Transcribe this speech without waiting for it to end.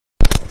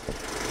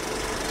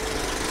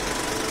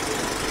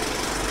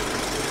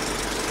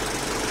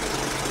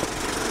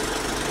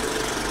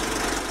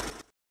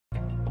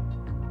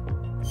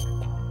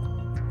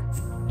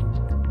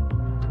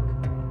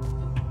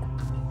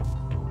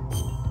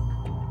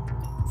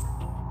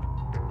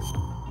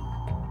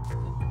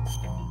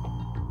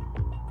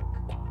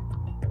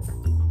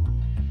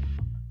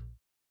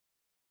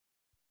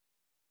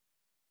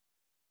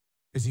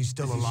Is he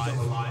still alive?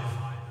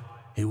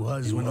 He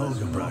was when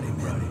Olga brought him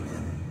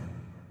in.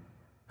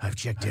 I've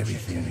checked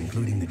everything,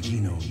 including the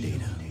genome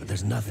data, but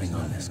there's nothing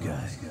on this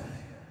guy.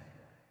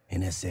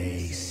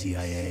 NSA,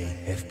 CIA,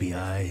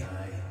 FBI.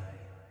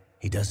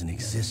 He doesn't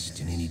exist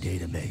in any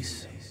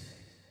database.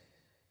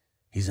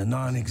 He's a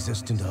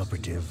non-existent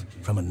operative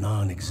from a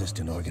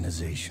non-existent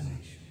organization.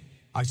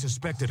 I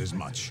suspected as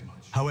much.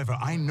 However,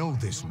 I know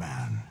this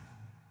man.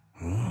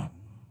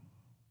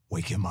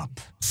 Wake him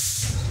up.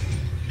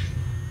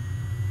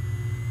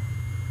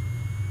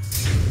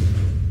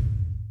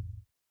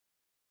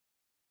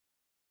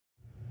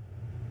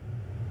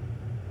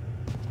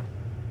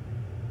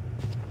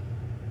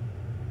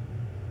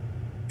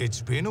 It's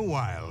been a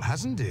while,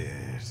 hasn't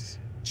it,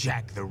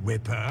 Jack the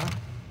Ripper?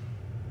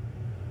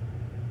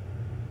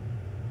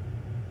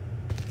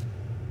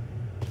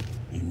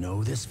 You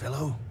know this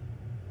fellow?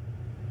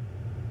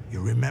 You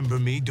remember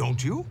me,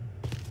 don't you?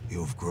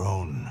 You've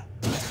grown.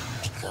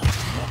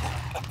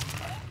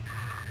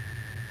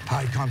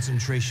 High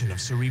concentration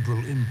of cerebral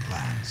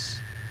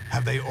implants.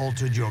 Have they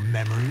altered your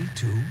memory,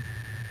 too?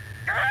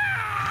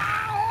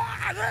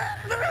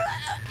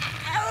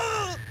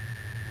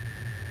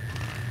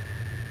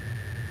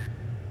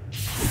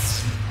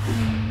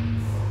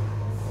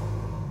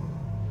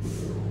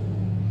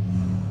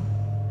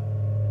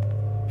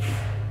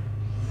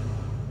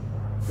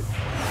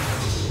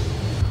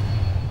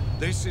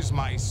 This is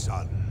my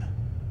son.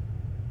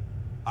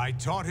 I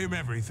taught him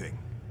everything.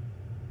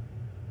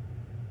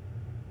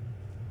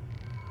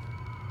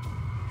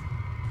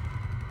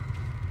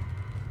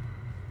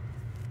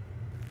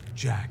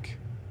 Jack,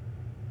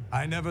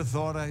 I never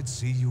thought I'd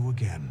see you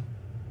again.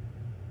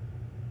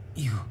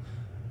 You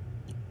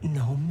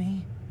know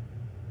me?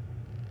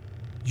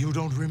 You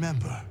don't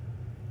remember.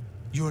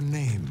 Your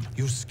name,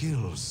 your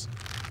skills.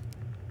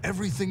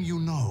 Everything you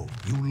know,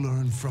 you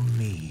learned from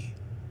me.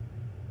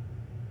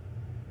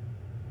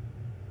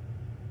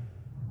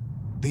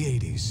 The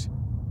 80s.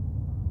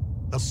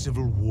 The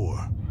Civil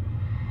War.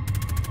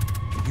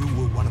 You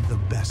were one of the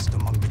best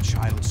among the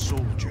child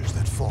soldiers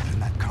that fought in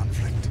that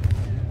conflict.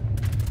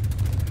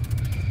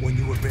 When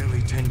you were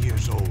barely 10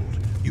 years old,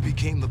 you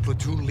became the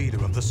platoon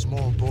leader of the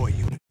small boy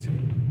unit.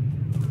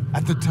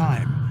 At the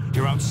time,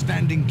 your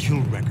outstanding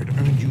kill record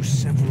earned you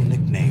several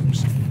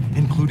nicknames,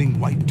 including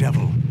White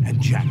Devil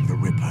and Jack the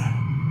Ripper.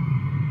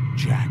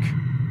 Jack,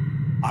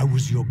 I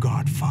was your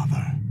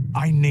godfather.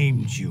 I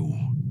named you.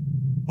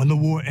 When the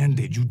war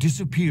ended, you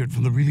disappeared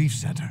from the relief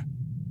center.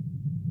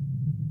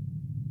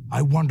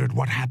 I wondered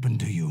what happened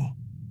to you.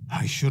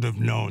 I should have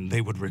known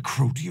they would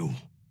recruit you.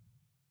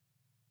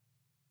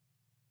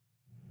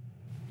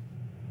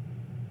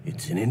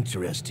 It's an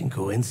interesting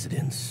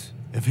coincidence.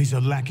 If he's a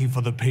lackey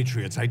for the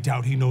Patriots, I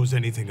doubt he knows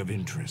anything of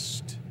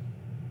interest.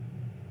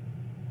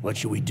 What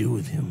should we do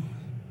with him?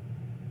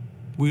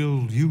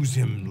 We'll use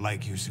him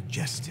like you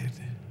suggested.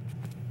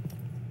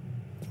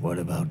 What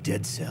about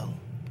Dead Cell?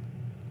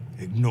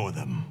 Ignore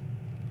them.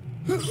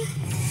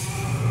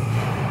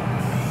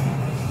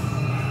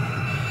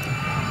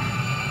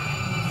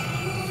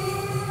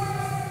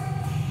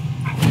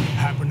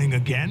 Happening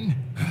again?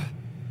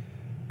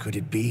 Could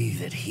it be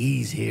that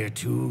he's here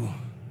too?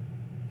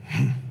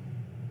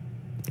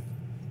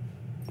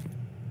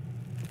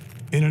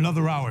 In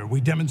another hour,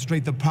 we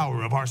demonstrate the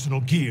power of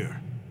Arsenal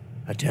gear.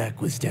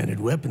 Attack with standard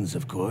weapons,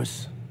 of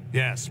course.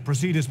 Yes,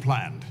 proceed as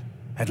planned.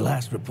 At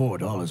last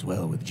report, all is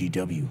well with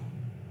GW.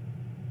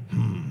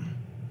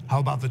 How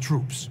about the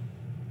troops?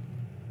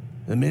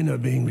 The men are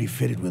being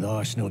refitted with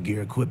Arsenal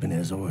gear equipment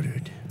as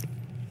ordered.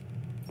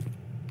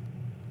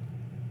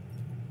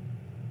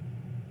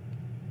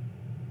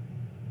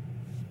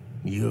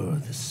 You're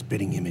the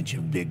spitting image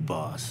of Big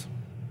Boss.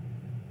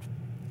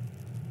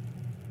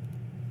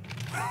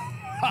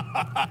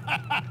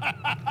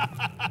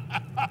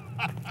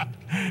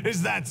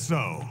 Is that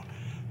so?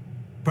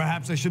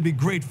 Perhaps I should be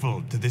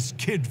grateful to this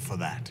kid for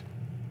that.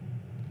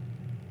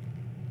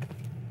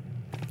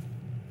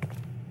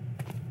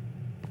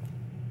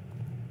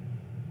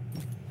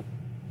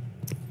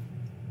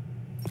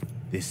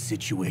 This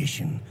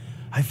situation,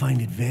 I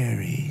find it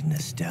very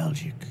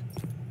nostalgic.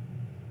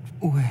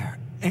 Where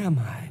am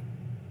I?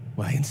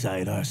 Why,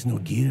 inside Arsenal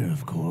gear,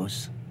 of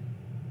course.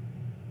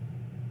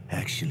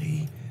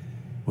 Actually,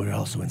 we're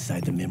also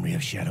inside the memory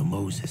of Shadow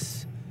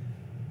Moses.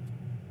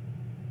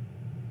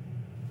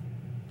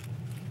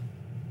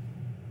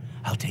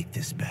 I'll take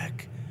this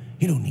back.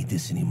 You don't need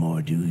this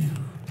anymore, do you?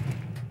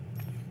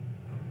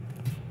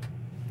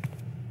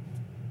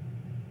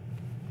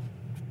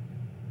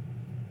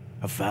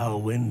 A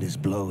foul wind is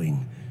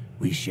blowing.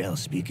 We shall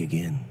speak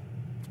again.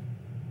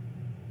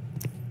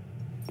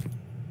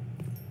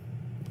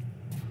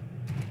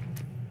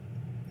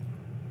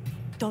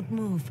 Don't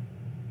move.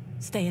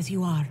 Stay as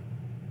you are.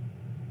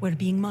 We're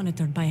being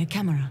monitored by a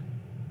camera.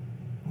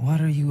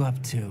 What are you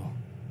up to?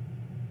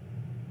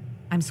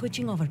 I'm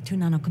switching over to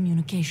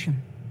nanocommunication.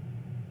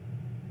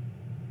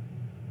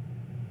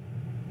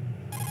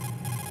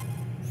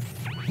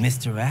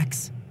 Mr.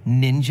 X?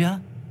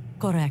 Ninja?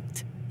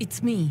 Correct.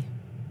 It's me.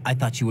 I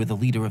thought you were the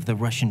leader of the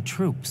Russian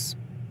troops.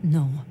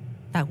 No,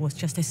 that was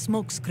just a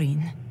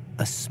smokescreen.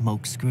 A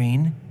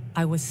smokescreen?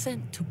 I was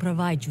sent to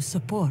provide you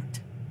support.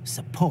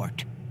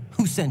 Support?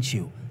 Who sent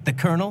you? The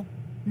Colonel?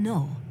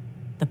 No,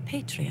 the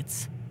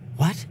Patriots.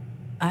 What?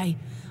 I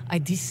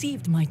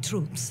deceived my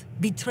troops,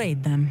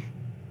 betrayed them.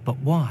 But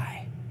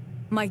why?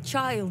 My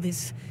child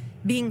is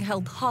being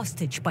held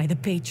hostage by the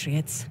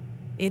Patriots.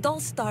 It all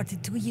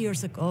started 2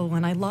 years ago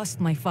when I lost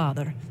my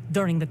father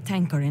during the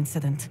tanker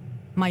incident.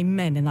 My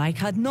men and I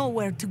had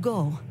nowhere to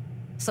go,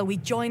 so we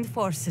joined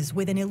forces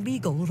with an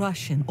illegal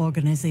Russian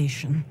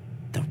organization.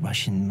 The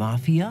Russian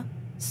Mafia?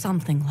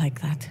 Something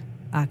like that,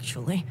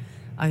 actually.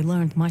 I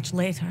learned much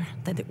later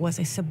that it was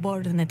a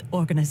subordinate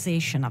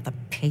organization of the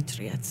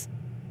Patriots.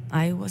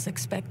 I was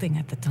expecting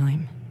at the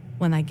time.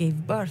 When I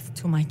gave birth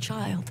to my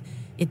child,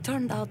 it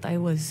turned out I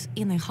was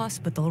in a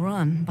hospital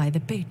run by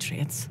the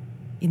Patriots.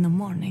 In the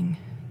morning,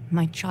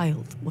 my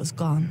child was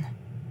gone.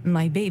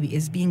 My baby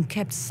is being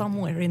kept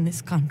somewhere in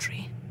this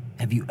country.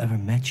 Have you ever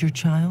met your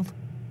child?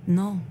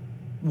 No.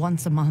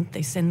 Once a month,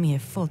 they send me a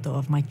photo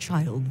of my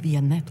child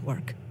via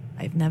network.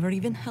 I've never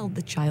even held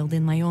the child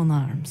in my own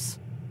arms.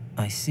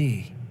 I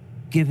see.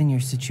 Given your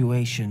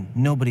situation,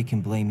 nobody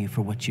can blame you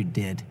for what you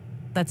did.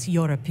 That's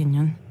your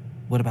opinion.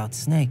 What about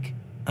Snake?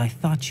 I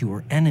thought you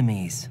were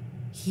enemies.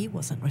 He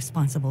wasn't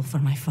responsible for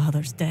my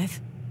father's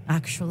death.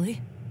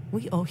 Actually,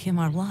 we owe him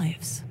our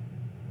lives.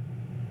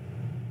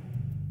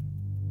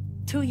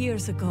 2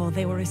 years ago,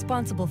 they were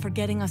responsible for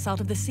getting us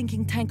out of the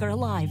sinking tanker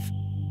alive.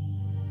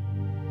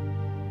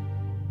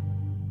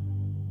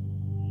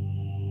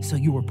 So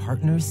you were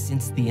partners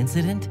since the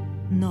incident?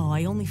 No,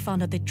 I only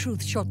found out the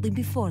truth shortly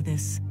before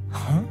this.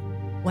 Huh?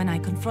 When I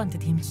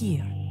confronted him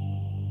here.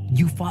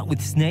 You fought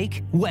with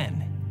Snake?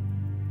 When?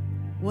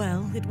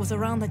 Well, it was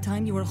around the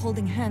time you were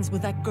holding hands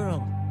with that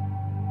girl.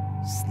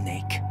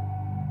 Snake.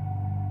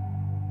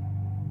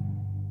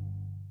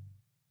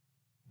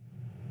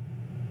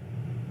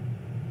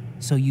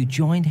 So you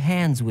joined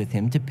hands with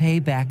him to pay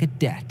back a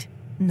debt?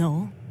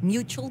 No,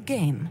 mutual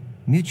gain.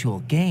 Mutual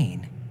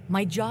gain?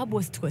 My job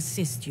was to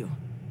assist you.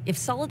 If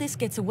Solidus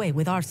gets away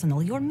with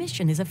Arsenal, your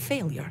mission is a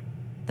failure.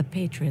 The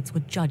Patriots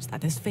would judge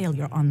that as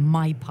failure on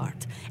my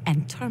part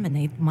and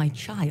terminate my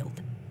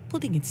child.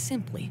 Putting it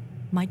simply,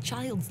 my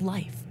child's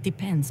life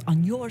depends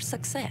on your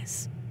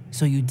success.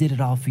 So you did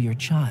it all for your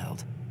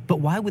child. But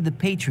why would the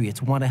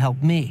Patriots want to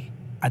help me?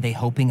 Are they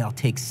hoping I'll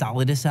take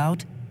Solidus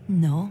out?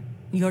 No,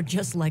 you're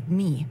just like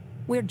me.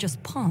 We're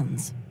just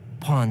pawns.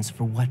 Pawns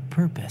for what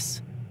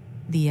purpose?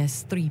 The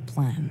S3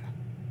 plan.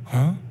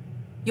 Huh?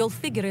 You'll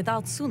figure it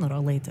out sooner or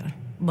later,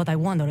 but I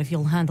wonder if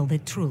you'll handle the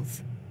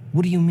truth.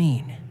 What do you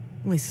mean?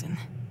 Listen,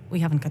 we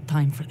haven't got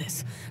time for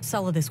this.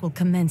 Solidus will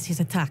commence his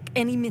attack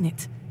any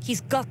minute.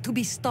 He's got to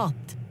be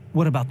stopped.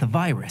 What about the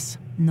virus?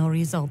 No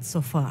results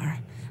so far.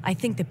 I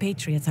think the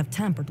Patriots have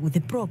tampered with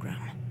the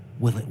program.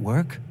 Will it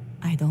work?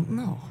 I don't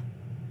know.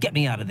 Get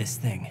me out of this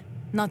thing.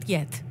 Not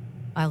yet.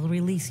 I'll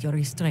release your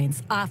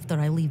restraints after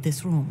I leave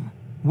this room.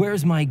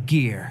 Where's my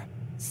gear?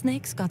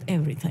 Snake's got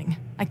everything.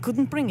 I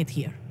couldn't bring it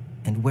here.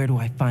 And where do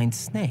I find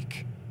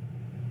Snake?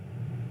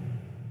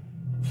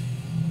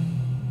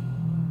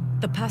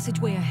 The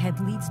passageway ahead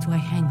leads to a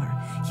hangar.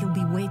 He'll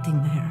be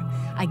waiting there.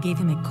 I gave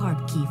him a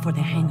card key for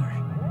the hangar.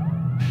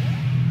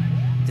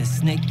 Does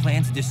Snake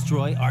plan to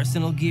destroy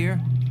Arsenal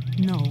gear?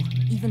 No,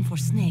 even for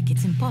Snake,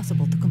 it's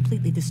impossible to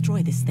completely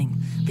destroy this thing.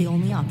 The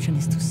only option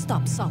is to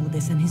stop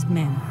Solidus and his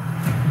men.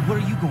 What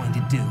are you going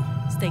to do?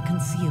 Stay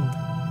concealed.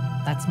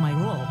 That's my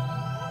role.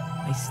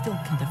 I still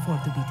can't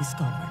afford to be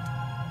discovered.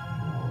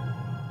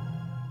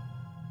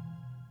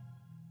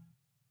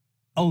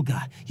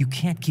 Olga, you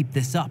can't keep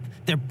this up.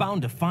 They're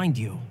bound to find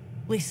you.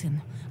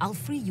 Listen, I'll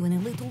free you in a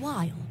little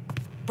while.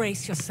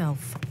 Brace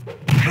yourself.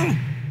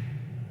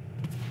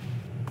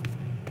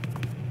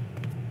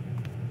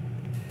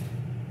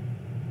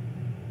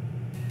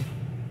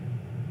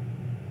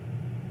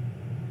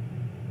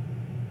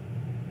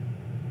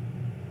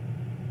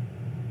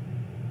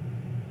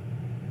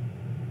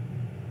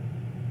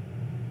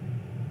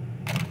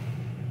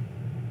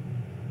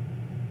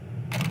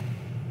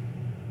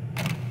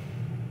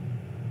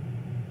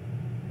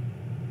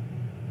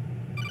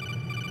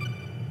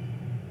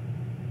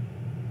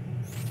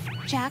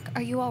 Jack,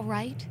 are you all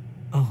right?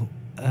 Oh,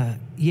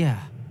 yeah.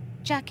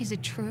 Jack, is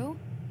it true?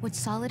 What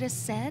Solidus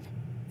said?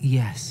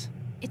 Yes.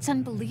 It's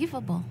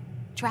unbelievable.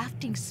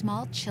 Drafting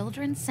small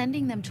children,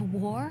 sending them to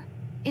war?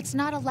 It's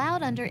not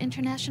allowed under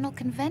international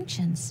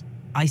conventions.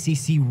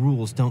 ICC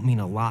rules don't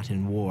mean a lot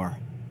in war.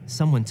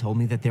 Someone told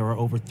me that there are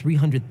over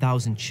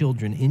 300,000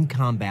 children in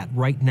combat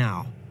right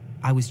now.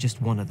 I was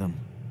just one of them.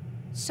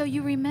 So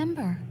you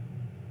remember.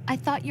 I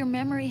thought your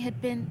memory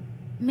had been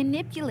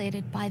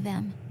manipulated by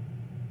them.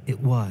 It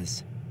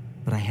was,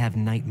 but I have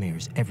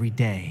nightmares every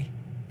day.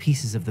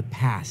 Pieces of the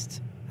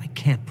past I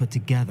can't put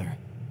together.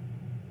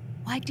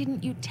 Why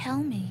didn't you tell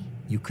me?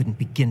 You couldn't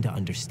begin to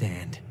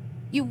understand.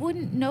 You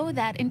wouldn't know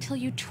that until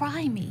you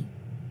try me.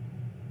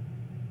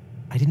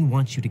 I didn't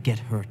want you to get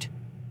hurt.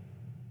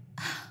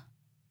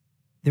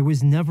 There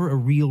was never a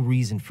real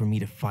reason for me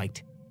to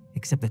fight,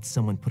 except that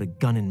someone put a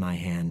gun in my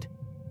hand.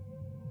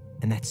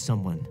 And that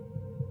someone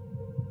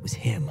was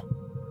him.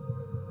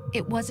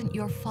 It wasn't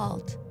your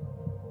fault.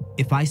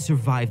 If I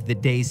survived the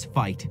day's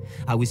fight,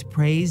 I was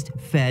praised,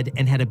 fed,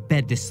 and had a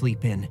bed to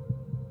sleep in.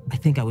 I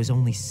think I was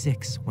only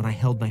 6 when I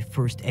held my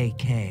first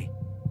AK.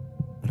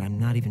 But I'm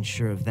not even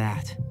sure of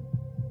that.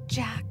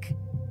 Jack.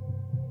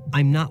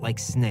 I'm not like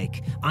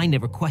Snake. I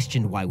never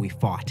questioned why we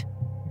fought.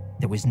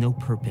 There was no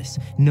purpose,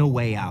 no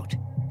way out.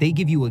 They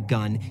give you a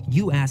gun,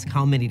 you ask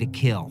how many to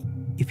kill.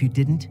 If you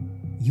didn't,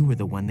 you were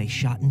the one they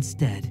shot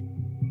instead.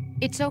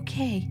 It's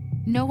okay.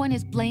 No one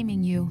is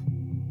blaming you.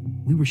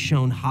 We were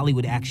shown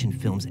Hollywood action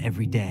films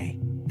every day.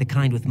 The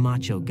kind with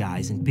macho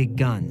guys and big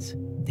guns.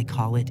 They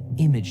call it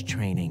image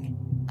training.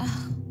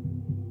 Ugh.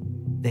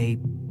 They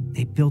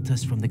built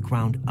us from the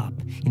ground up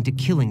into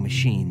killing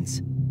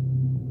machines.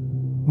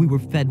 We were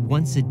fed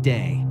once a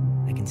day.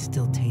 I can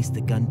still taste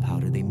the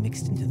gunpowder they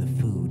mixed into the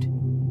food.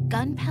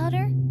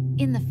 Gunpowder?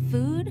 In the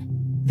food?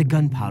 The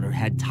gunpowder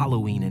had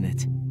toluene in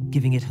it,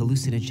 giving it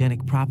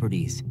hallucinogenic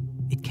properties.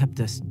 It kept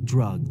us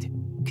drugged,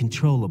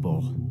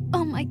 controllable.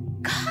 Oh my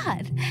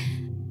God!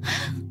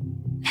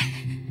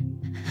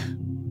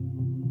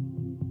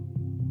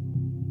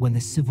 When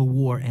the Civil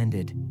War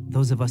ended,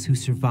 those of us who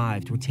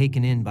survived were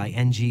taken in by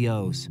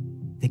NGOs.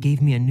 They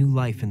gave me a new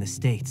life in the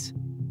States.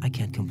 I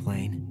can't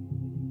complain.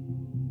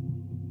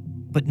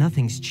 But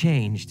nothing's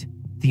changed.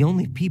 The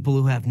only people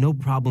who have no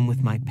problem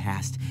with my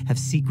past have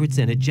secrets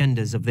and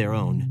agendas of their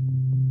own.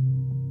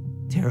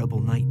 Terrible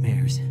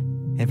nightmares.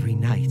 Every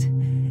night.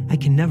 I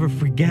can never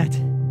forget.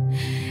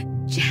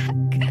 Jack.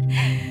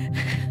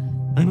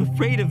 I'm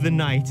afraid of the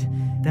night.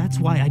 That's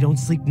why I don't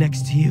sleep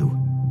next to you.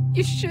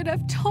 You should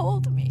have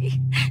told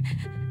me.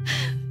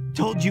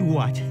 Told you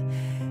what?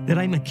 That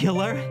I'm a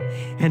killer?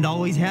 And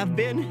always have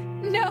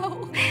been?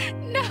 No.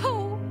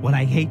 No. What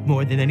I hate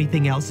more than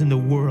anything else in the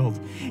world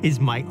is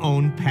my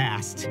own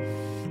past.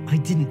 I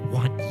didn't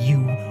want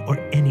you or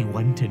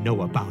anyone to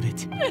know about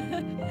it.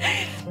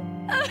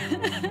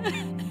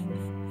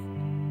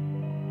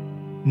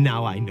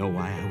 Now I know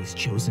why I was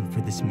chosen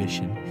for this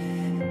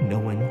mission. No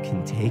one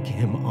can take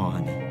him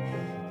on,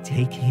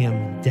 take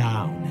him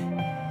down,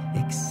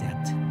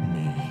 except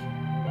me.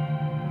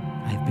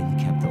 I've been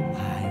kept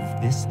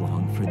alive this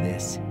long for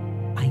this.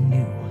 I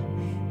knew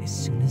as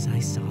soon as I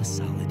saw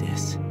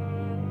Solidus.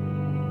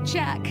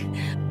 Jack,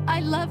 I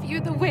love you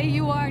the way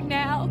you are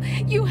now.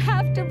 You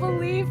have to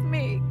believe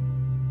me.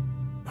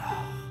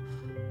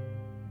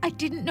 I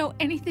didn't know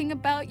anything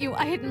about you,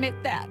 I admit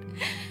that.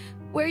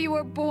 Where you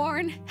were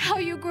born, how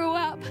you grew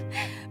up.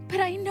 But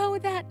I know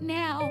that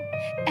now.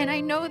 And I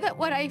know that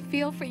what I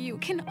feel for you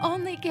can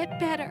only get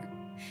better.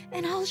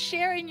 And I'll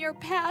share in your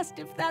past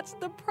if that's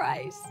the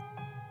price.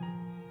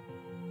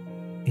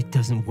 It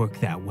doesn't work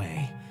that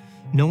way.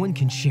 No one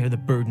can share the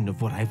burden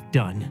of what I've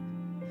done.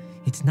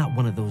 It's not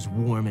one of those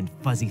warm and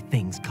fuzzy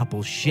things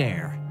couples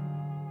share.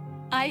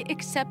 I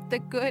accept the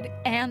good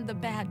and the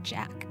bad,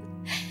 Jack.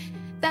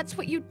 That's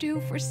what you do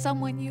for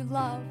someone you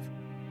love.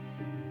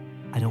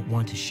 I don't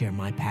want to share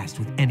my past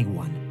with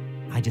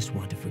anyone. I just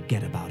want to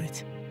forget about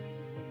it.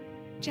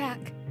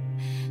 Jack,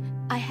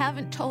 I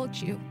haven't told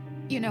you,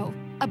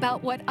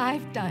 about what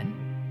I've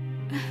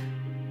done.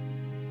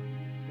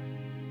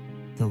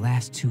 The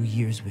last 2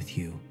 years with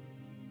you,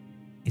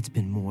 it's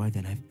been more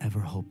than I've ever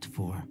hoped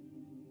for.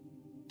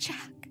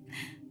 Jack.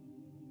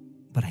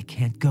 But I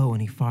can't go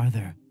any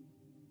farther.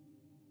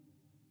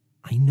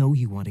 I know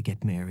you want to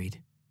get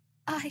married.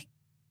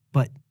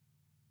 But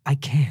I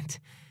can't.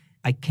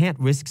 I can't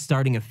risk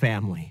starting a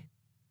family.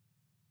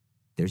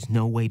 There's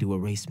no way to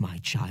erase my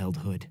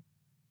childhood.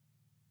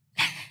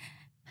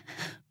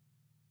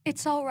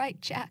 It's all right,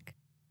 Jack.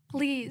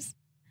 Please,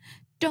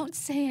 don't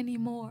say any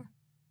more.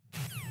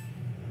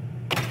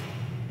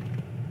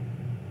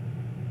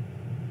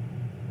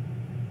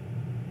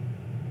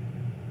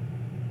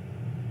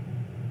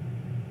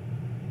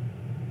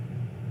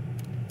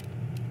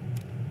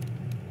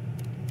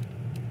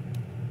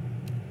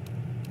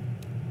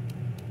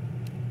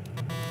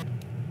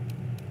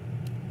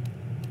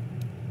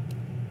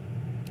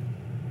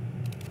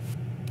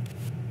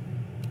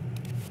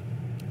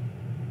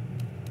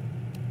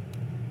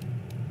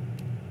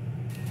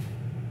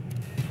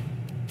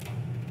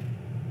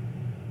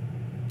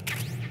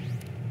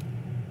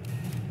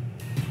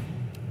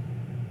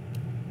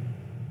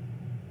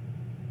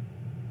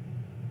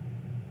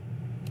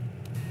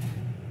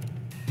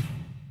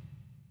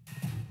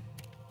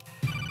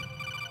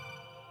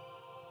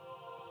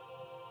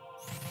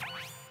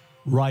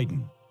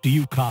 Raiden, do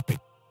you copy?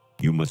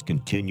 You must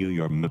continue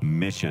your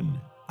mission.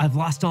 I've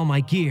lost all my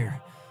gear.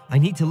 I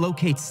need to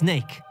locate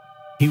Snake.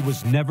 He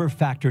was never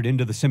factored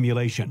into the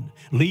simulation.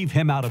 Leave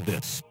him out of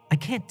this. I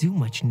can't do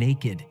much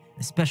naked,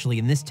 especially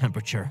in this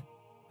temperature.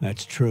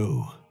 That's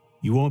true.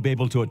 You won't be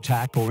able to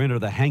attack or enter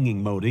the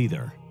hanging mode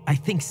either. I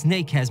think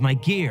Snake has my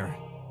gear.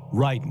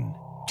 Raiden,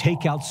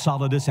 take out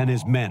Solidus and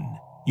his men.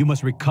 You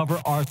must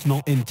recover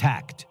Arsenal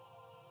intact.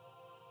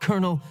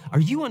 Colonel, are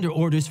you under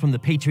orders from the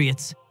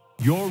Patriots?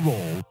 Your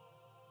role,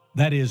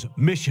 that is,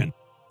 mission,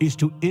 is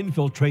to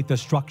infiltrate the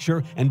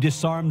structure and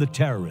disarm the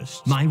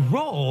terrorists. My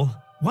role?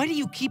 Why do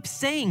you keep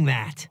saying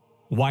that?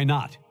 Why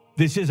not?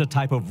 This is a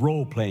type of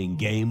role-playing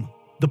game.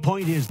 The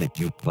point is that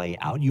you play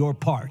out your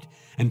part,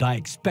 and I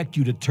expect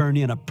you to turn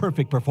in a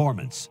perfect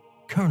performance.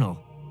 Colonel,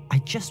 I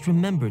just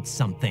remembered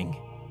something.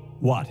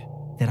 What?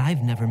 That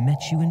I've never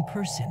met you in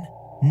person.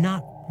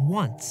 Not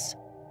once.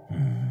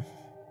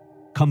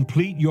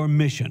 Complete your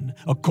mission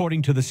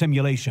according to the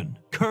simulation.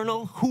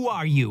 Colonel, who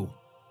are you?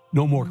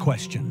 No more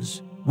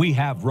questions. We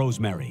have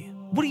Rosemary.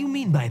 What do you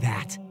mean by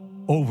that?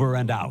 Over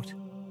and out.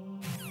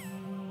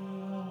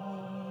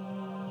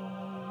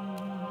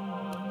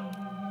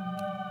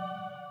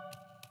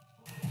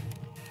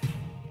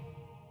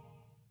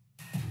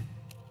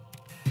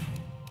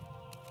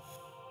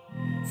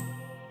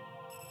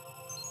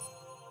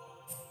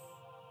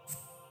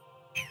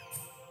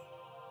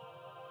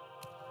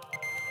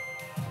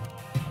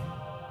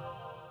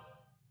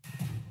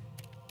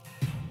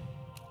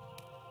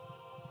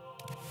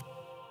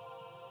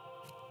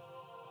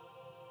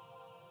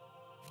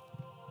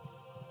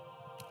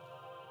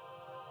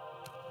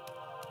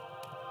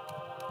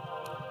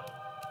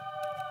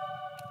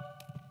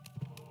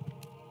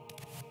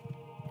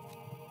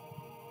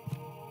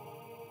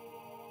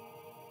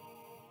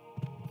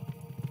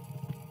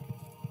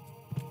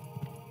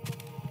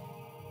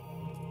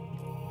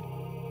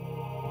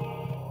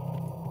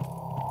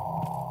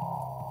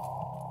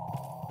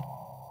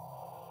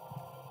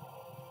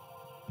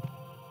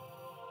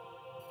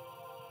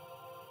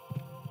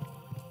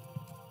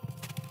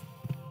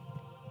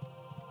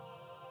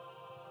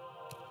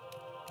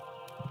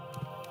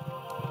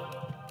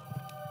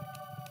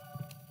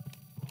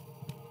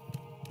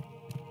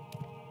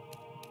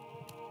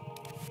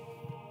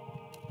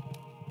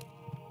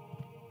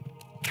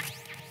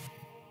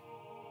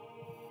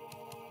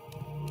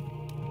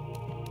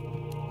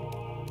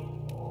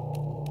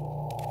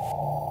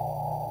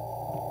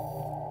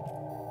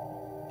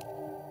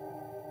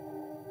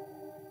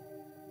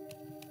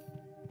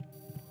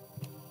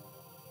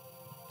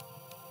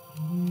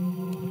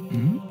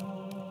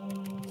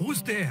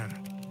 Who's there?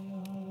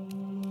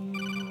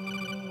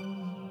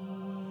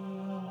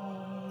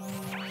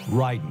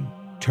 Raiden,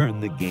 turn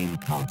the game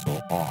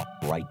console off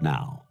right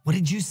now. What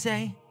did you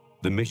say?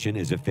 The mission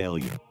is a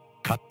failure.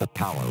 Cut the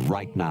power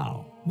right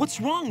now.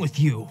 What's wrong with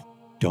you?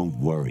 Don't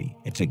worry,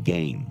 it's a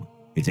game.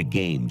 It's a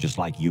game just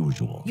like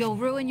usual. You'll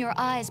ruin your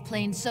eyes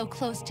playing so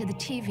close to the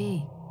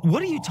TV.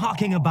 What are you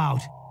talking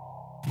about?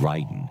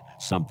 Raiden,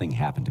 something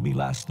happened to me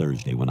last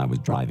Thursday when I was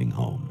driving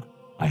home.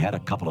 I had a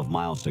couple of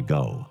miles to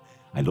go.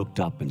 I looked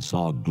up and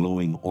saw a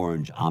glowing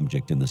orange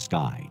object in the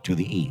sky to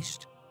the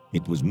east.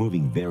 It was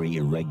moving very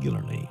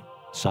irregularly.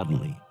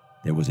 Suddenly,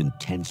 there was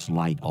intense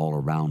light all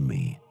around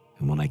me,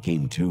 and when I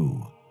came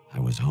to, I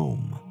was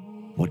home.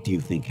 What do you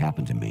think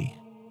happened to me?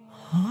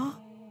 Huh?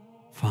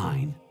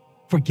 Fine.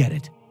 Forget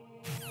it.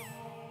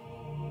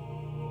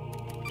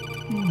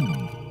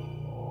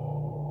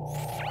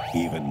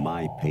 Even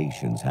my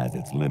patience has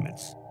its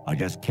limits. I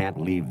just can't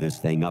leave this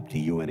thing up to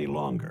you any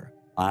longer.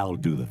 I'll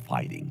do the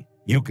fighting.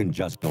 You can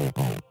just go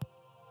home.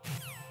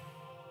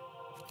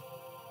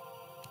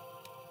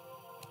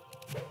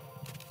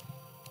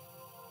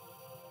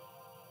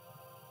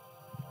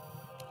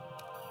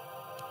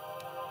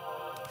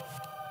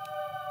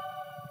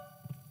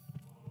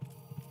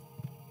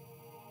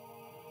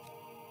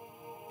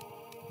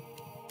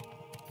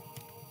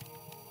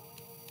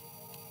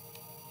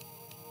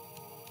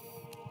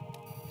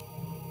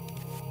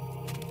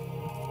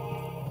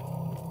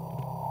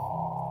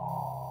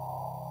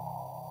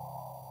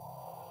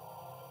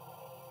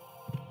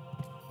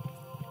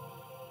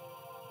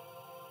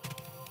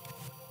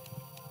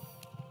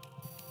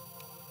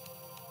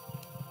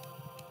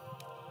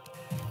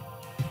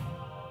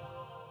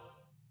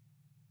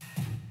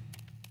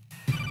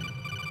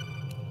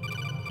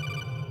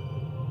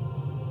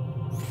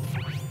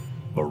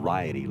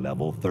 Variety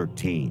level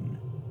 13.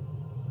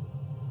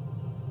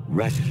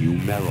 Rescue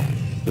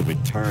Meryl, the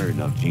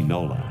return of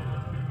Ginola.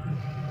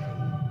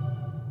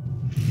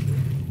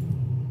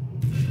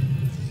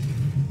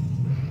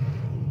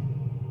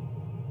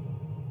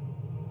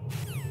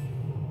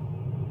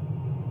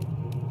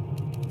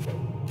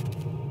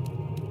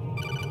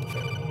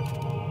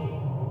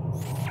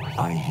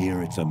 I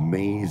hear it's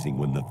amazing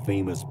when the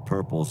famous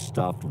purple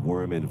stuffed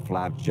worm in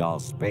Flapjaw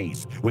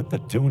space with the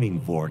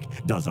tuning fork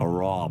does a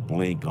raw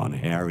blink on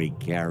Harry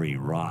Carey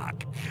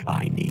rock.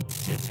 I need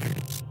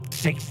scissors.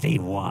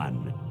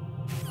 61.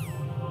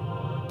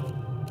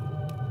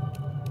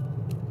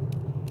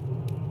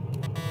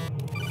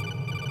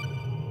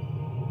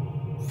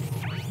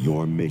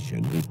 Your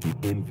mission is to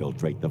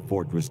infiltrate the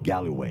Fortress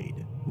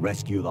Galluade,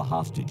 rescue the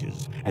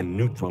hostages, and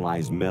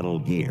neutralize Metal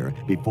Gear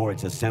before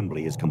its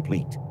assembly is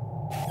complete.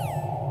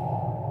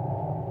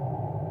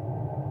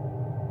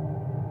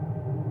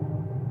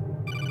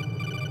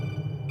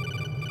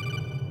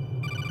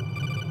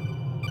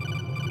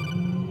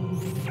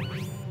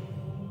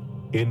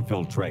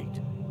 Infiltrate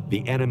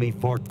the enemy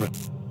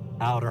fortress,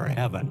 Outer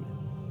Heaven.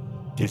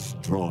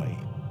 Destroy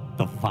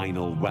the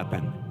final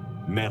weapon,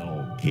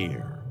 Metal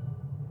Gear.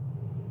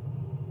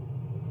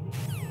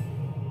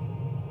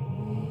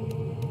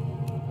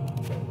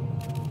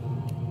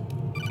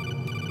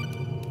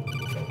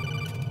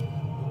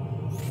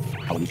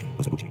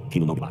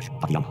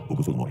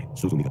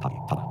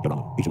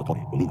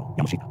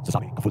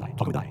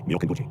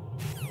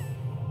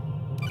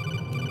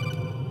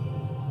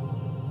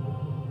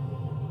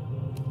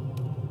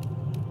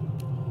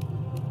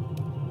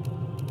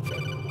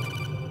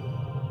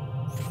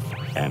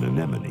 An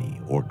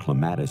anemone or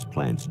clematis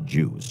plant's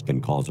juice can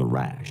cause a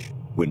rash.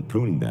 When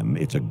pruning them,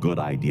 it's a good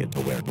idea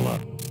to wear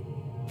gloves.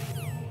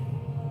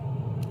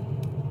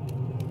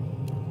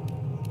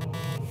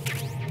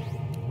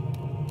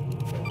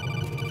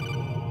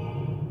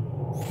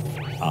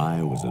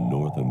 I was a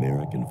North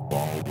American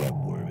fall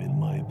webworm in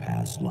my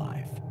past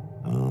life.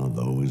 Ah,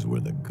 those were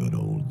the good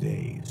old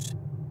days.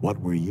 What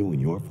were you in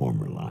your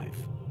former life?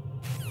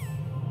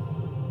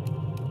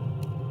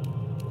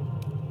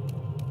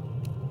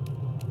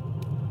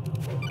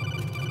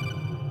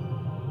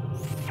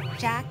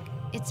 Jack,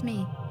 it's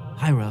me.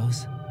 Hi,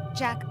 Rose.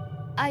 Jack,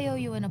 I owe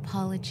you an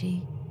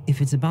apology.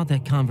 If it's about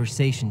that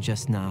conversation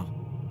just now,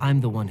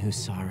 I'm the one who's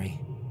sorry.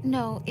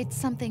 No, it's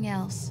something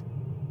else.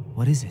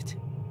 What is it?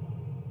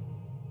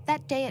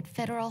 That day at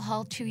Federal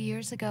Hall 2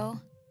 years ago,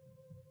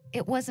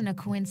 it wasn't a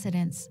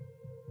coincidence.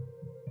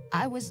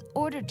 I was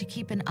ordered to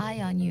keep an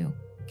eye on you.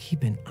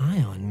 Keep an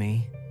eye on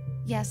me?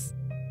 Yes,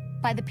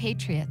 by the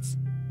Patriots.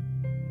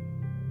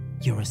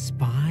 You're a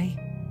spy?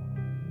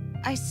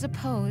 I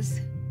suppose.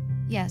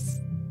 Yes.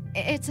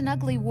 It's an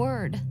ugly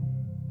word.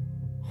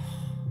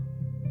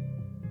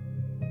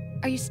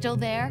 Are you still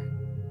there?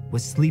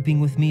 Was sleeping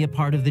with me a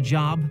part of the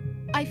job?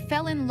 I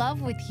fell in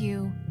love with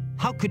you.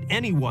 How could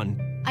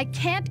anyone? I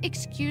can't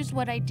excuse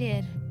what I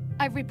did.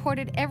 I've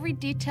reported every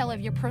detail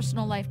of your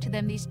personal life to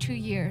them these 2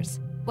 years.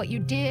 What you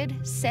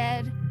did,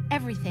 said,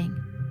 everything.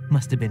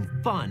 Must have been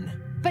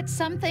fun. But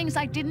some things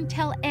I didn't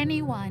tell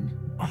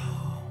anyone.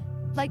 Oh.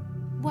 Like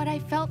what I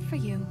felt for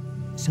you.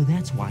 So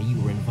that's why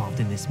you were involved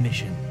in this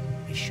mission.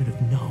 I should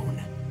have known.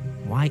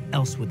 Why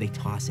else would they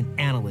toss an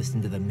analyst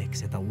into the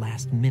mix at the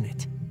last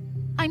minute?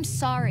 I'm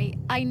sorry.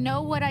 I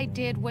know what I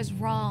did was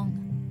wrong.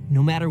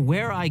 No matter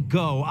where I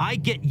go, I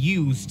get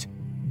used.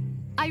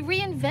 I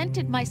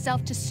reinvented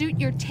myself to suit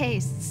your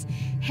tastes.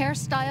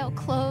 Hairstyle,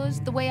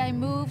 clothes, the way I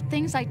moved,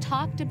 things I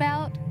talked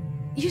about.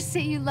 You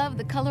say you love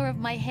the color of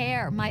my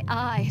hair, my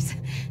eyes.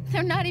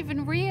 They're not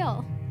even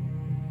real.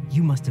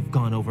 You must have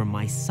gone over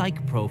my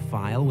psych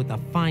profile with a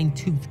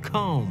fine-tooth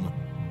comb.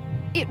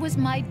 It was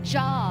my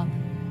job.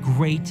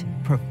 Great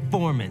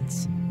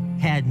performance.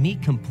 Had me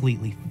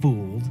completely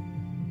fooled.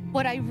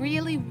 What I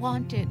really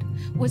wanted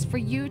was for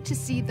you to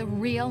see the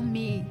real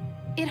me.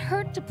 It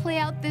hurt to play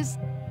out this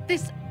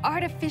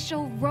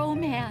artificial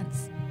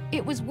romance.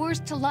 It was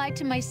worse to lie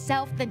to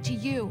myself than to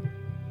you.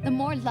 The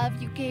more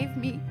love you gave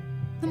me,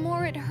 the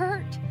more it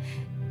hurt.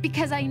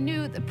 Because I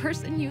knew the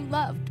person you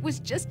loved was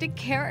just a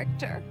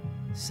character.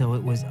 So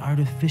it was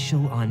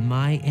artificial on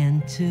my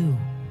end too.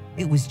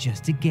 It was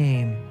just a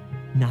game,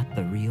 not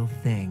the real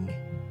thing.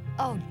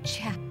 Oh,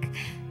 Jack.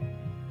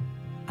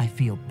 I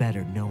feel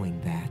better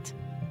knowing that.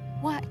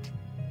 What?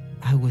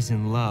 I was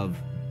in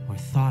love, or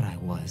thought I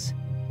was,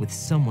 with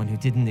someone who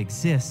didn't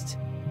exist.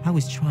 I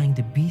was trying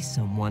to be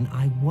someone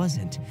I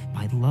wasn't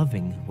by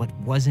loving what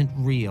wasn't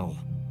real.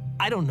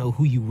 I don't know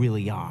who you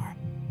really are.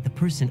 The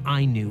person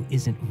I knew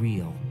isn't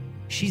real.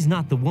 She's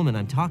not the woman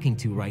I'm talking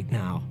to right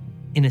now.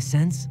 In a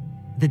sense,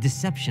 the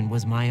deception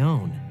was my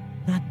own,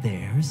 not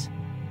theirs.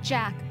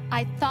 Jack,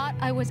 I thought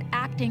I was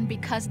acting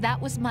because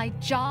that was my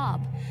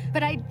job.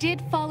 But I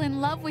did fall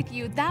in love with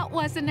you. That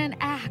wasn't an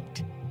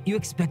act. You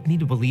expect me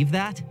to believe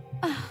that?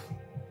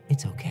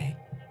 It's okay.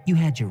 You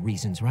had your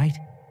reasons, right?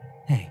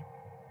 Hey,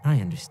 I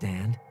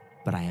understand,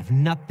 but I have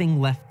nothing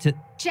left to—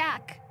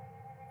 Jack!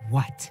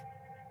 What?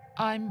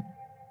 I'm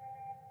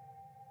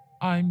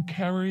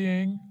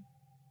carrying.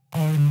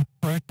 I'm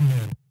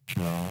pregnant,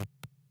 Jack.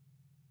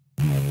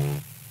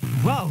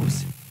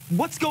 Rose!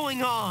 What's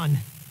going on?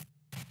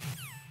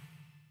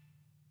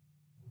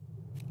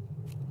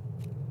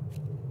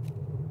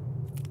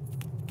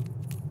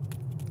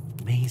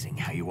 Amazing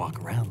how you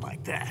walk around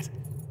like that.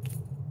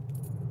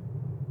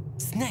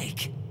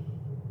 Snake!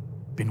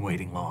 Been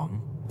waiting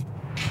long?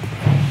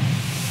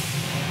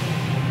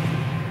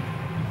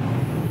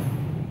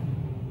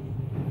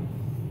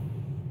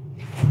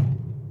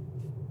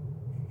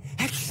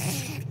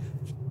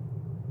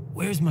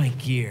 Where's my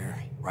gear?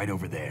 Right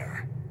over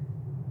there.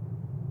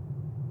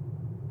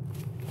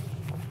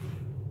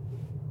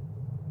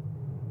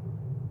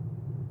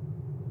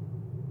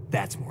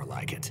 That's more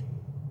like it.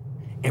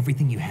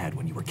 Everything you had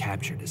when you were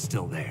captured is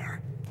still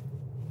there.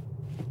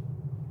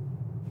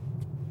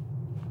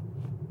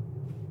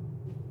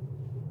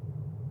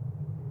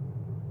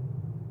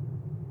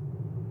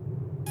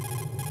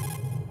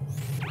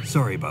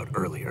 Sorry about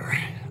earlier.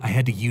 I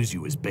had to use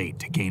you as bait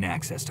to gain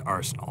access to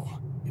Arsenal.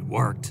 It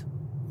worked.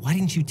 Why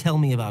didn't you tell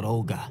me about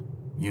Olga?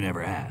 You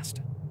never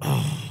asked.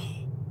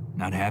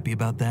 Not happy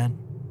about that?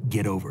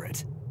 Get over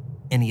it.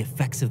 Any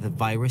effects of the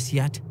virus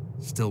yet?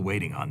 Still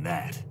waiting on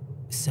that.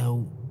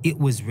 So, it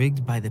was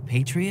rigged by the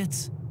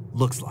Patriots?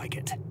 Looks like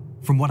it.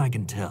 From what I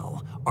can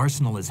tell,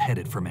 Arsenal is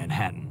headed for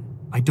Manhattan.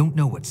 I don't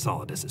know what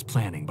Solidus is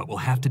planning, but we'll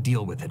have to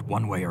deal with it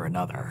one way or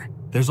another.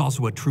 There's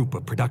also a troop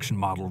of production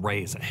model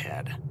Rays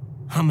ahead.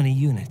 How many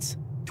units?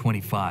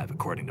 25,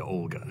 according to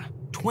Olga.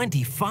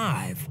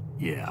 25?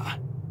 Yeah.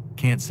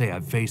 Can't say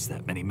I've faced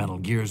that many Metal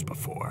Gears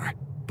before,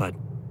 but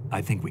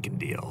I think we can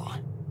deal.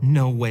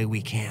 No way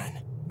we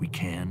can. We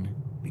can,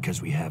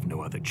 because we have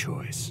no other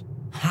choice.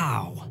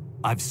 How?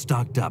 I've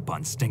stocked up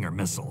on Stinger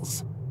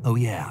missiles. Oh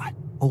yeah,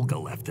 Olga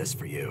left this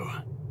for you.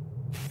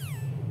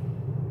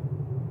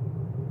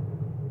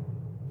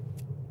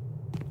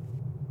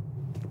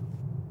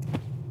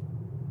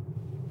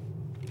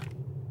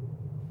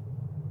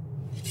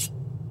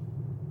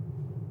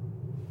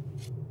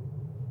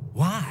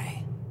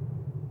 Why?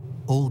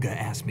 Olga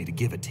asked me to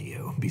give it to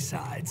you.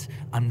 Besides,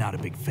 I'm not a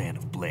big fan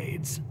of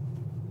blades.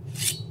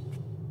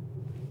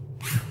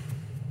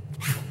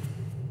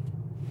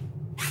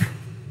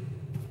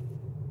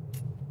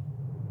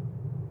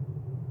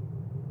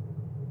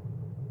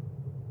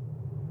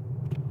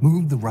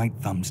 Move the right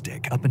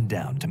thumbstick up and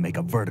down to make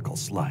a vertical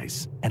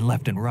slice, and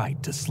left and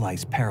right to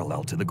slice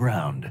parallel to the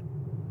ground.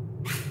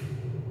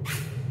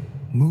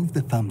 Move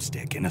the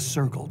thumbstick in a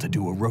circle to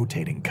do a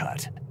rotating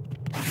cut.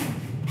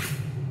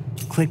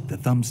 Click the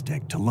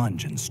thumbstick to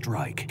lunge and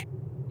strike.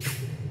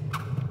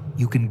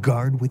 You can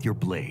guard with your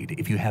blade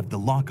if you have the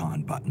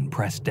lock-on button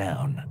pressed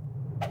down.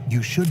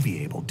 You should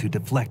be able to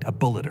deflect a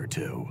bullet or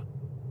two.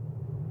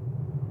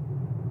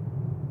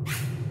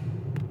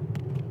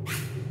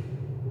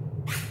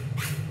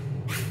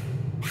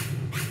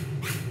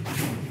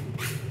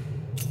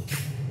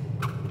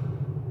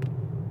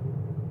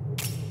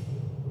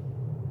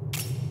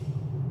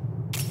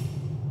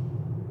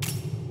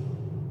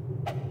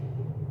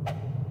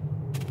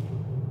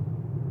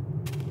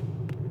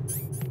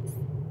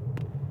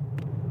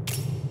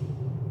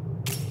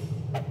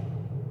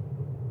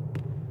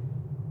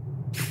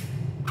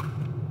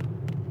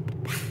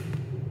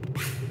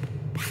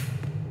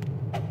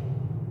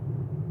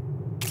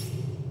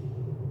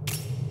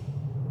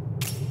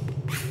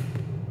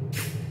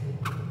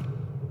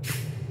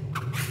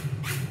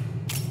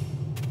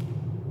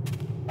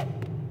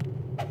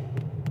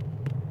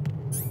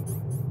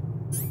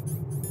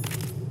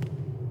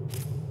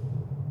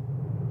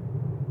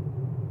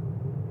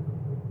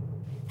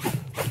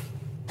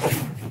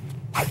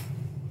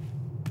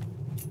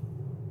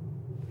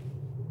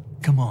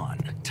 Come on,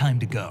 time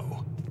to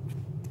go.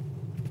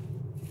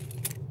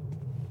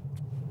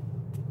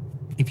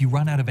 If you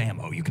run out of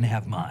ammo, you can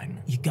have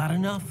mine. You got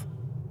enough?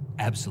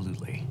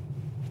 Absolutely.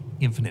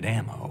 Infinite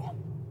ammo.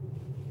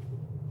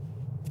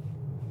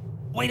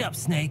 Wait up,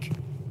 Snake.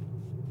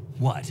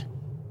 What?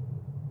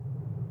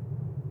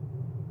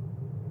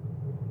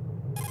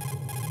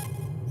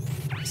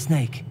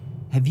 Snake,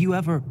 have you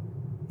ever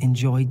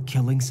enjoyed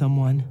killing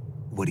someone?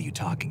 What are you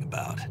talking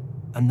about?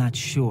 I'm not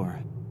sure.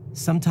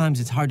 Sometimes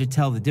it's hard to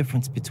tell the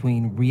difference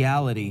between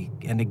reality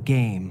and a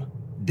game.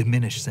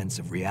 Diminished sense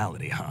of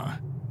reality, huh?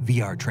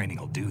 VR training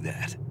will do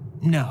that.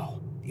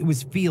 No, it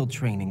was field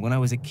training when I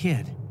was a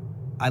kid.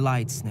 I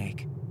lied,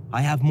 Snake.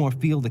 I have more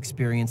field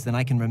experience than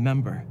I can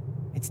remember.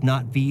 It's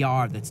not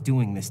VR that's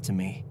doing this to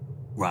me.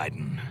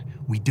 Raiden,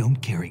 we don't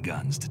carry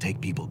guns to take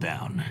people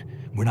down.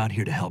 We're not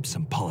here to help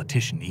some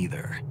politician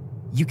either.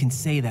 You can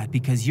say that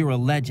because you're a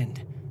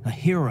legend, a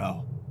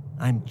hero.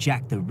 I'm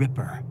Jack the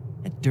Ripper,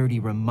 a dirty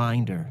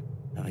reminder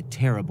of a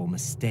terrible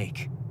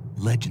mistake.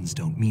 Legends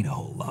don't mean a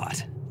whole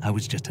lot. I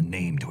was just a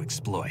name to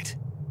exploit,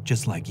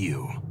 just like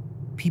you.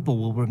 People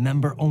will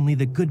remember only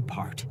the good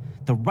part,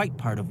 the right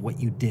part of what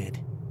you did.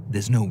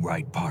 There's no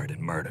right part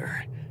in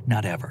murder,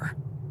 not ever.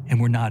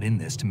 And we're not in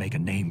this to make a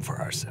name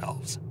for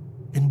ourselves.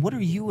 Then what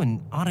are you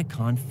and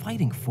Otacon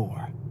fighting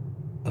for?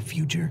 A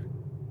future?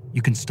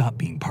 You can stop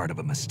being part of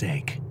a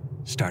mistake,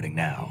 starting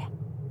now.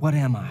 What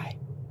am I?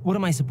 What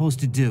am I supposed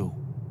to do?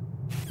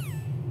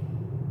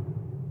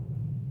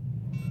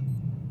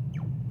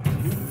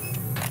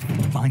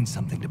 Find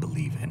something to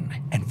believe in,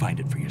 and find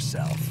it for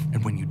yourself.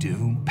 And when you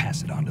do,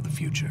 pass it on to the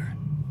future.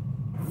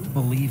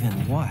 Believe in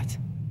what?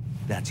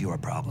 That's your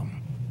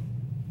problem.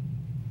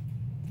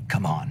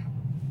 Come on.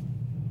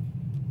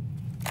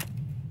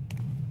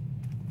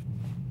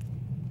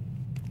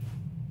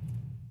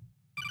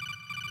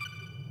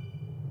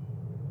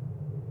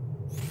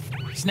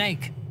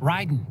 Snake,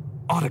 Raiden.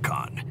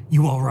 Otacon,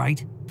 you all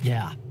right?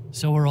 Yeah,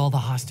 so are all the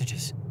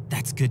hostages.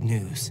 That's good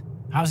news.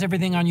 How's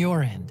everything on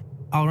your end?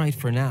 All right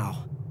for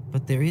now,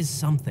 but there is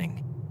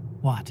something.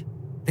 What?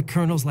 The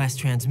Colonel's last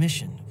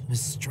transmission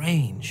was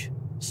strange.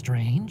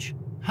 Strange?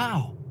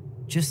 How?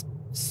 Just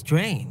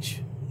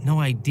strange. No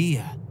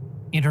idea.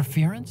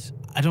 Interference?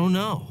 I don't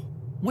know.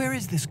 Where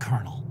is this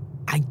Colonel?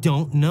 I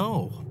don't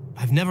know.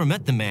 I've never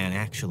met the man,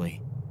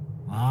 actually.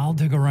 I'll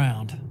dig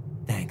around.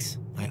 Thanks.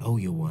 I owe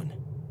you one.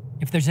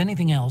 If there's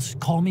anything else,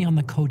 call me on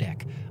the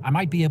codec. I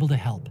might be able to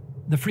help.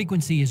 The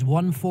frequency is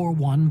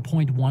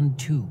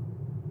 141.12.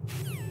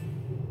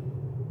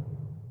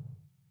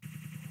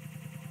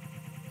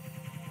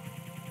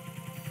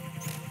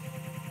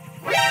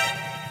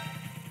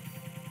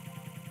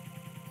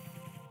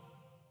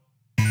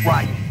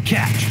 Right,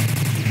 catch.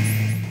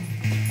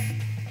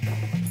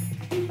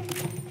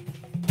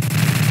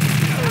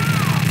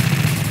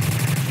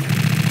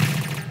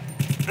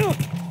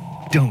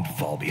 Don't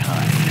fall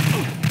behind.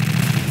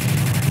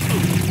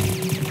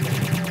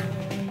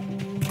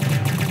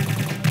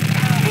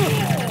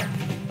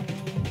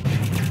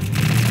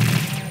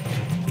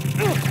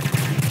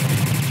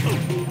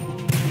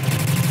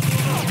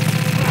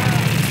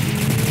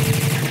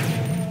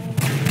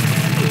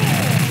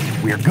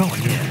 We're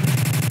going in.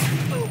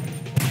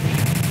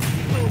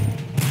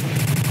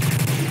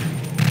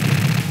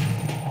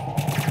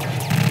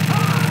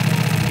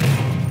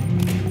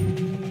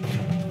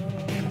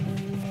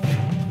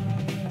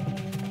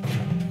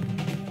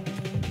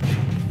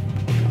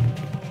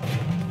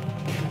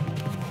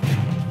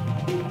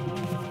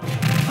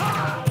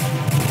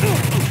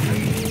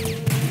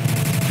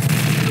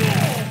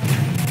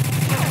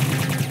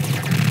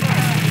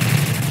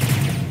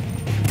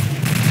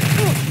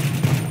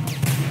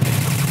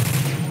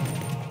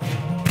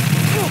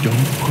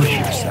 Don't push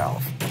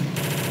yourself.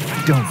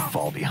 Don't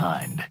fall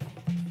behind.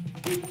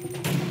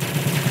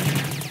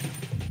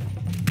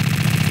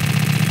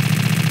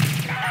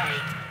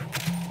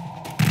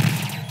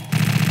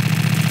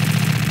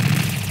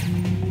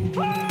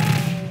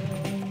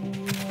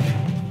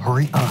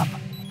 Hurry up.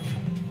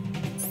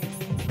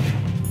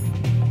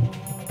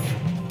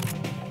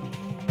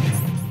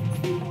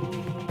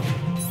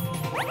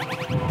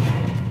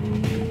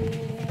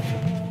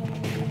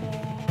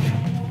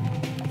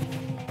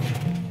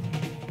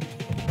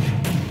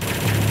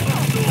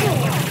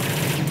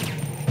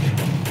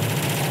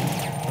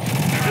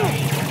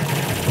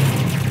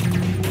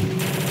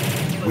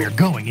 We're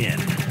going in.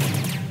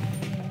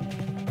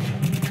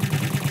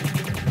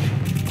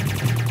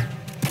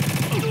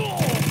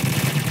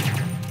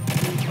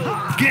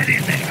 Get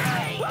in there!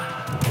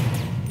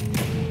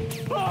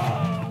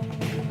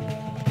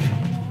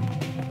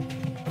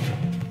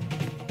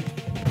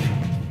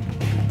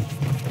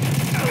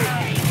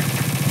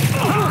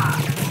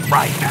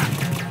 Right now.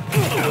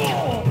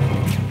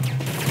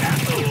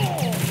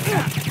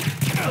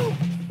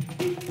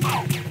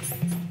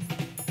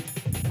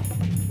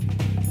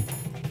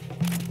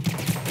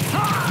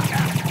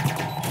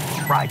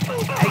 Right,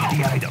 take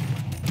the item.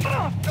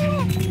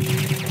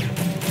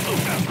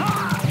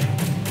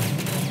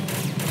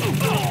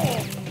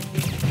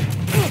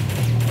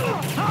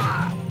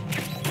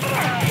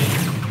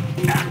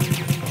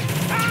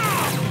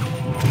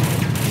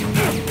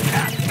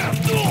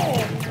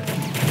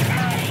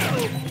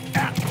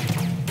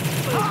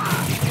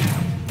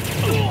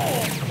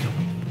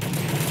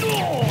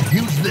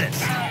 Use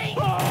this.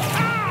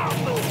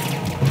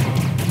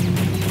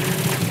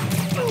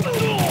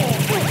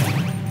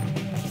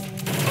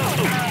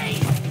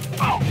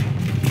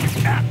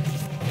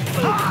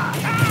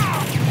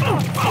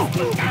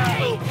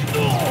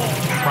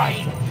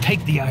 Right,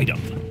 take the item.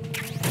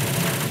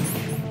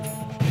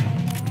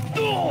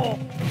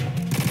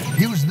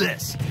 Use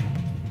this.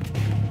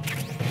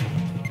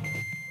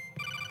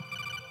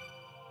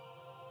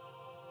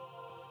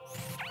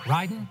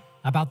 Raiden,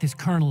 about this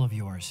colonel of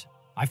yours.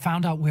 I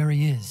found out where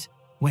he is.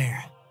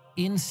 Where?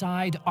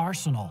 Inside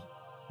Arsenal.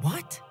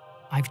 What?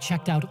 I've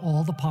checked out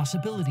all the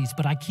possibilities,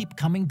 but I keep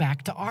coming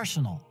back to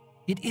Arsenal.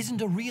 It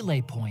isn't a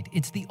relay point,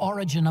 it's the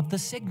origin of the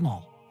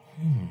signal.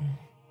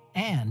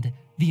 And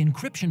the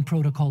encryption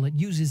protocol it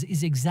uses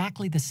is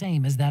exactly the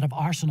same as that of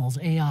Arsenal's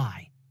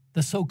AI,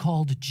 the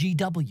so-called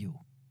GW.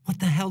 What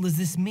the hell does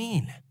this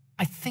mean?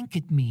 I think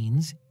it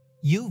means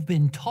you've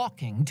been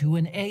talking to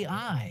an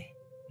AI.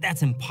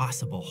 That's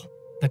impossible.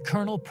 The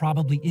kernel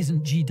probably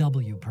isn't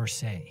GW per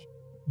se.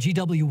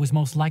 GW was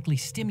most likely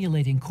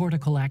stimulating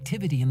cortical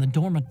activity in the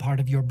dormant part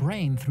of your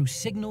brain through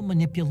signal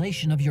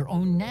manipulation of your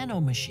own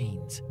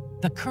nanomachines.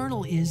 The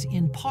kernel is,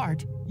 in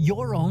part,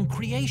 your own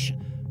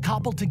creation,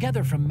 cobbled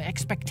together from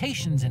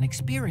expectations and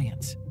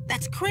experience.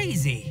 That's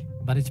crazy.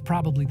 But it's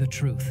probably the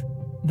truth.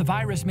 The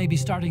virus may be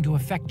starting to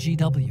affect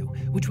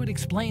GW, which would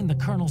explain the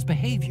kernel's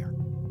behavior.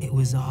 It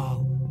was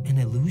all an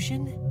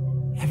illusion?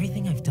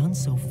 Everything I've done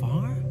so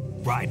far?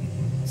 Raiden,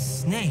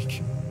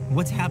 Snake,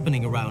 what's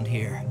happening around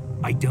here?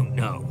 I don't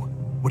know.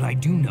 What I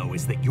do know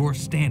is that you're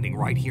standing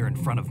right here in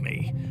front of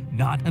me.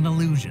 Not an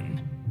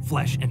illusion.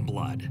 Flesh and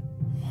blood.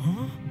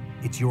 Huh?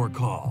 It's your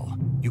call.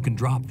 You can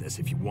drop this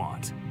if you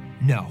want.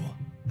 No,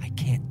 I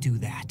can't do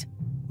that.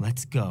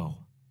 Let's go.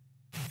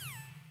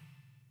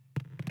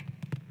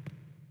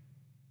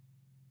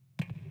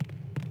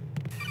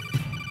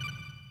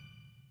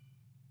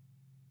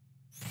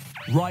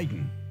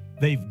 Raiden,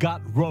 they've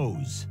got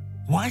Rose.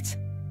 What?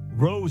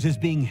 Rose is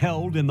being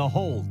held in the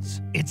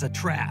holds. It's a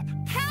trap.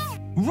 Help!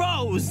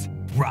 Rose!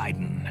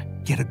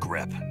 Raiden, get a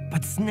grip.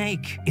 But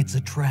Snake... It's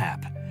a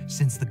trap.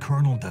 Since the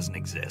Colonel doesn't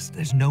exist,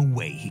 there's no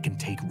way he can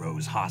take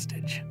Rose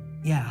hostage.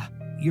 Yeah,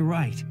 you're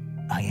right.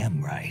 I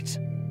am right.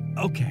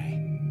 Okay.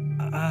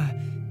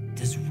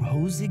 Does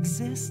Rose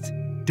exist?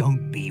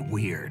 Don't be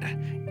weird.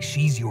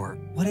 She's your...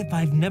 What if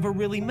I've never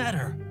really met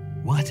her?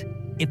 What?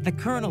 If the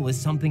Colonel is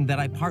something that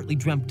I partly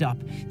dreamt up,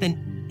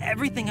 then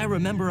everything I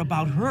remember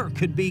about her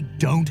could be...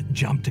 Don't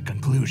jump to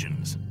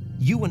conclusions.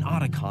 You and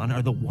Otacon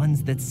are the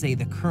ones that say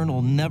the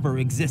Colonel never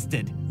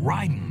existed.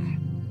 Raiden.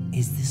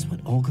 Is this what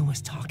Olga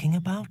was talking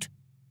about?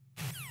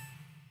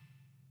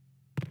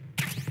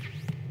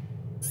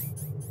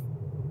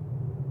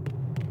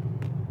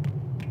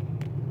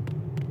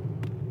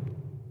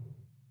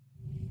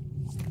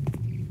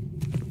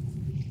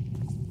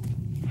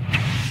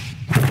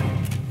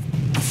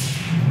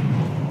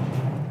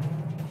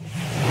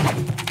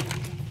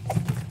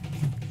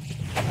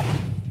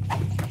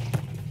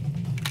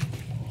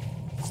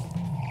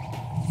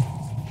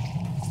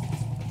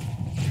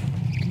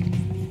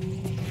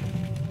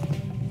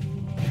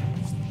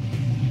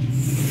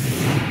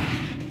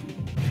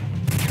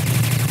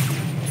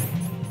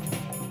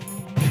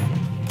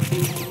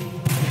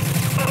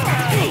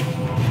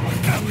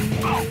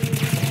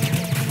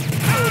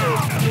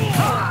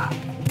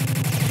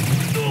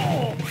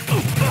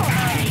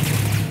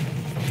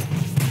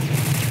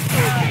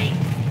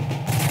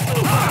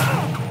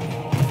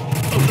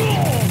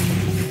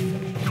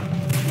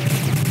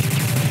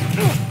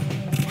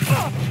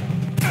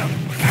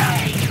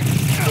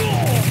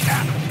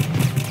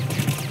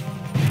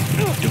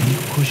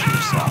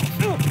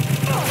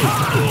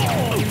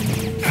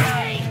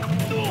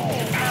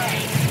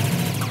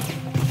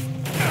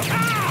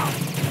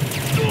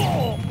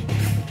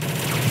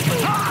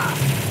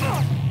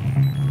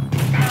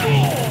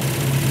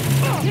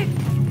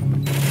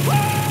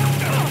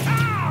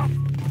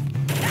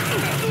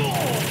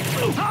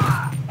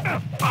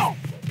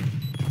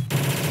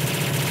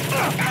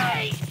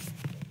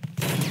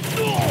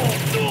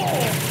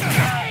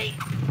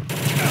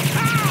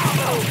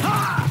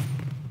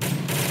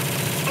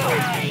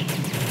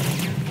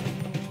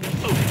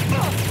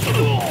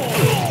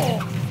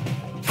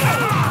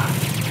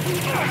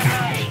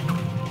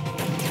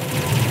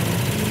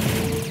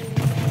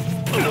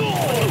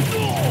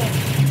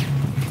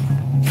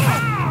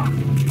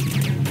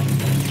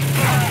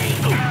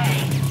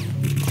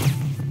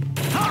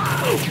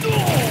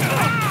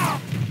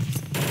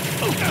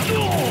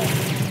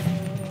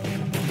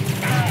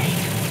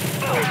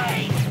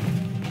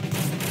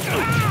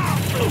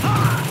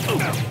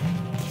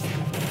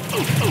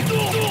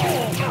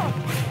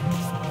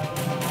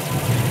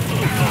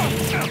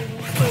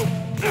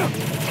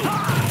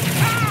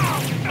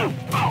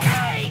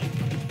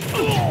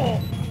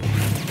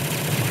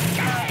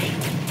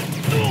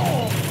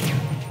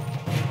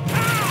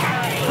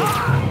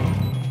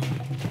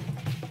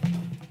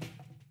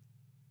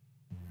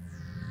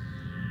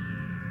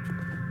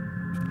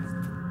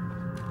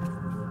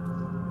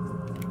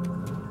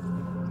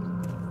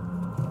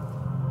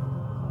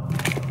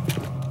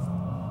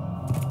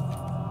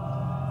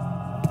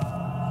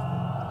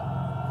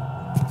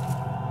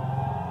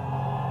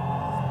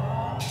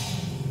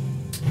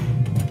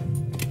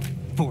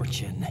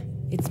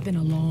 been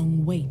a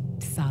long wait,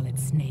 Solid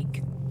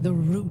Snake. The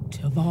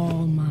root of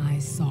all my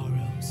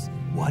sorrows.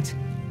 What?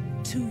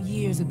 2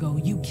 years ago,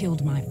 you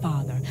killed my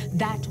father.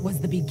 That was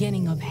the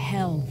beginning of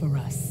hell for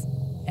us.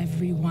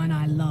 Everyone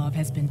I love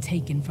has been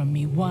taken from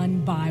me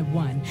one by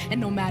one,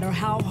 and no matter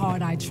how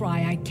hard I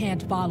try, I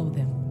can't follow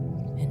them.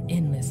 An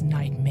endless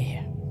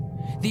nightmare.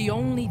 The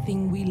only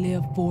thing we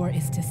live for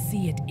is to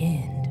see it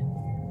end.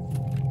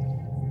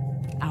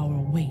 Our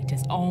wait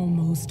is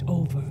almost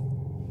over.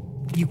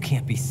 You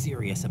can't be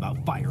serious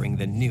about firing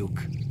the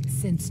nuke.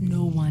 Since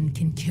no one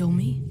can kill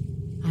me,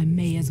 I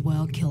may as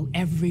well kill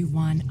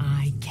everyone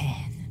I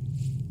can.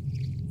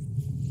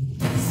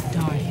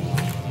 Starting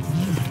with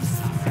you,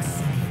 Solid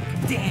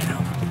Snake.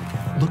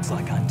 Damn! Looks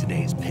like I'm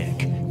today's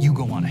pick. You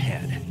go on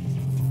ahead.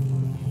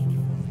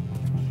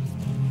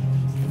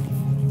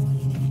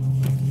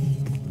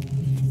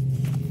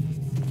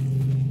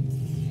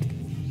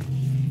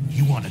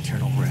 You want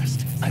eternal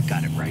rest? I've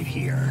got it right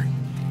here.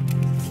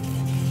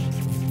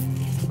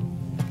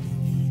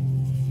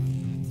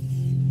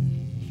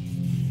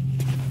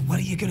 What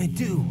are you gonna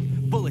do?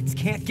 Bullets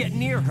can't get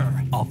near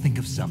her. I'll think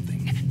of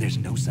something. There's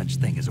no such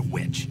thing as a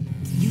witch.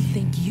 You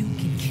think you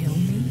can kill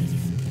me?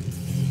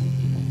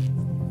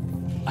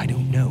 I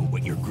don't know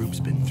what your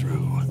group's been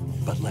through,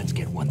 but let's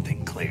get one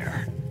thing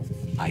clear.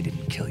 I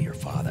didn't kill your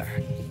father.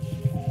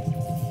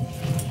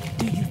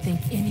 Do you think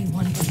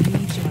anyone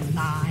believes your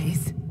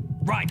lies?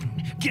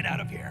 Raiden, get out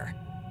of here!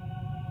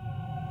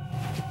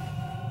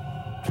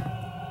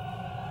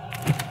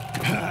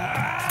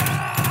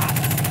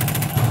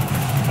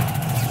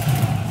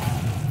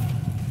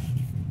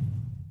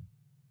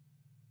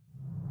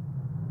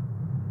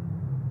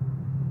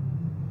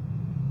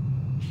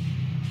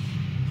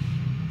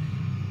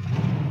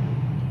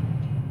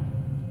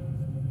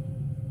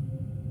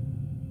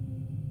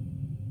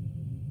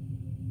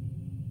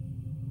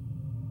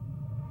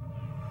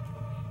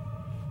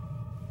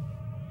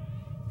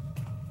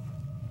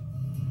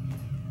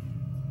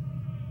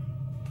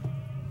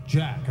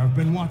 Jack, I've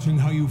been watching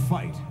how you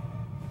fight.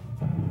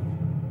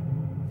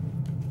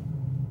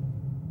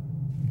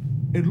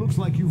 It looks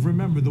like you've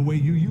remembered the way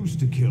you used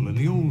to kill in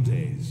the old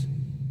days.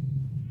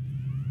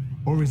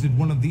 Or is it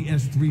one of the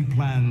S3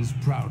 plan's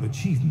proud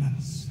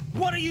achievements?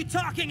 What are you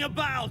talking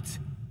about?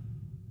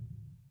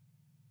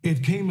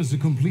 It came as a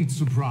complete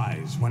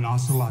surprise when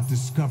Ocelot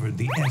discovered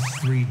the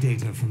S3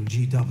 data from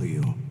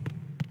GW.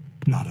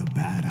 Not a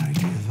bad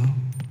idea, though.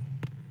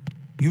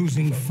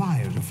 Using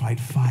fire to fight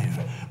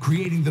fire,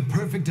 creating the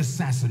perfect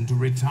assassin to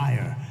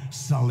retire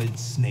Solid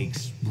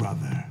Snake's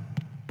brother.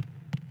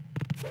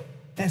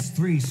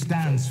 S3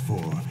 stands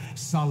for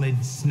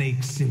Solid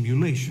Snake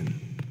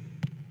Simulation.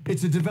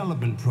 It's a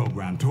development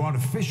program to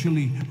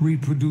artificially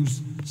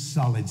reproduce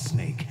Solid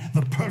Snake,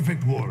 the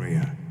perfect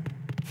warrior.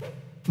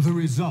 The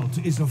result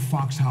is a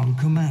Fox-Hound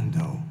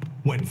commando.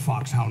 When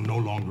Fox-Hound no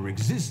longer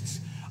exists,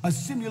 a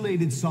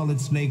simulated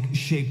Solid Snake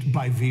shaped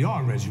by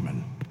VR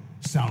regimen.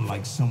 Sound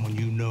like someone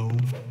you know,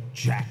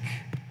 Jack?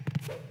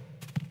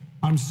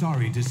 I'm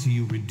sorry to see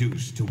you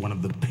reduced to one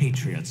of the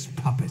Patriots'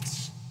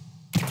 puppets.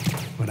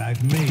 But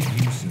I've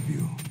made use of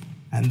you,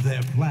 and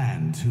their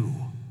plan, too.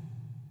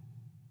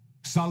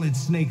 Solid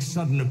Snake's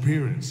sudden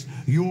appearance,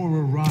 your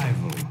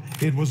arrival,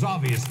 it was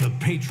obvious the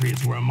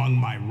Patriots were among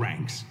my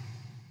ranks.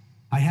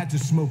 I had to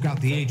smoke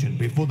out the agent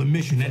before the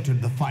mission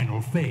entered the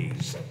final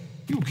phase.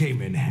 You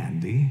came in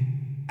handy,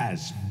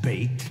 as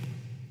bait.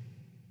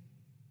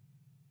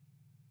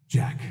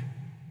 Jack,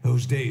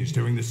 those days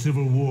during the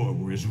Civil War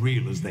were as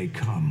real as they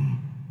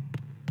come.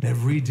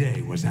 Every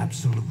day was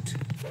absolute,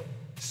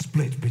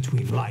 split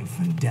between life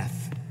and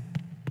death.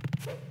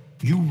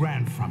 You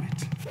ran from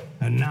it,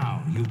 and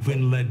now you've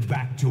been led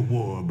back to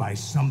war by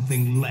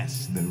something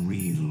less than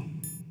real.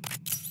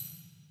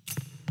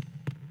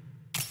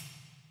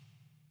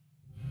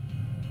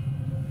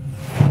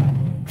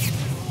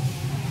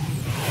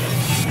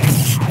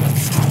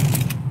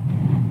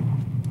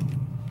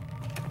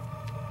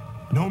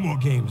 No more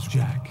games,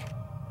 Jack.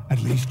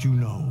 At least you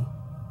know.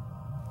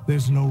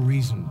 There's no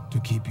reason to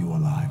keep you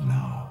alive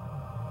now.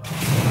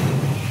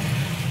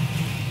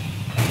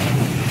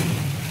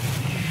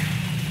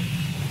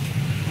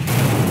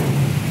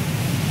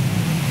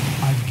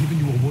 I've given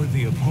you a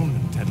worthy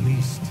opponent, at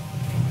least.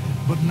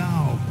 But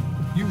now,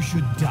 you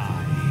should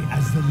die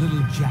as the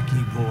little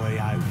Jackie boy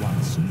I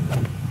once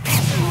knew.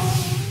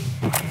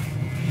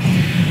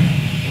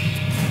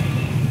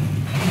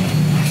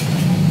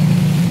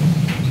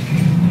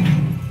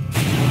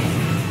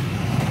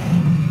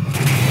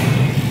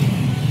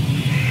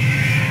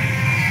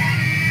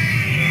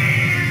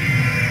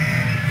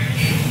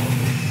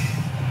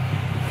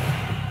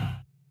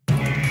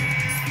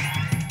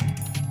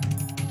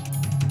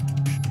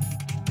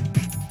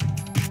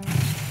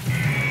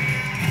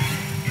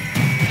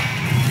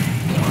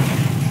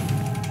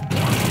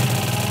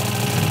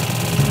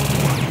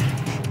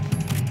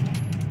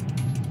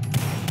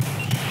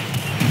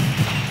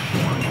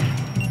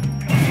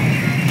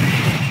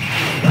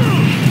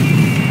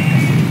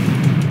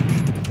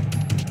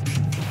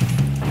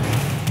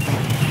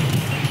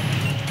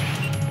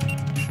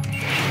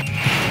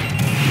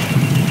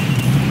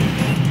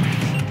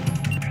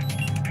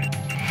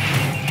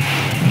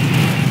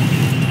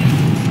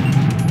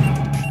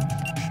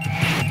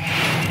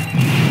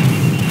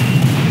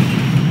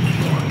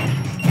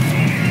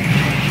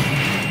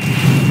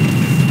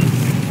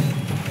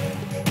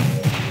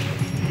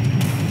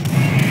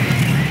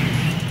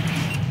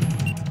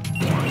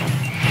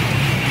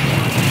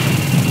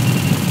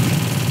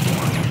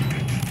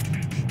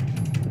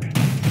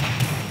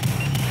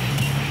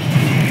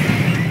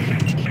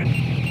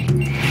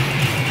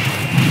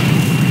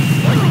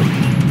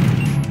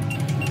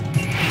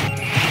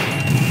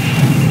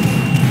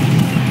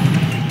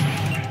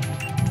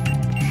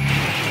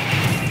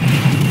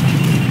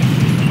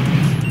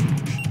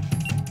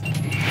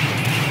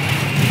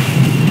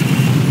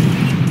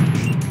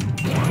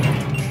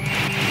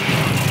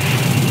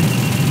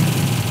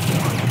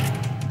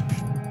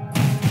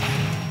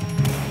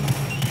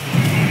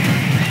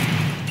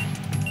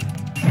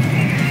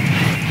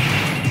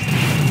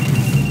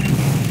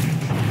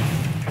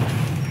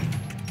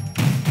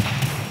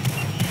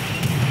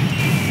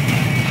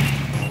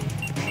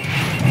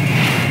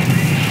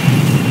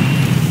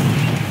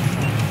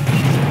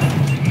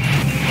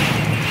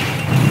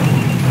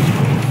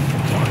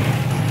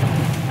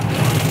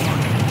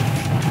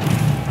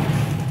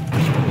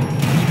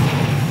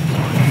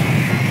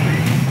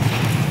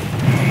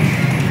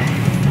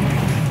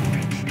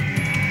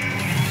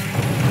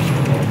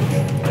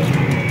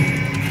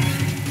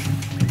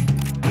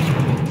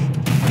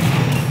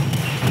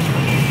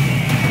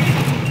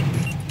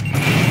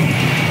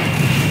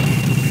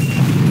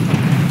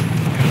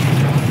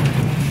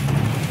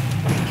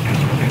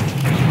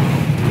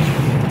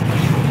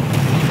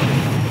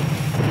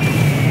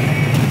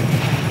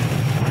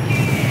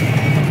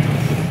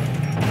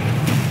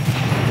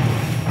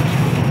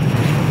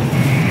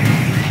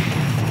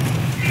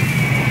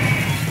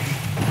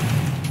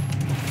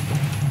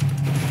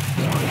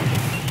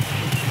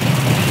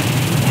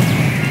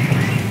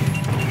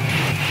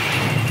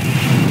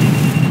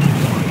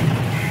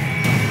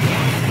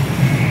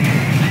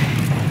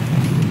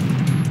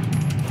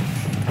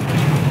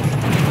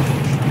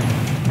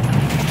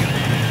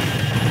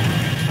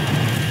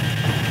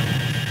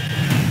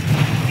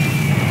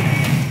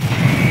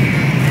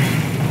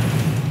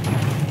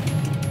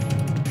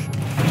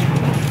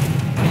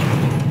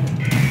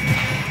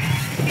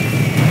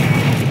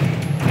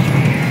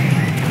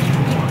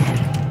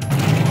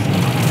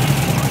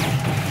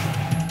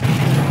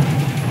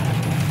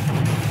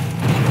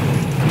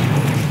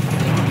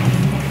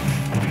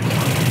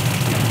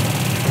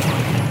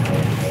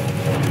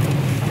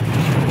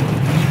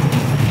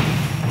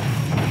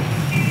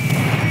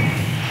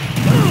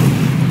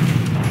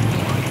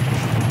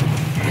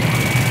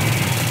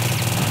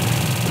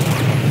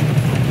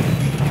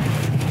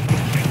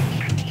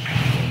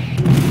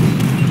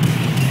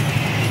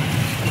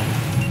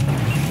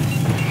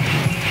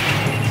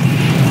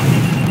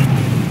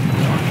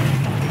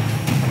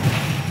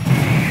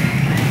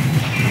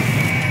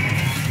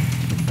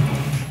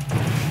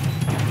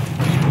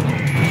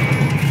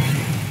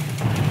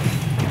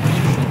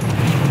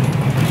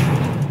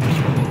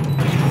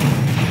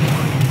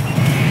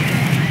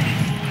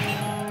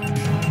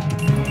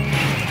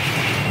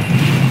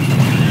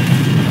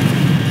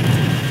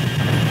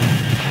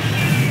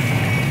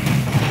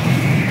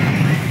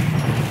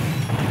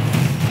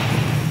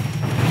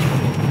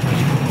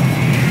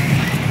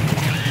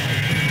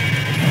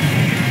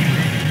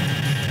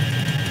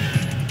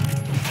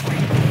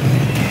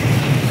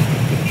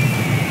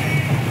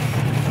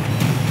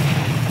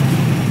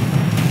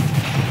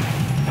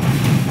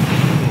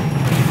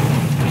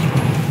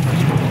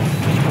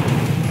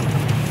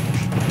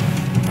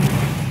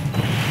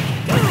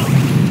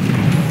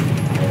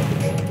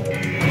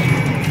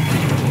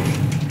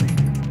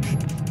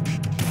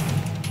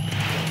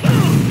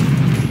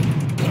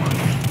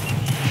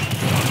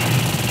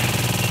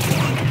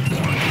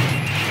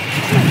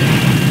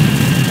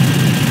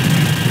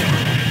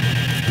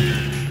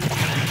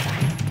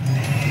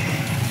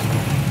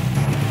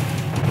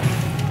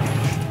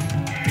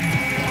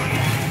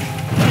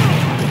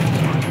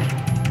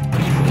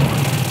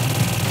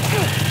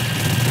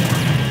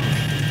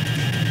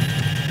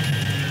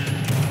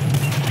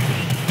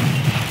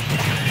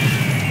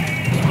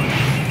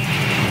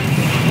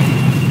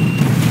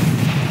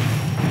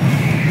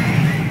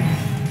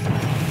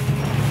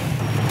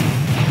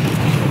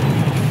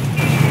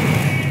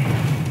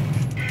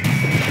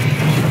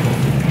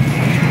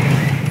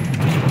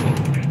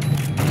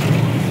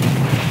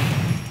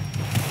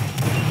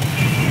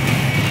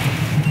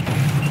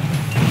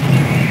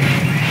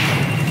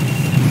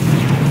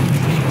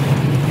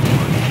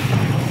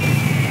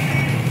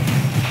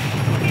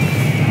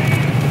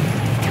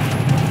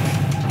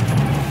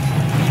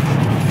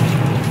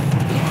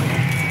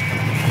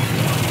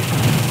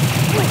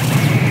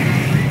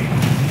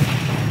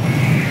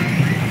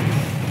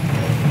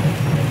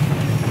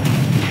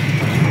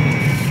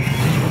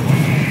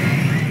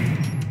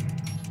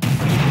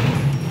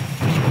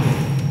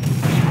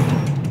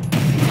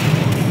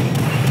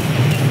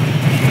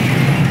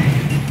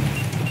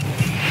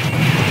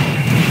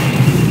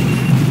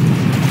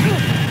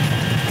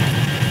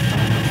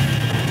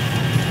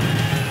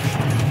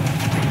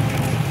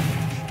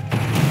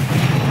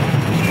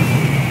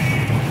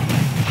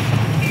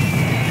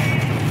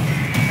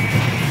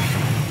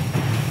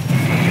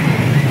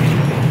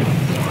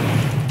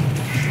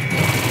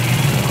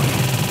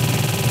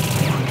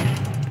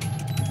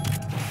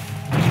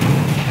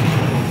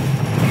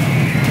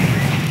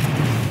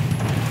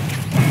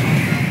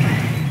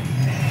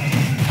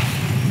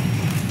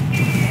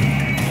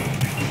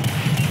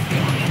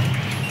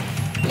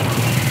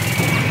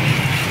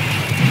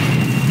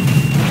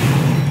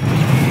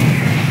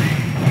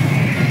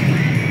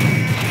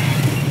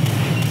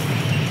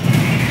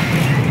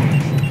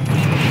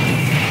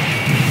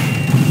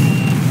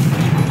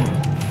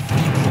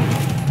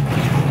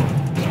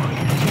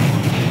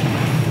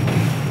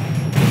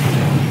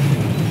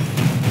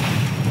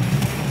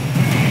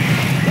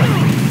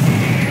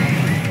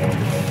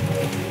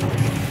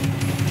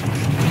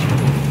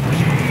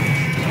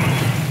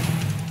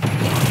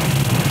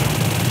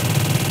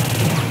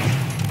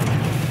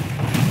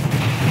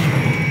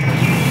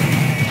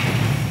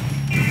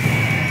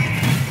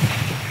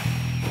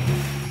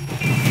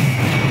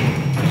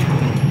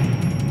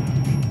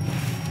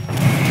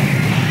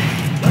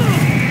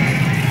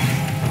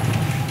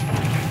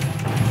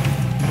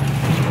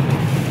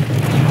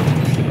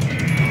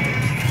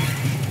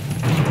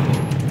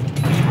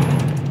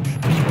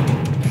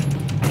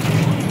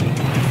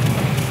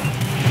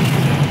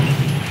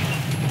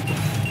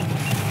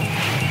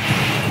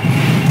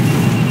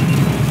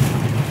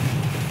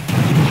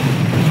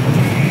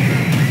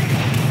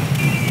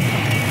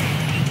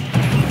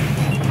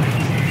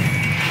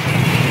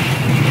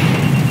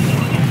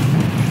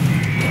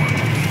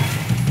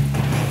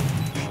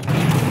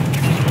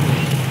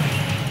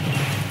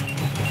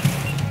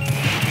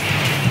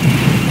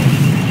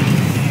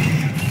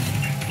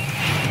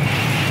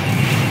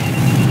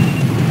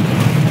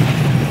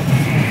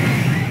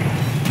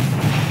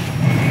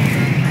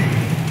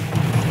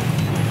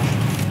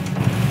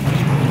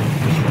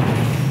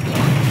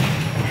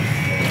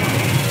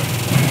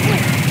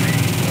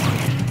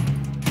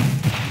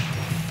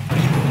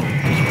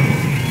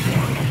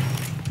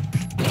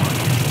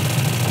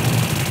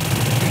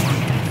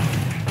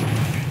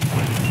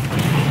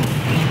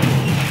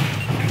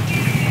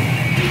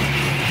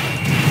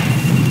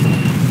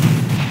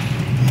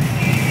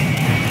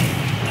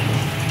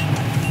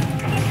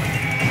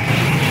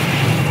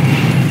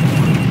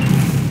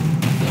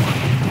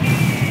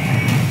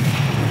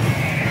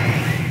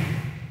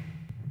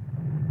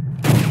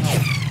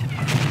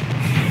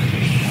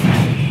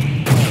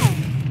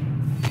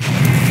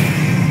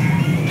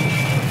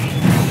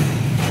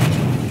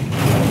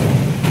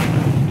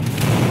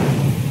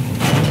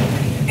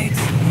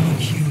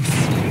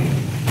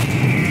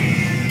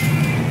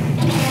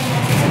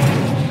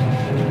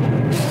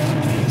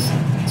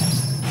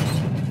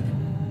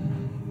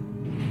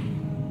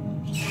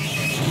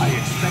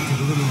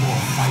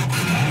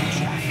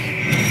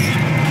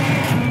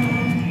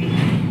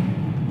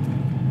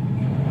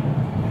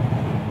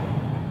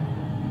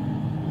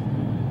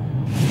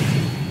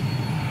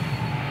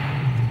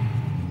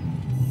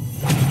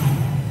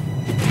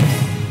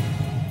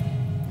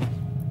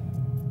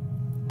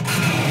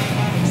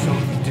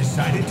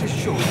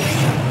 Show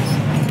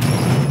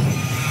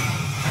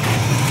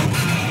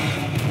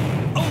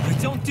Olga,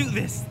 don't do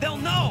this! They'll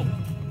know!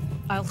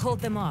 I'll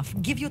hold them off.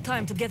 Give you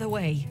time to get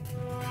away.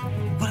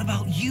 What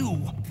about you?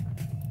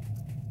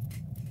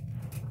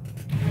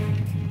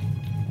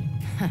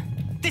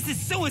 This is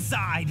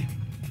suicide!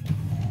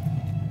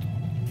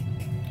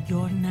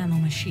 Your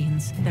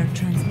nanomachines, they're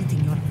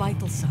transmitting your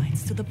vital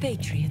signs to the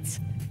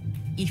Patriots.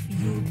 If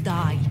you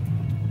die,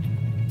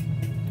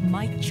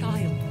 my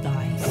child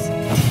dies.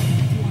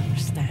 You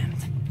understand?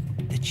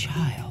 The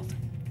child.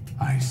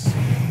 I see.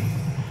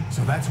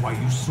 So that's why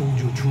you sold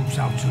your troops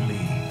out to me.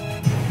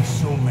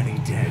 So many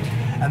dead,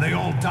 and they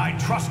all died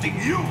trusting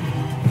you!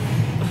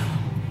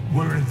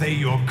 Weren't they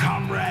your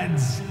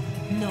comrades?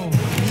 No,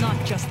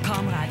 not just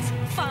comrades.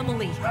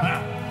 Family.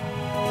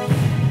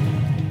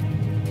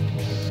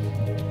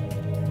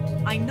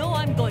 I know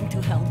I'm going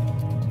to help,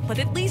 but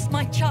at least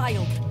my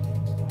child.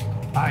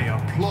 I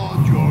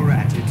applaud your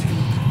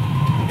attitude.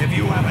 If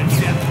you have a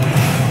death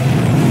wish,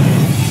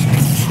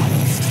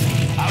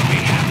 I'll be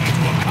happy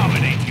to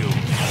accommodate you.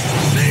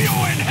 See you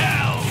in hell!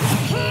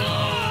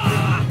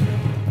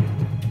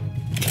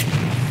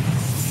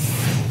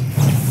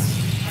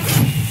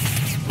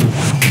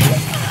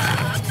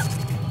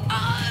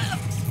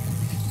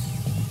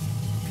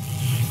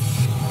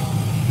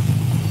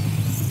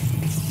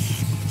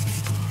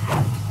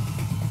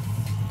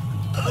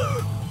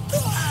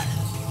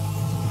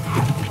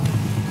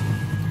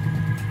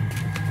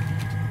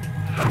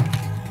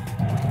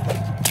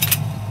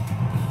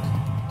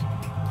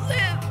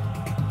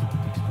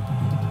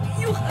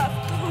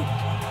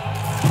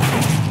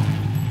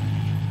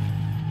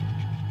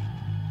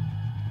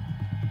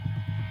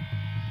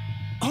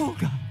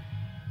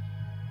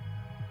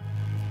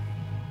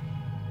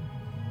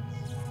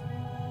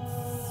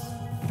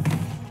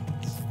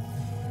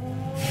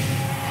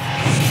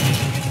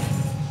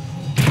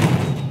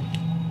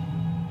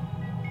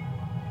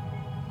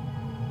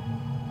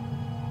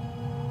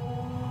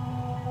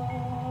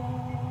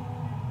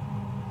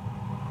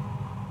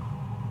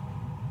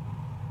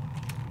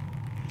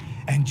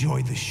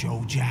 Enjoy the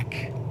show,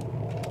 Jack.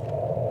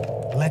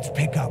 Let's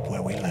pick up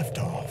where we left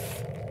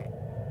off.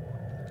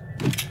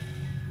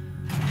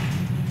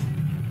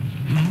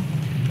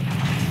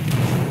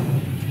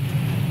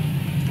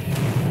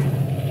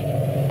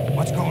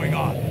 What's going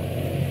on?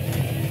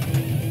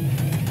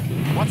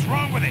 What's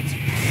wrong with it?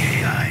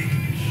 AI,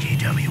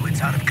 GW,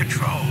 it's out of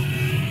control.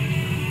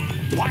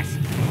 What?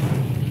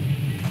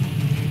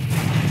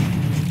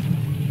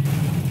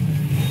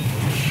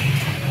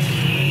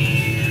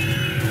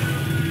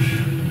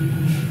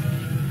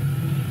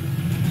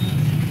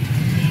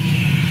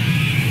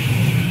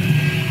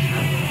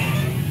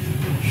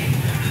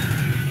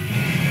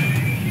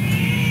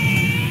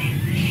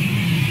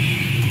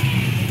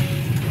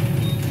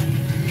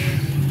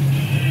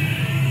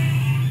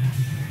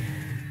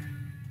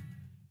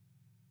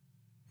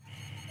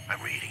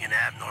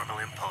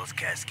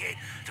 Cascade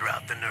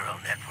throughout the neural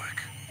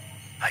network.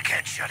 I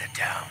can't shut it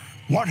down.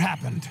 What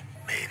happened?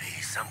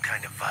 Maybe some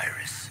kind of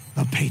virus.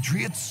 The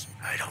Patriots?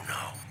 I don't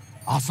know.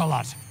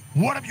 Ocelot,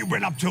 what have you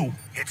been up to?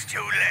 It's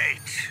too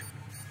late.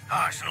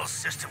 Arsenal's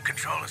system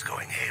control is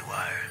going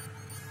haywire.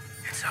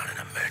 It's on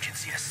an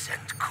emergency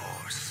ascent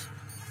course.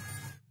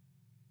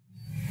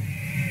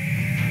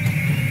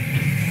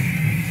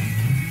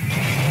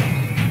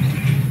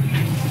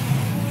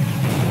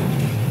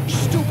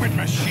 Stupid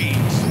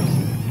machines!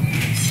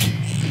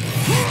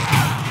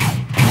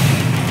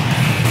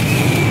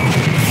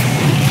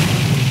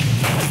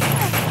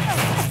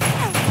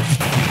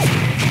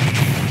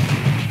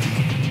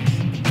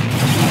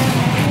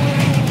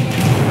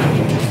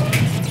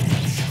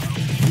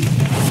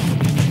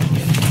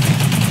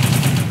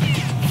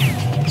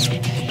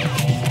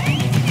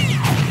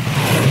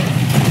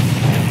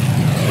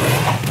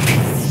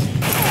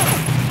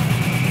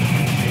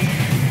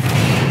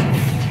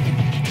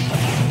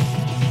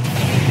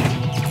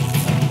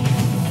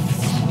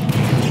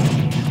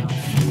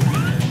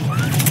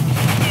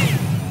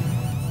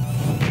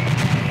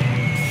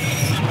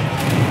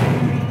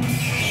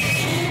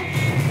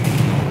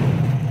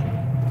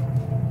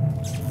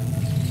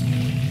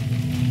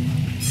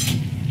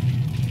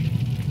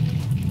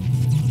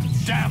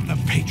 Damn the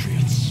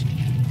Patriots!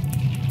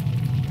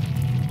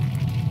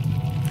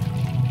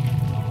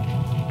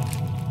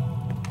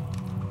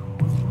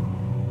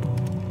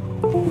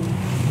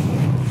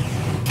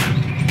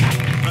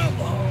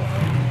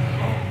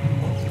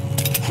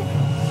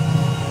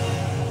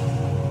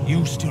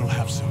 You still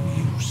have some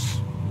use.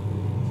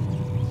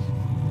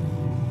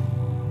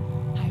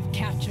 I've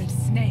captured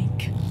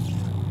Snake.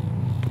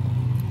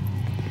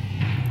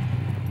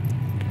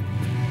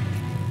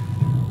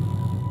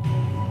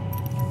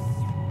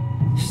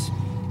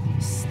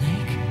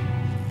 Snake?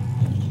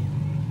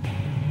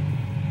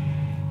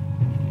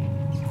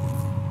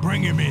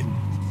 Bring him in.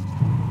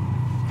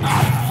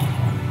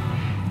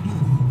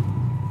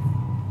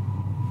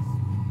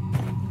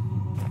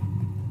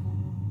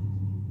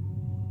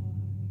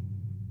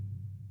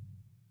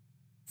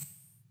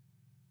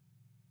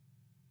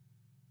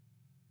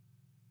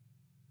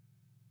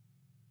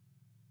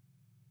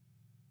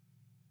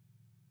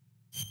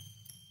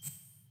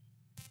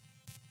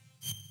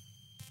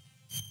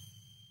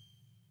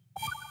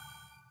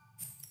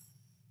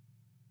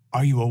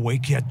 Are you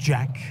awake yet,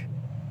 Jack?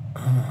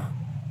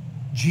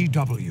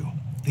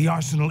 GW, the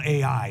Arsenal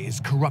AI is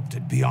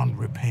corrupted beyond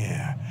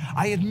repair.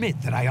 I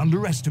admit that I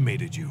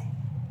underestimated you.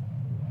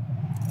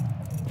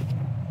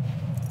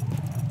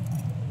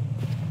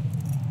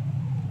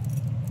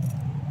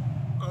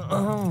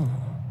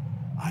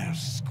 I'll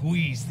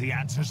squeeze the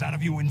answers out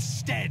of you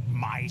instead,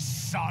 my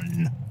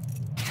son.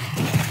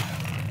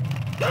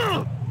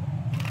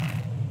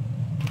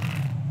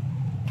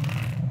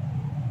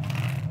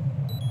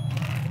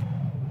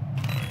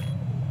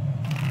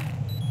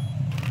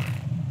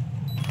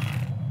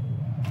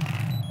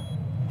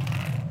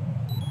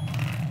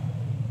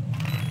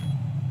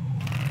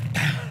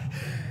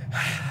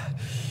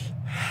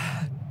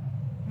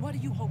 What do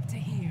you hope to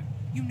hear?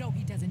 You know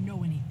he doesn't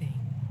know anything.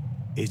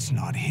 It's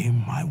not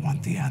him I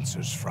want the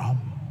answers from.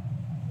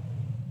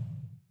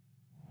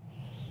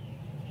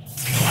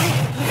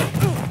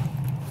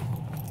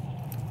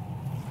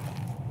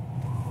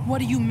 What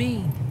do you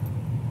mean?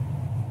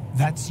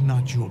 That's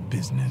not your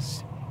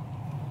business.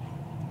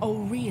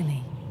 Oh,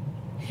 really?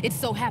 It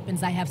so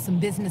happens I have some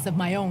business of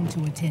my own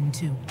to attend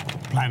to.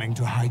 Planning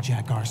to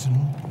hijack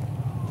Arsenal?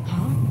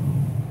 Huh?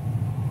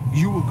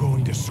 You were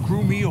going to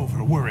screw me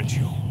over, weren't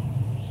you?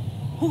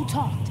 Who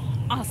talked?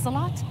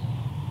 Ocelot?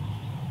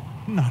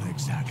 Not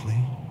exactly.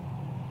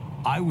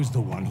 I was the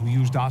one who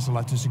used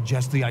Ocelot to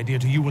suggest the idea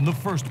to you in the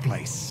first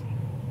place.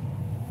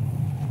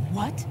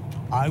 What?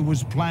 I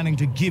was planning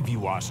to give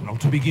you Arsenal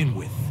to begin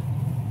with.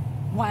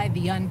 Why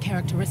the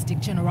uncharacteristic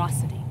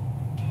generosity?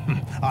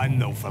 I'm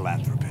no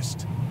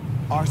philanthropist.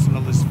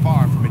 Arsenal is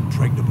far from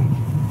impregnable.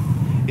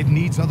 It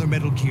needs other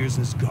Metal Gears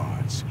as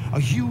guards, a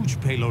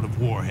huge payload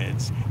of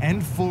warheads,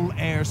 and full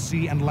air,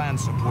 sea, and land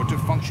support to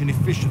function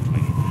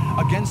efficiently.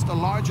 Against a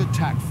large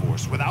attack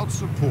force without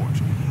support,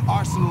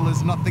 Arsenal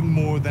is nothing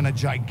more than a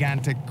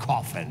gigantic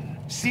coffin.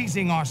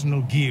 Seizing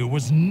Arsenal gear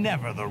was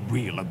never the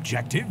real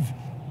objective.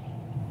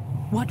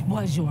 What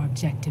was your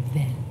objective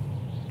then?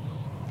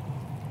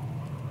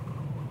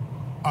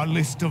 A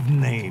list of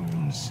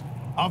names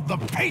of the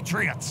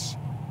Patriots!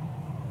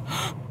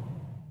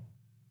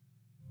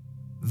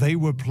 They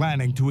were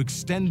planning to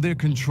extend their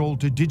control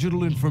to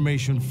digital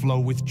information flow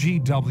with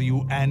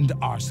GW and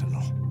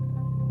Arsenal.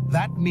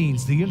 That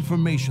means the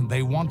information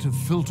they want to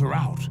filter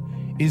out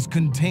is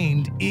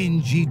contained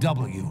in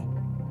GW,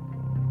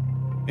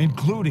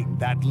 including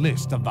that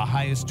list of the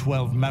highest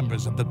 12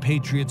 members of the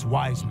Patriots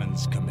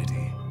Wiseman's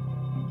Committee.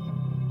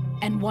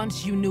 And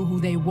once you knew who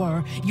they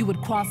were, you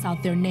would cross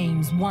out their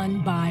names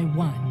one by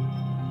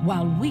one,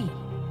 while we,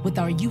 with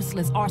our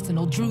useless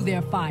arsenal, drew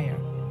their fire.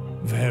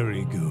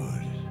 Very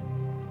good.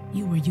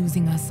 You were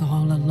using us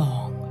all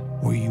along.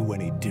 Were you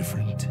any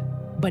different?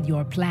 But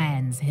your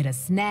plans hit a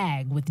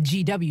snag with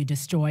GW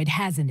destroyed,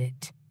 hasn't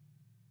it?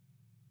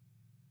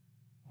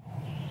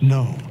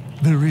 No,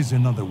 there is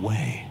another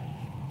way.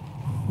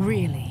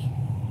 Really?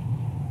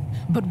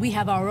 But we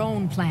have our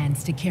own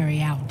plans to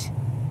carry out.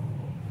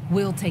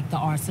 We'll take the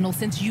arsenal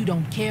since you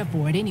don't care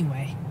for it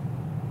anyway.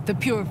 The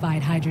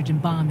purified hydrogen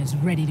bomb is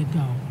ready to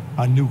go.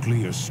 A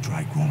nuclear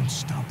strike won't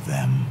stop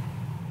them.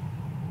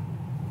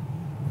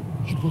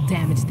 It will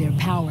damage their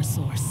power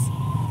source.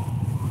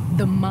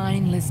 The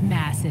mindless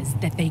masses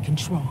that they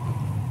control.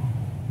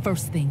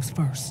 First things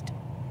first.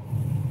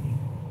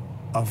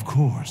 Of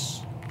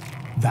course.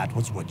 That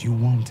was what you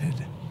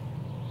wanted.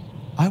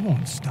 I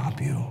won't stop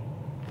you.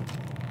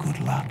 Good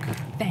luck.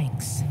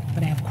 Thanks,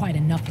 but I have quite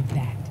enough of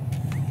that.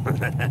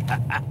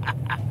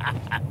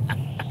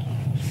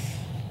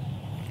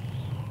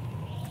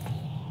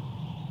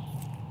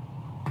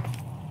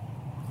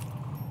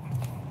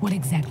 What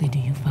exactly do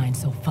you find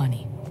so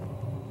funny?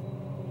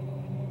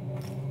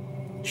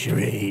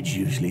 Charades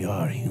usually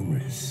are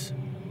humorous.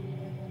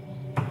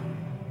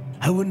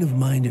 I wouldn't have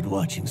minded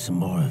watching some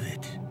more of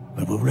it,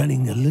 but we're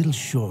running a little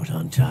short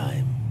on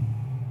time.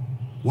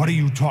 What are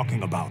you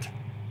talking about?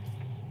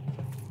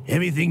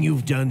 Everything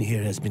you've done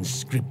here has been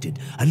scripted.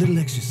 A little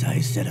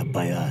exercise set up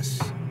by us.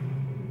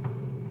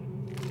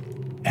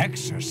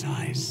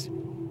 Exercise?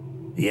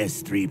 The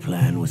S3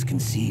 plan was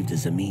conceived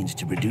as a means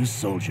to produce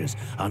soldiers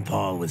on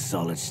par with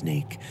Solid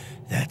Snake.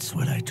 That's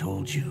what I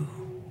told you.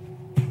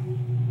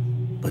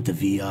 But the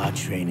VR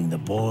training the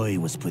boy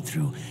was put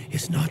through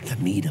is not the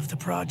meat of the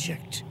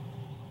project.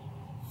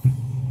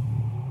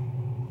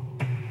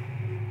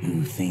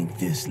 You think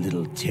this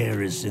little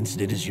terrorist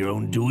incident is your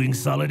own doing,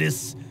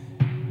 Solidus?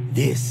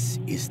 This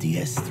is the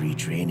S3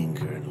 training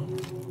kernel.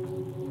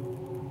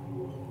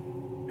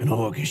 An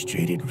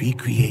orchestrated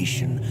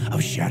recreation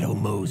of Shadow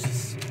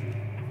Moses.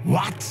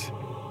 What?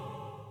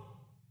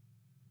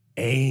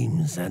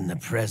 Ames and the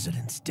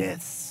President's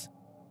deaths.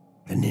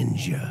 The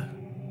ninja.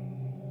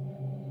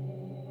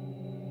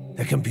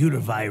 The computer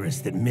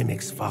virus that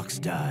mimics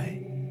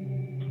Fox-Die.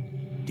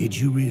 Did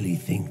you really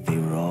think they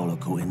were all a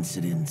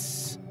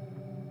coincidence?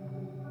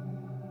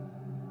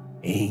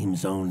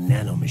 Ames' own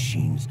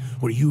nanomachines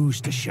were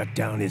used to shut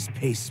down his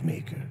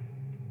pacemaker.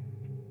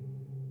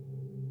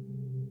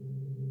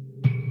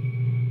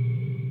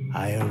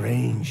 I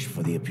arranged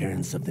for the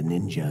appearance of the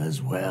ninja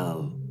as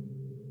well.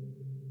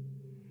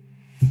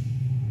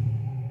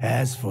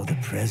 As for the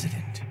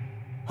president,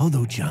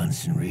 although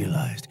Johnson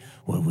realized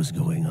what was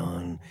going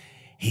on,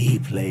 he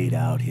played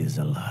out his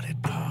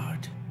allotted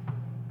part.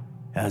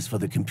 As for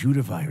the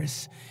computer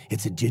virus,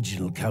 it's a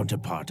digital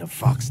counterpart of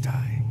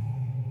Fox-Tie.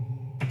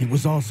 It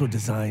was also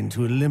designed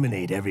to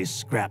eliminate every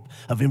scrap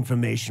of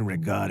information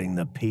regarding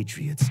the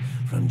Patriots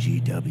from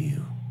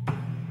GW.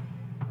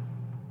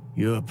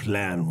 Your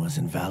plan was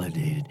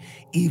invalidated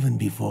even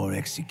before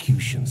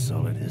execution,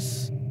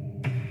 Solidus.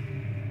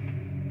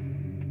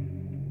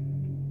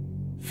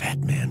 Fat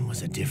Man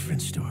was a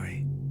different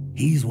story.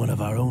 He's one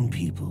of our own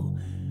people,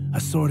 a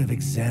sort of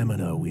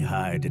examiner we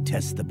hired to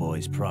test the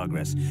boy's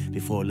progress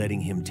before letting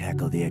him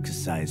tackle the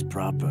exercise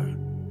proper.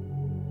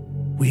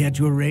 We had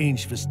to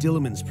arrange for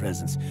Stillman's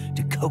presence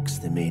to coax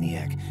the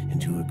maniac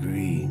into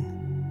agreeing.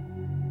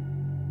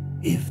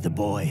 If the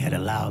boy had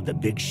allowed the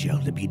big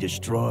shell to be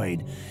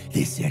destroyed,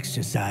 this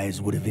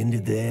exercise would have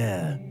ended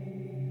there.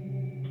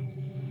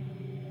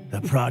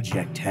 The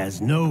project has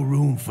no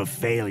room for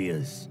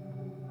failures.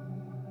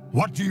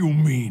 What do you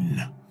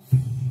mean?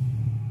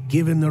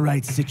 Given the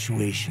right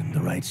situation,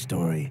 the right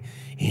story,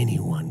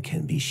 anyone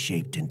can be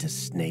shaped into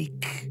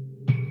Snake.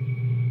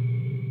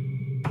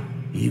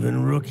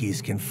 Even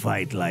rookies can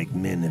fight like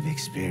men of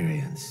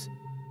experience.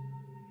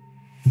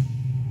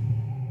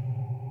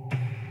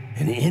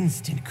 An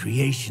instant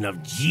creation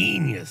of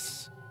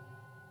genius.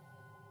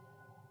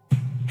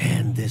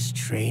 And this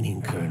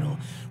training kernel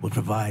would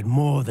provide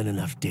more than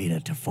enough data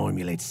to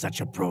formulate such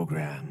a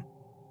program.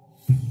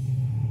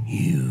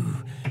 You,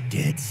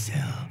 Dead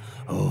Cell,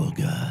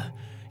 Olga,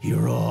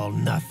 you're all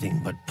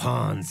nothing but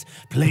pawns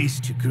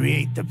placed to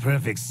create the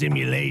perfect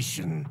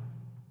simulation.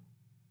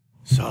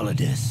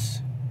 Solidus,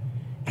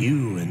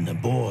 you and the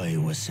boy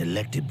were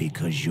selected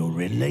because your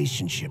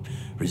relationship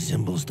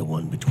resembles the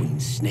one between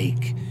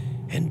Snake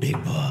and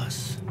Big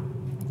Boss.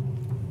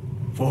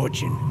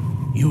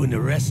 Fortune, you and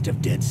the rest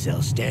of Dead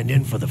Cell stand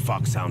in for the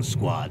Fox-Hound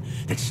squad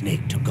that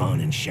Snake took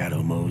on in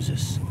Shadow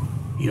Moses.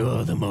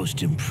 You're the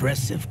most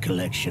impressive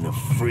collection of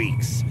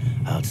freaks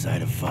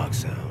outside of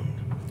Fox-Hound.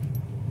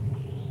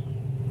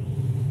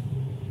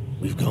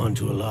 We've gone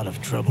to a lot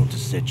of trouble to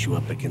set you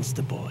up against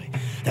the boy.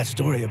 That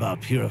story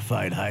about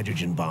purified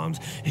hydrogen bombs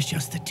is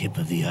just the tip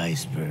of the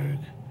iceberg.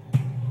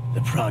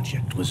 The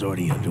project was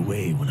already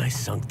underway when I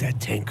sunk that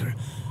tanker,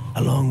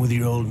 along with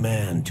your old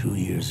man 2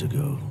 years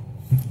ago.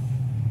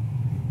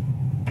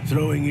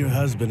 Throwing your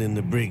husband in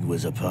the brig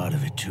was a part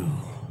of it too.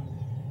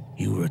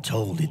 You were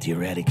told that the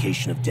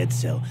eradication of Dead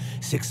Cell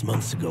 6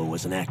 months ago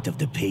was an act of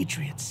the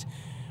Patriots.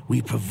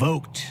 We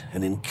provoked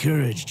and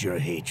encouraged your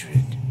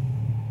hatred.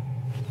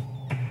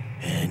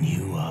 And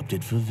you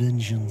opted for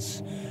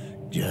vengeance,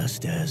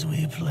 just as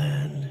we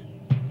planned.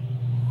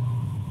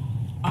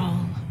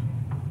 All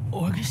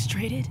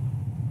orchestrated?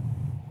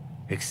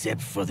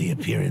 Except for the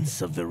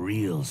appearance of the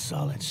real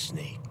Solid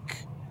Snake.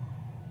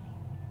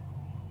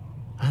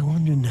 I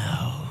wonder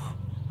now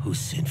who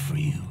sent for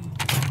you.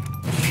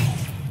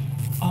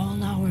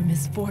 All our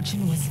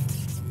misfortune was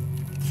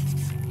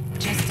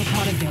just a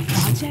part of their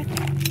project?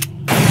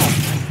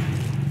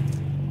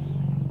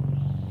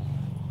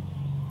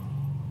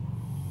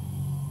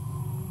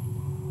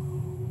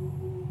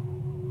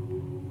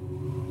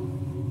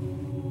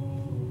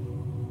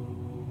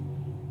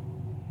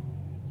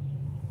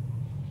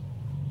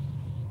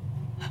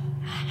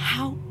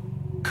 How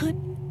could...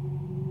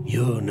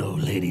 You're no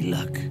Lady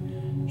Luck.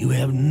 You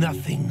have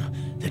nothing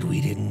that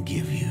we didn't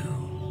give you.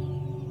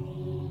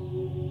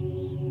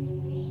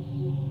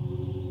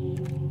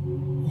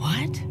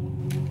 What?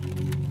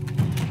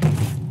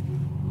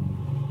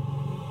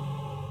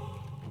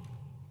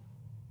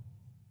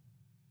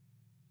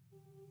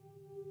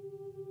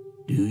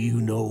 Do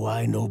you know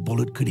why no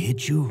bullet could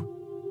hit you?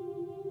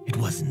 It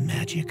wasn't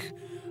magic,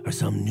 or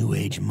some new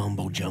age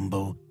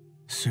mumbo-jumbo.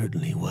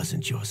 Certainly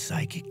wasn't your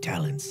psychic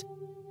talents.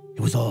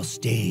 It was all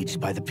staged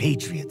by the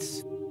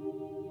Patriots.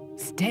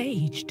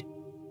 Staged?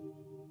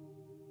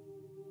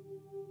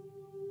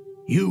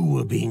 You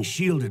were being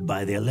shielded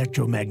by the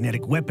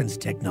electromagnetic weapons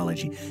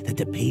technology that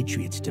the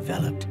Patriots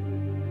developed.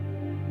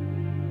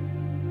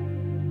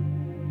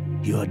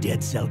 Your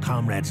Dead Cell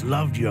comrades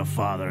loved your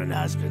father and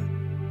husband.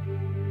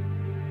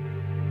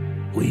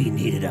 We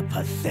needed a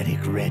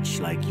pathetic wretch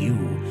like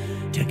you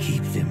to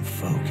keep them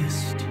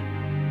focused.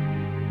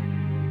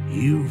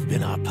 You've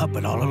been our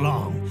puppet all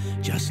along,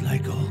 just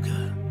like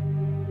Olga.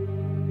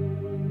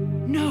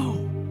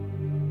 No!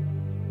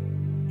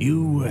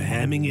 You were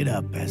hamming it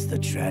up as the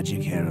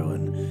tragic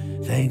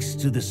heroine, thanks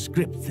to the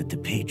script that the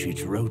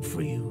Patriots wrote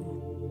for you.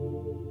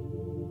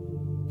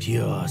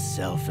 Pure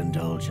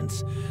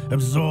self-indulgence,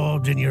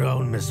 absorbed in your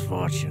own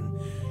misfortune.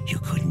 You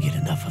couldn't get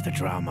enough of the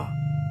drama.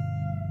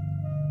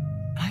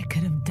 I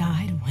could have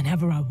died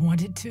whenever I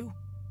wanted to.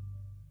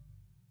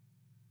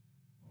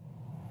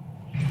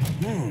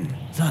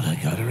 Thought I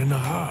got her in the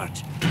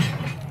heart.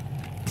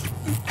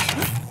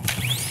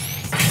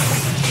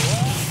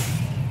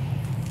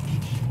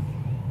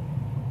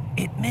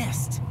 It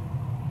missed.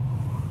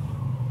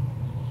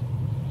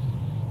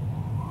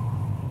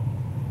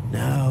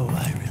 Now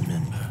I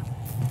remember.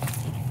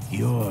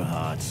 Your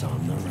heart's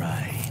on the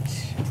right.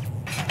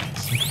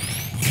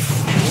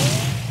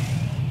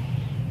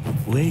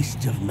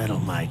 Waste of metal,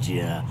 my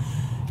dear,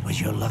 but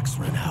your luck's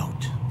run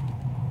out.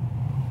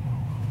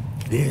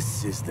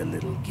 This is the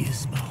little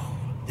gizmo.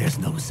 There's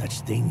no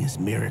such thing as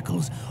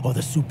miracles or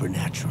the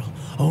supernatural,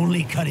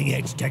 only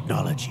cutting-edge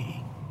technology.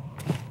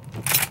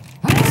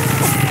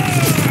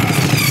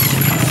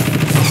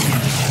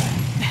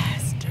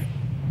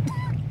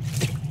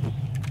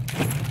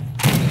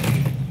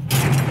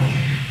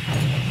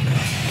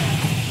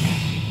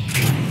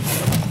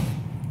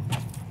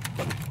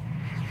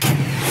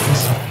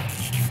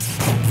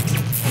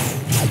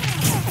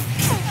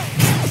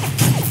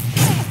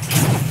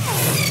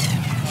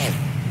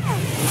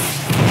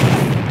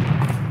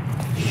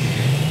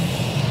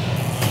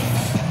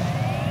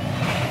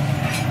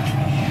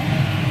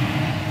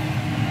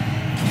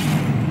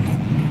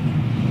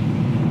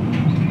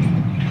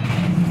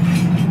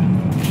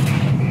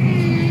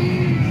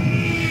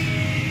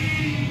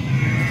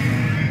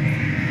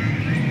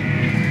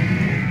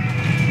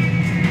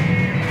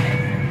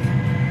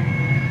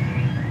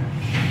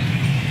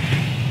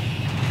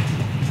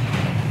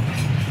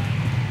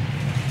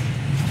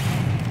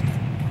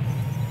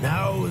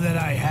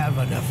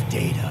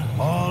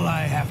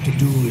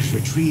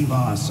 Retrieve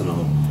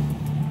arsenal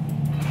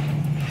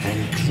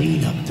and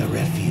clean up the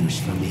refuse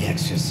from the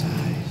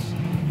exercise.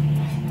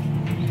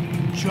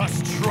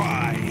 Just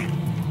try.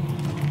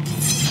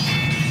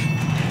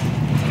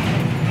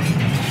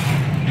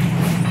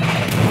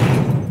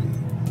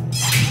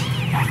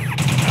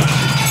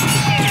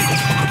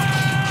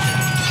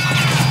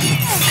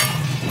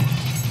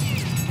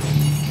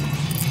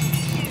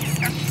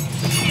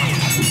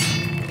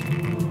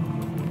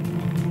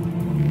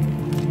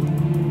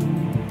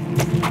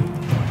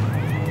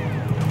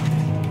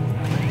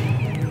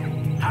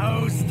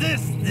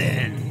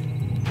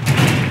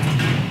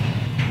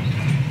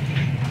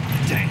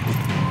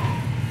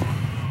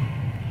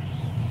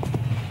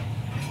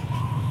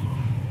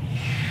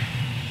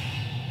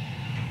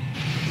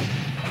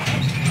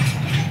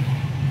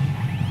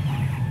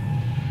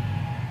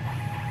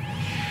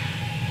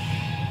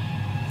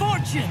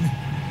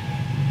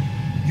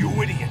 You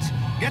idiot!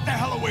 Get the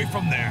hell away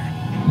from there!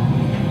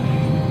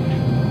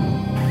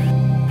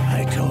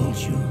 I told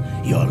you,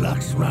 your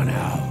luck's run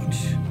out.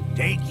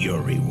 Take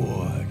your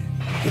reward.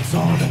 It's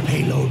all the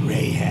payload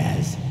Ray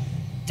has.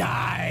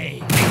 Die!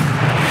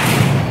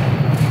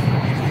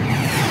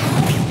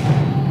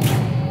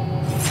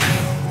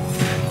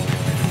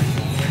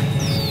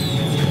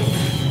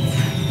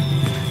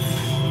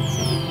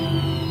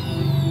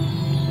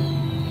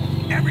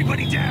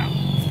 Everybody down!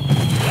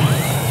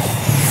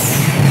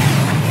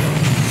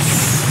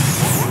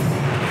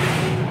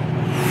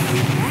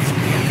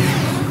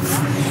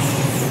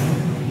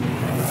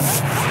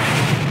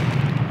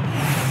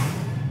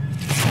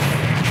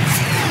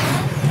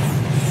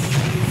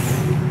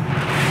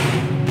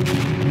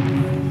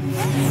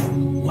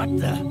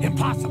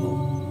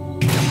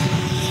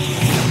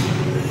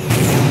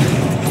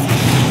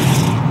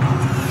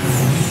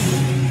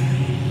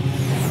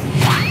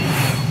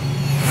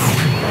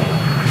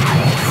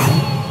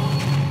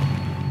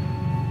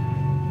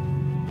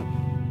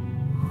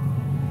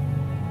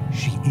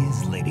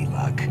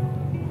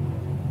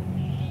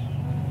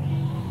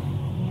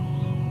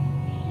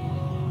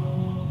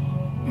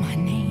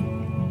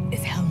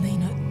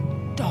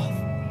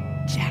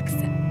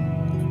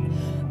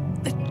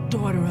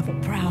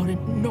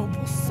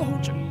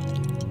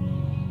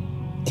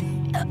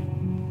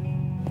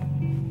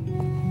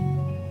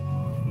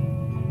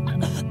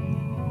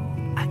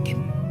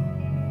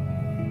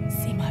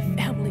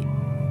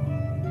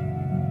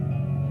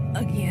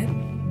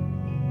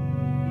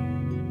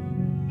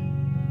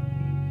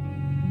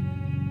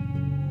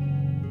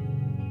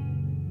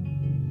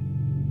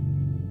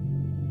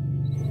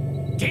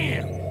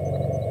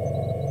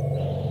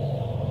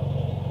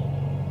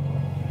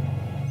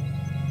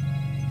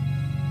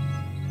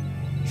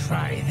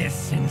 Try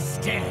this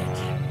instead.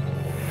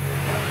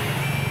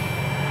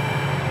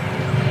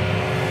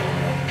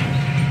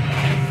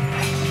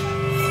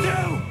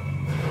 No!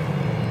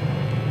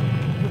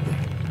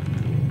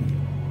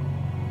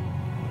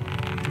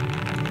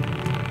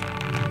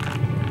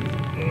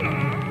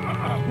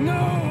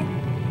 No!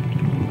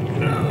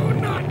 No,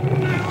 not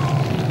now!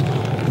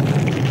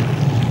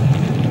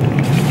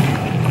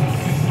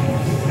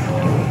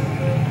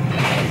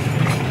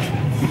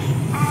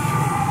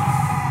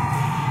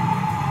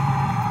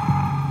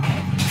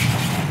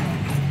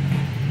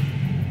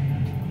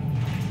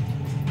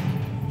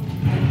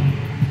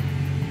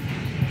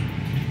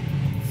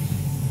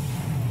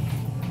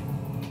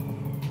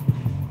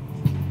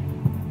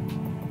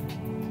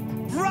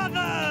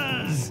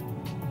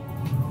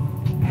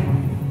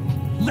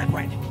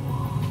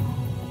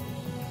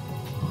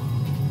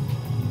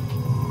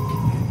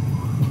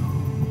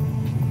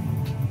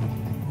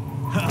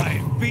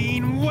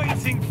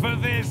 For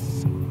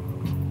this.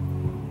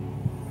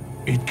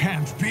 It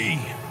can't be.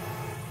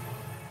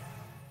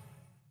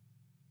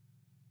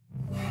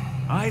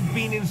 I've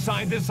been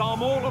inside this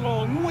arm all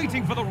along,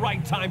 waiting for the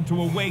right time to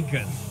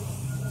awaken.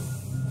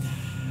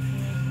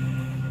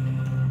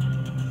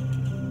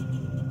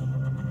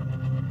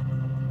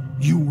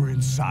 You were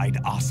inside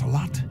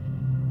Ocelot?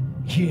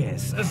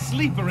 Yes, a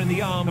sleeper in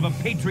the arm of a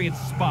Patriot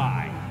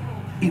spy.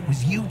 It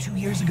was you 2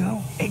 years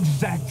ago?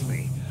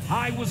 Exactly.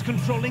 I was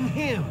controlling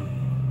him.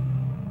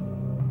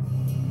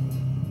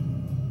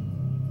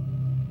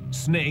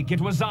 Snake, it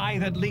was I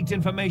that leaked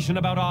information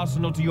about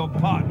Arsenal to your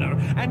partner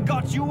and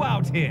got you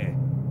out here.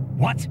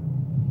 What?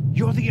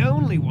 You're the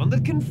only one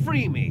that can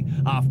free me.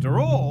 After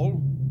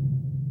all...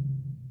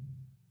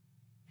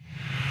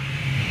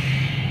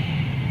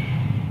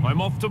 I'm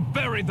off to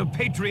bury the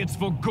Patriots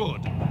for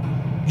good.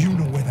 You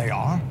know where they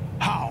are?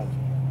 How?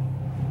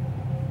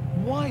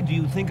 Why do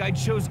you think I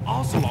chose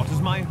Ocelot as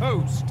my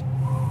host?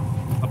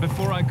 But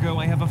before I go,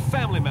 I have a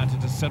family matter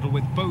to settle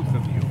with both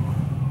of you.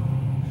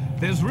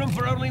 There's room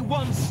for only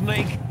one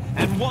Snake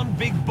and one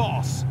big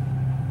boss.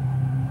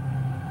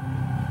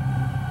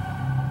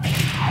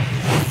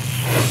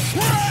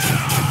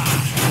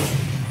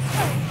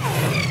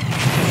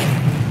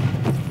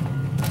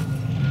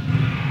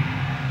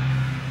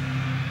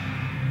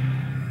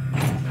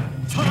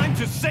 Time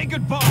to say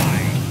goodbye!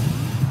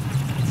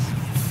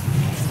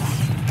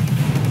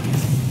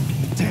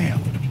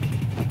 Damn!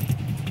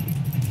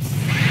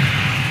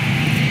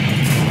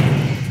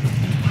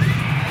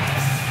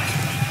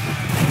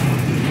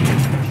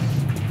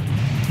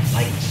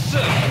 Like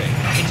surfing,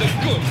 it's a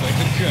good way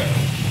to go.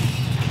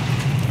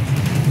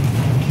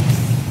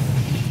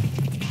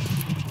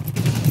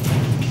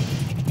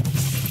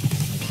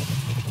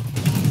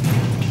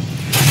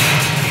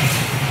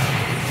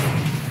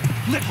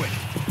 Liquid!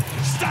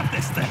 Stop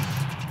this thing!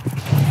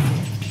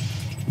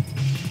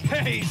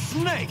 Hey,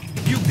 Snake!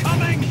 You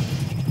coming?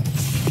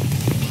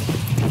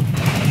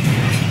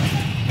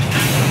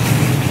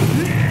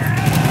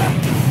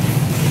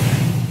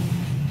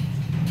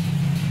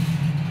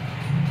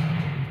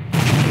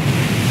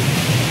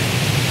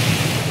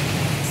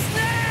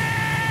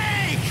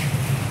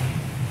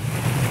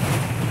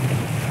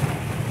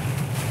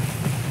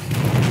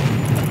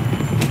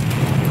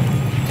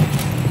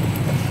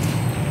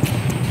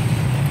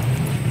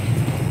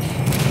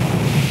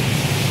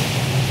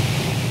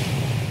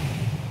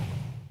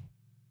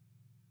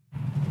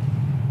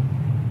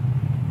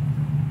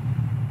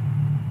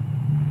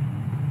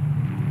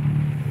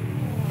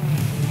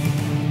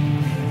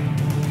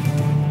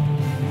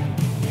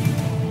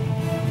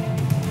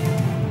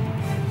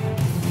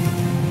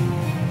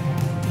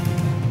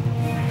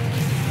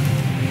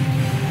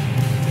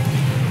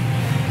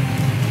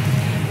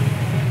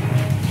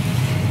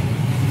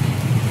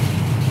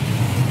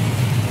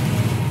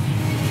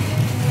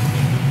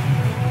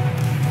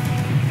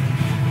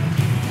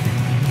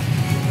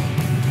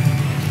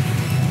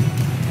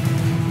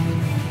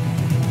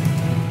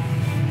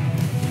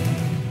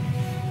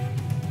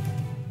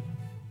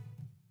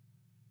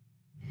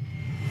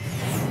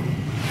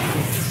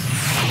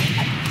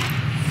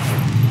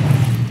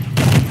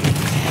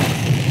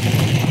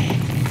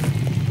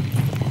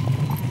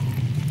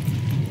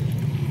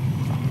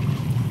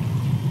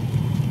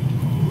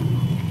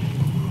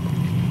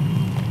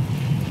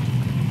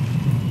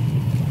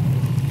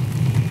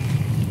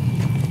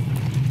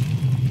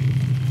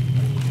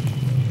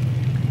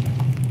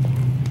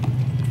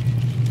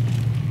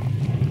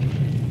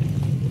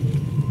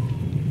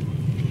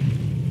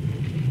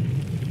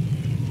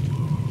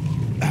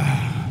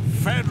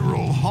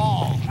 Federal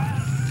Hall.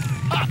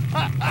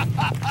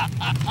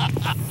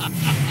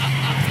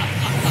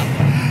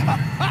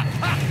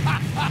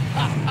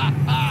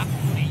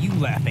 What are you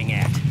laughing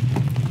at?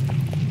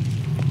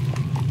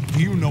 Do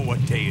you know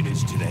what day it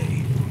is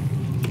today?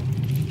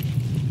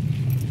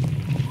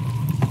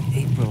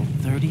 April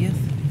 30th?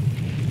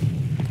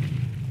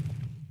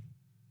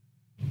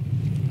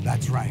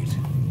 That's right.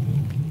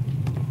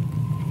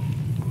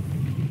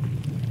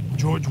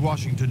 George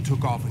Washington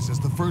took office as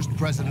the first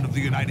president of the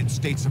United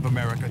States of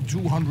America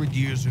 200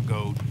 years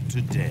ago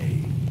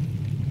today.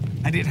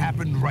 And it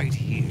happened right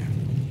here.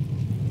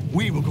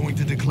 We were going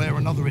to declare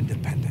another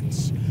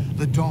independence,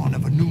 the dawn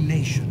of a new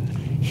nation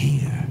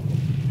here.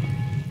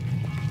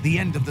 The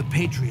end of the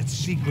Patriots'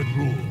 secret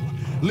rule,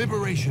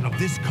 liberation of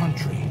this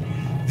country.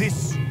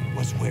 This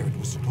was where it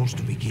was supposed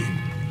to begin.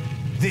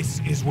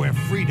 This is where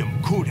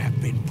freedom could have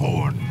been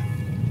born.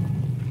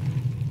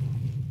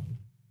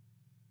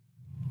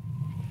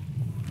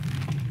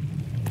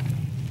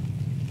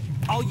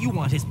 All you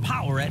want is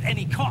power at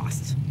any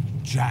cost.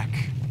 Jack,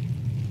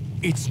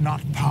 it's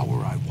not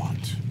power I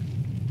want.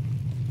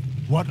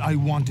 What I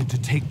wanted to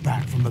take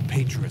back from the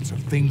Patriots are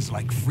things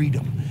like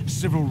freedom,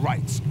 civil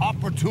rights,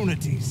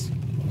 opportunities.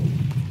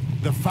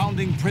 The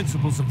founding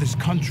principles of this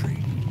country.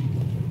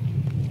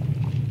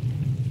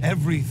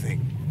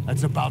 Everything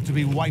that's about to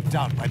be wiped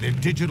out by their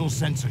digital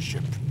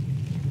censorship.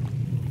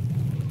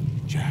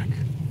 Jack,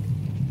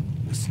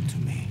 listen to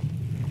me.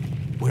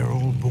 We're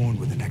all born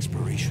with an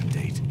expiration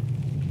date.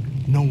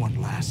 No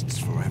one lasts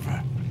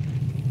forever.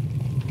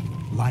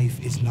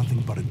 Life is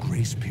nothing but a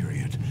grace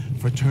period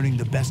for turning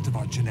the best of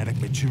our genetic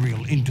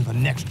material into the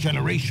next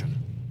generation.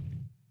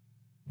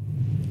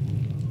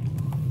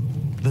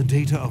 The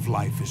data of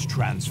life is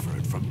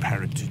transferred from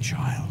parent to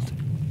child.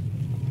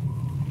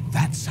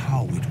 That's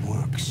how it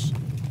works.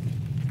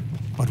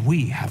 But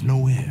we have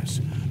no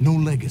heirs, no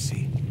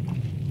legacy.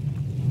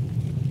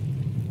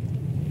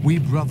 We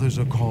brothers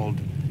are called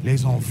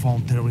les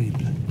enfants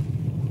terribles,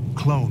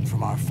 cloned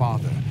from our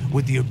father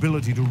with the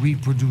ability to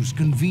reproduce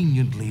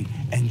conveniently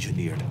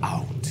engineered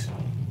out.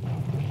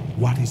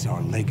 What is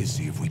our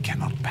legacy if we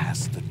cannot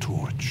pass the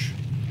torch?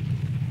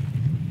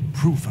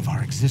 Proof of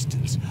our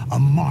existence, a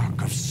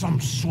mark of some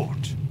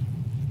sort.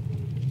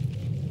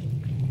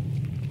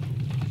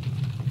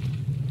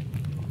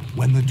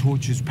 When the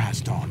torch is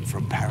passed on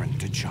from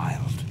parent to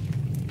child,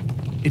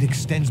 it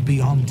extends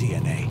beyond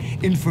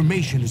DNA.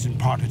 Information is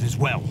imparted as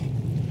well.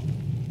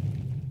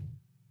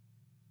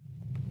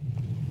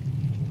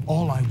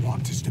 All I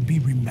want is to be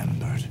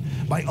remembered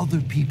by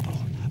other people,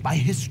 by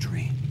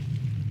history.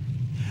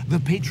 The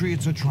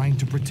Patriots are trying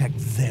to protect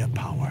their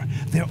power,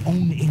 their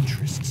own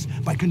interests,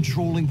 by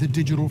controlling the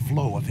digital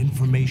flow of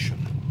information.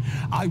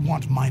 I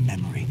want my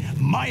memory,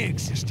 my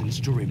existence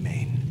to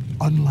remain.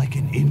 Unlike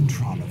an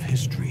intron of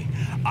history,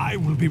 I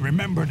will be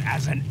remembered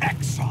as an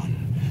exon.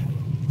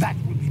 That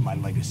will be my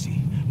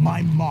legacy,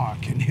 my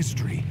mark in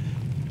history.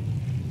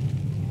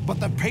 But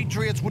the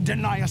Patriots would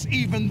deny us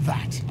even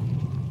that.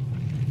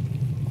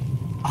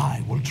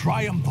 I will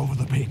triumph over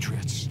the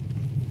Patriots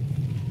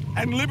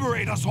and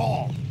liberate us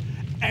all,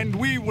 and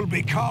we will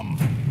become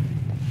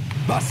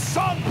the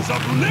Sons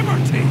of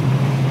Liberty!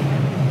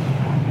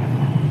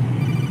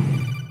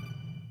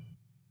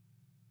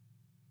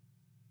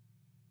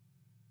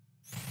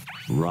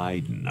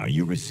 Raiden, are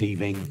you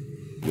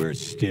receiving? We're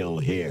still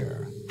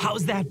here.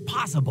 How's that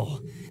possible?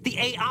 The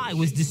AI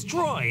was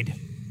destroyed.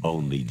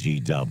 Only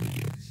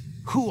GW.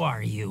 Who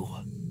are you?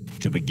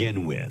 To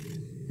begin with,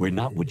 we're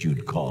not what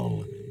you'd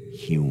call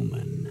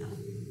human.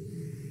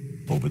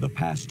 Over the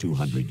past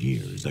 200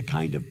 years, a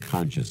kind of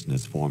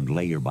consciousness formed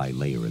layer by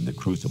layer in the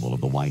crucible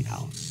of the White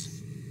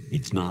House.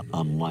 It's not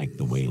unlike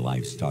the way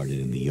life started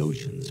in the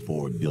oceans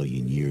 4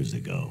 billion years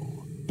ago.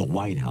 The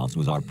White House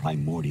was our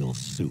primordial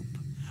soup,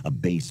 a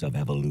base of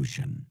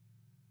evolution.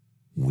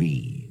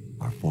 We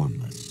are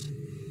formless.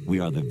 We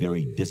are the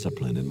very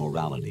discipline and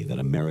morality that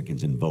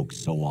Americans invoke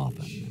so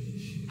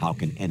often. How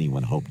can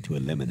anyone hope to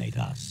eliminate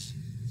us?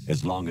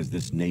 As long as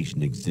this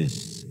nation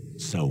exists,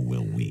 so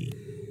will we.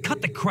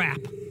 Cut the crap!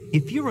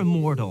 If you're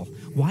immortal,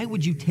 why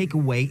would you take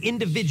away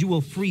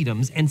individual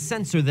freedoms and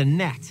censor the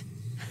net?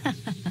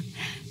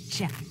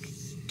 Jack,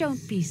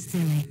 don't be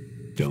silly.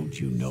 Don't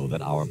you know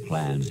that our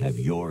plans have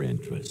your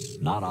interests,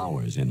 not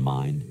ours, in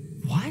mind?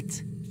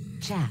 What?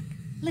 Jack,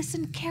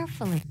 listen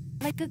carefully,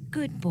 like a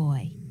good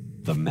boy.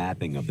 The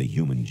mapping of the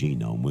human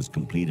genome was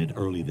completed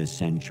early this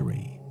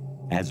century.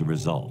 As a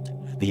result,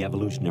 the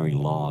evolutionary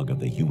log of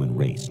the human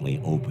race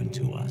lay open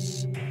to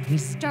us. We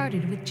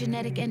started with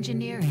genetic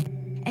engineering.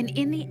 And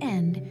in the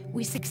end,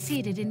 we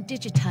succeeded in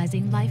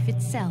digitizing life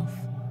itself.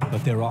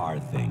 But there are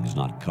things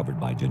not covered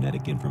by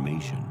genetic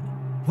information.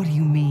 What do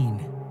you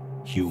mean?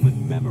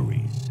 Human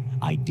memories,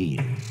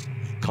 ideas,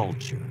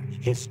 culture,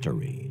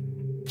 history.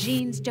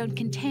 Genes don't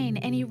contain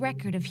any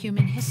record of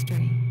human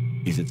history.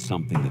 Is it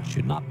something that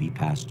should not be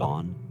passed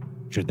on?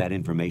 Should that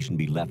information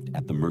be left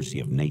at the mercy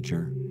of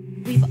nature?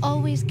 We've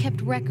always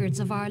kept records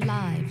of our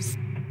lives,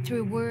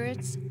 through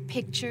words,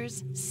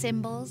 pictures,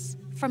 symbols,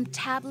 from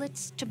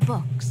tablets to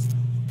books.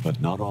 But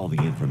not all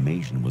the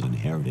information was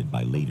inherited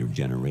by later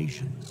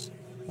generations.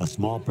 A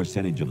small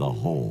percentage of the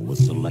whole was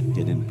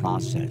selected and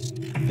processed,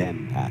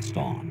 then passed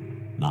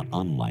on. Not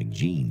unlike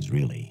genes,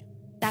 really.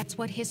 That's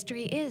what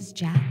history is,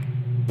 Jack.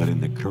 But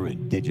in the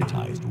current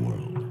digitized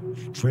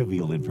world,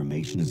 trivial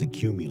information is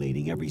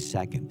accumulating every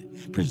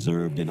second,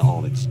 preserved in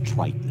all its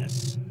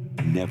triteness,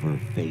 never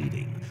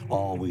fading,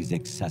 always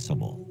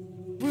accessible.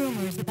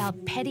 Rumors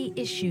about petty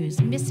issues,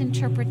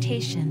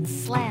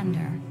 misinterpretations,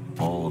 slander.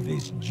 All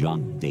this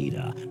junk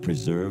data,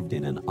 preserved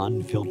in an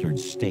unfiltered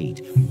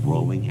state,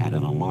 growing at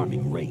an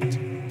alarming rate.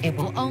 It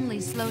will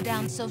only slow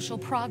down social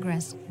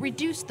progress,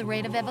 reduce the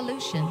rate of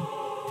evolution.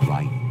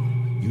 Right.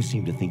 You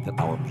seem to think that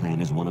our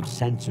plan is one of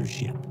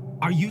censorship.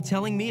 Are you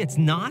telling me it's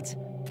not?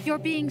 You're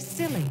being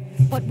silly.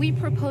 What we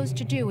propose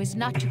to do is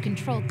not to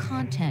control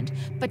content,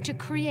 but to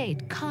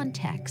create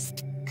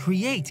context.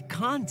 Create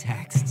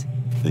context?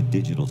 The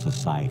digital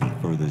society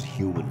furthers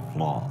human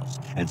flaws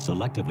and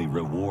selectively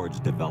rewards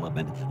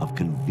development of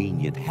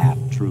convenient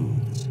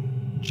half-truths.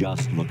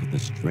 Just look at the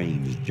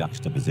strange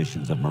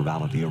juxtapositions of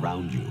morality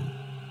around you.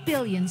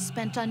 Billions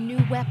spent on new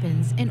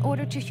weapons in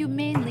order to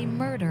humanely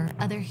murder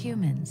other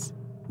humans.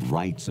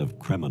 Rights of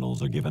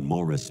criminals are given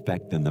more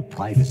respect than the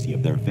privacy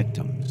of their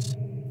victims.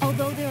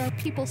 Although there are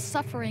people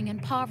suffering in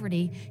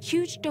poverty,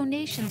 huge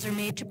donations are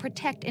made to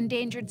protect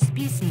endangered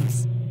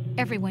species.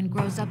 Everyone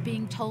grows up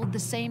being told the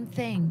same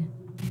thing.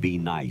 Be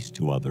nice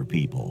to other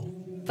people.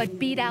 But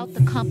beat out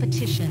the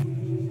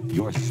competition.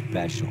 You're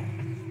special.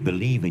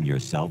 Believe in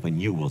yourself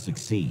and you will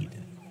succeed.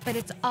 But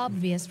it's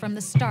obvious from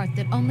the start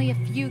that only a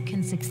few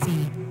can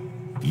succeed.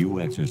 You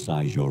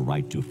exercise your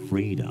right to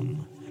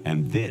freedom,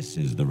 and this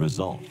is the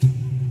result.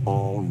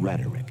 All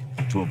rhetoric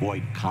to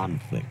avoid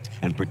conflict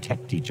and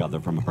protect each other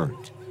from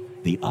hurt.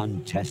 The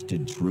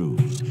untested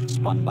truths,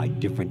 spun by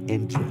different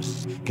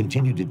interests,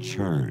 continue to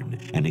churn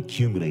and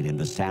accumulate in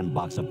the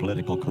sandbox of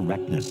political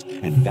correctness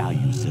and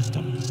value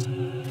systems.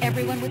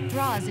 Everyone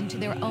withdraws into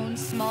their own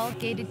small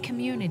gated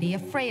community,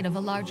 afraid of a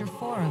larger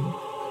forum.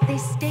 They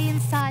stay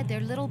inside their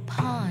little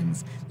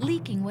ponds,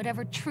 leaking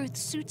whatever truth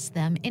suits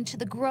them into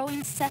the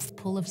growing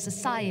cesspool of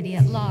society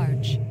at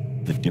large.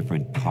 The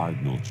different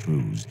cardinal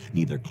truths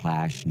neither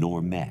clash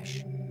nor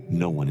mesh.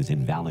 No one is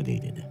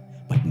invalidated,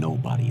 but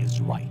nobody is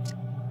right.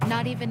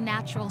 Not even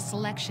natural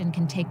selection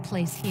can take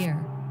place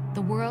here.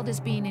 The world is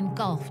being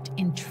engulfed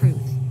in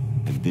truth.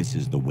 And this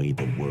is the way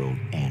the world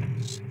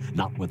ends.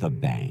 Not with a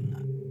bang,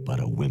 but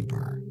a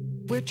whimper.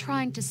 We're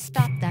trying to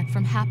stop that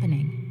from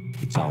happening.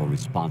 It's our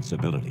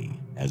responsibility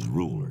as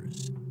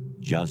rulers.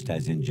 Just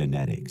as in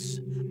genetics,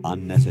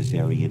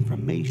 unnecessary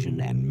information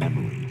and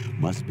memory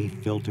must be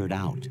filtered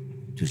out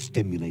to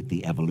stimulate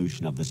the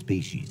evolution of the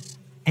species.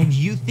 And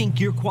you think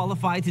you're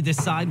qualified to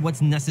decide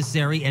what's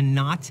necessary and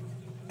not?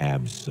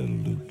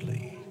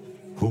 Absolutely.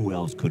 Who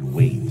else could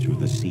wade through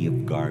the sea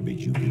of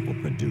garbage you people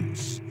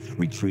produce,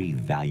 retrieve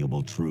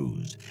valuable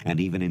truths, and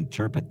even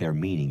interpret their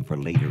meaning for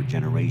later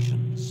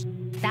generations?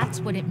 That's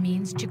what it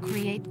means to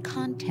create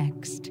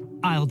context.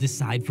 I'll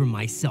decide for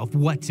myself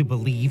what to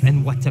believe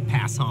and what to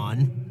pass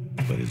on.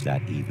 But is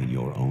that even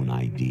your own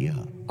idea?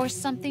 Or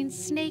something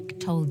Snake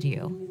told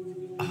you?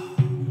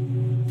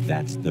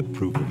 That's the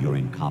proof of your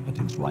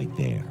incompetence right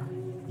there.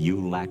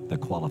 You lack the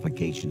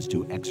qualifications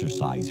to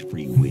exercise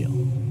free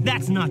will.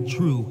 That's not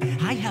true.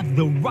 I have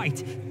the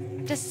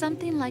right. Does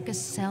something like a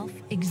self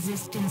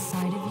exist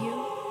inside of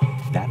you?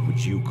 That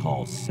which you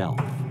call self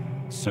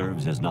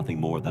serves as nothing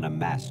more than a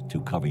mask to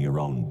cover your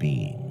own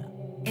being.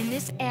 In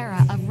this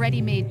era of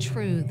ready-made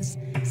truths,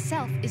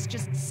 self is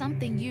just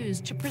something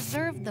used to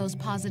preserve those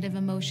positive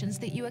emotions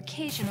that you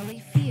occasionally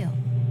feel.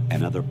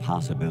 Another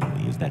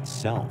possibility is that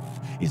self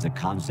is a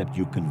concept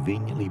you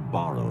conveniently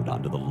borrowed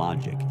under the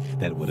logic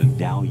that it would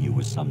endow you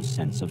with some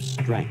sense of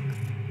strength.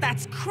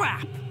 That's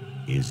crap!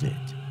 Is it?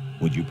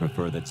 Would you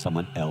prefer that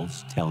someone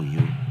else tell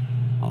you?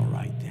 All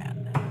right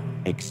then.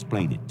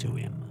 Explain it to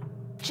him.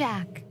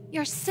 Jack,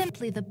 you're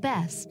simply the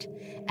best,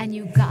 and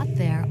you got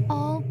there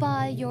all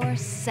by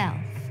yourself.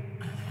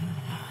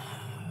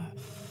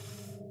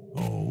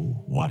 Oh,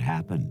 what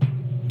happened?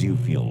 Do you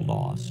feel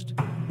lost?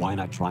 Why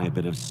not try a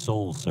bit of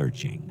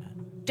soul-searching?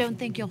 Don't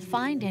think you'll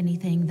find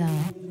anything,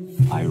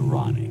 though.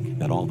 Ironic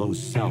that although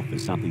self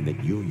is something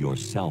that you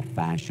yourself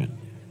fashioned,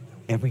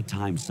 every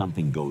time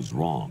something goes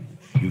wrong,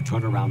 you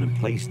turn around and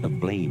place the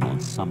blame on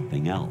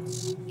something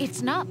else.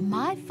 It's not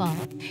my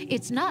fault.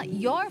 It's not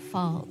your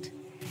fault.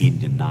 In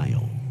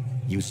denial,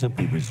 you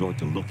simply resort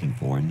to looking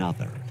for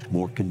another,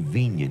 more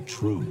convenient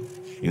truth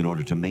in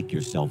order to make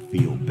yourself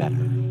feel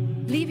better.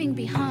 Leaving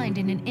behind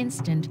in an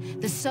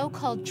instant the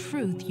so-called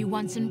truth you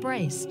once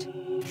embraced.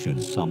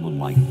 Should someone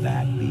like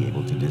that be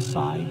able to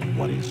decide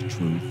what is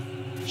truth?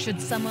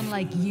 Should someone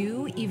like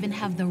you even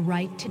have the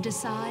right to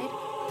decide?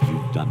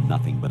 You've done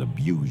nothing but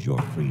abuse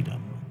your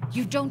freedom.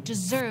 You don't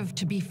deserve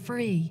to be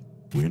free.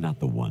 We're not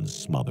the ones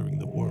smothering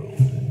the world.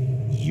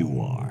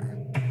 You are.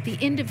 The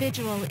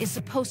individual is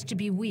supposed to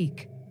be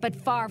weak, but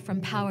far from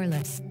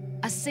powerless.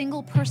 A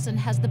single person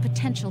has the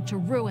potential to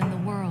ruin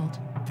the world.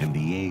 And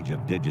the age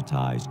of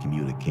digitized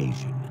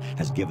communication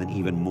has given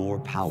even more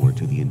power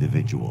to the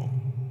individual.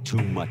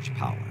 Too much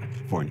power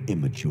for an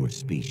immature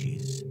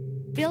species.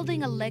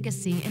 Building a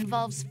legacy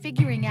involves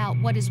figuring out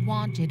what is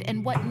wanted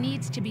and what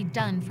needs to be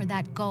done for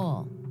that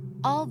goal.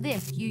 All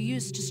this you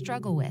used to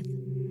struggle with.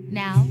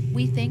 Now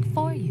we think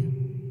for you.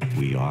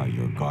 We are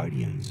your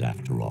guardians,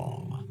 after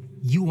all.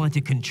 You want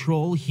to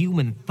control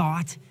human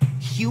thought?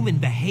 Human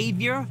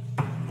behavior?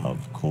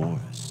 Of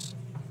course.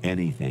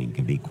 Anything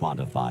can be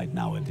quantified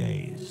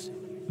nowadays.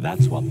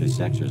 That's what this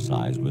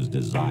exercise was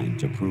designed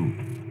to prove.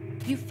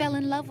 You fell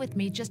in love with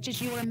me just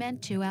as you were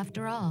meant to,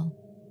 after all.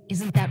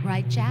 Isn't that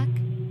right, Jack?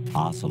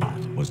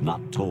 Ocelot was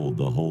not told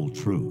the whole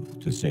truth,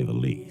 to say the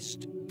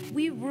least.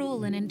 We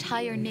rule an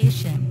entire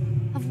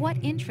nation. Of what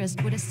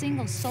interest would a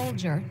single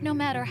soldier, no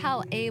matter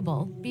how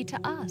able, be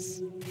to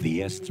us?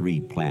 The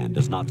S3 plan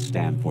does not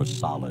stand for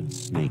solid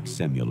snake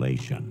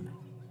simulation.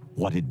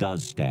 What it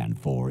does stand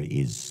for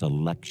is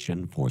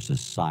selection for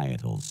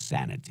societal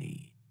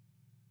sanity.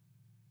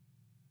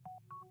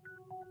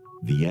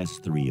 The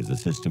S3 is a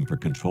system for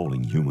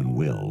controlling human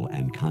will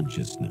and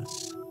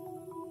consciousness.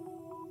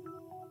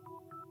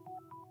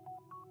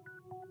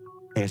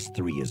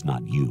 S3 is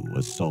not you,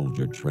 a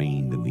soldier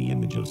trained in the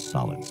image of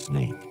Solid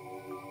Snake.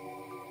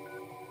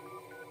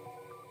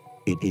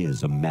 It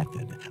is a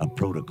method, a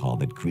protocol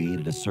that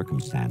created a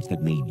circumstance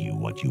that made you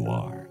what you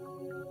are.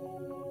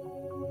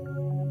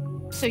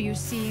 So you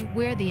see,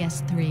 we're the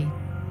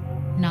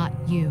S3, not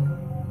you.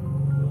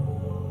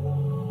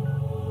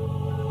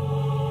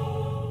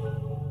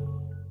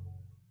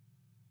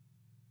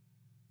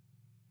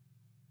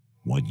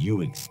 What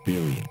you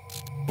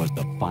experienced was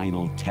the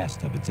final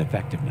test of its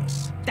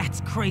effectiveness.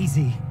 That's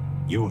crazy.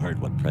 You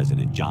heard what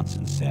President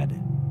Johnson said.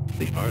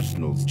 The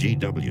Arsenal's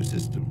GW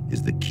system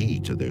is the key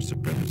to their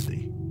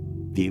supremacy.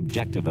 The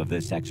objective of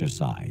this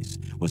exercise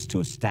was to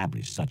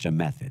establish such a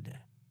method.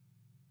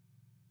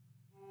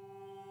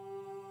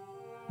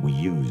 We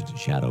used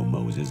Shadow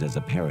Moses as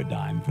a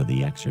paradigm for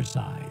the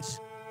exercise.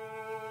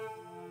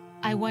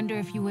 I wonder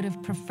if you would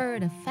have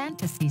preferred a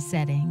fantasy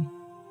setting.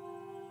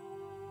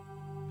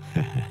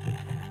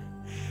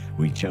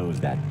 We chose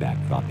that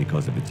backdrop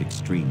because of its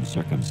extreme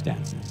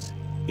circumstances.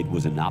 It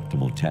was an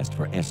optimal test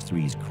for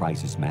S3's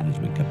crisis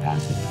management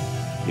capacity.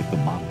 If the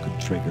model could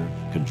trigger,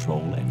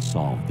 control, and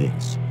solve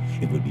this,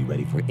 it would be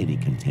ready for any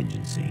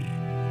contingency.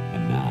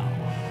 And now,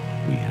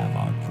 we have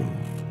our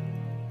proof.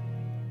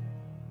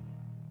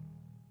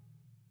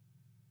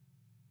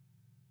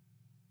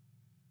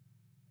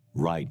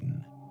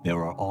 Raiden,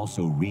 there are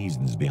also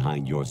reasons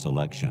behind your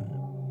selection.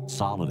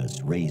 Solidus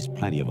raised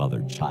plenty of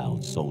other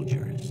child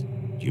soldiers.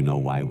 Do you know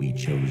why we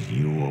chose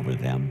you over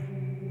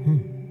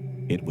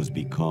them? It was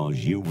because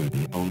you were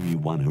the only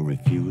one who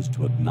refused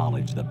to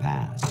acknowledge the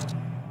past.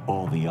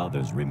 All the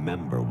others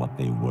remember what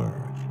they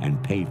were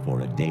and pay for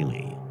it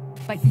daily.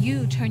 But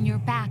you turn your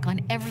back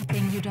on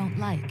everything you don't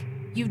like.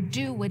 You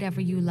do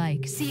whatever you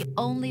like, see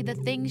only the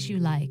things you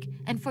like,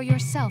 and for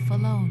yourself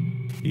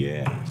alone.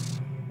 Yes,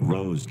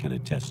 Rose can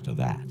attest to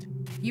that.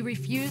 You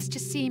refused to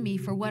see me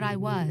for what I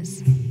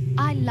was.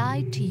 I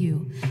lied to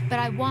you, but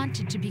I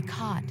wanted to be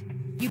caught.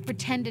 You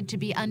pretended to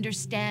be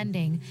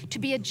understanding, to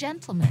be a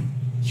gentleman.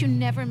 You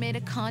never made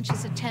a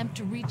conscious attempt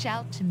to reach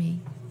out to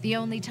me. The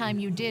only time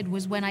you did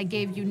was when I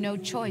gave you no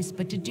choice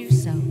but to do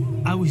so.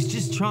 I was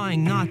just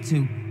trying not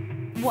to...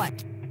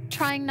 What?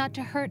 Trying not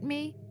to hurt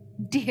me?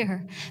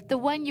 Dear, the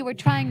one you were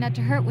trying not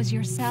to hurt was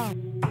yourself.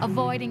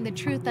 Avoiding the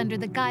truth under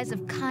the guise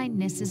of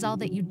kindness is all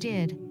that you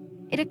did.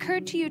 It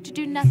occurred to you to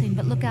do nothing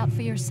but look out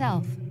for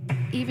yourself.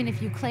 Even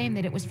if you claim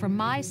that it was for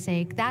my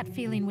sake, that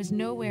feeling was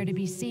nowhere to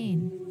be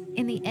seen.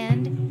 In the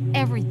end,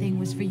 everything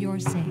was for your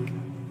sake.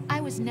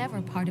 I was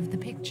never part of the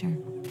picture.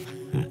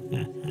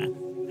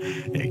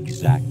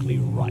 Exactly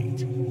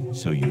right.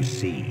 So you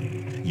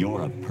see,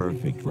 you're a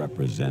perfect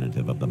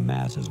representative of the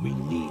masses we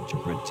need to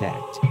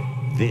protect.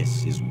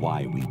 This is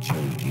why we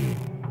chose you.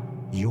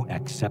 You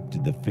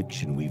accepted the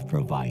fiction we've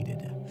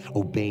provided,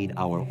 obeyed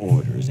our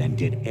orders, and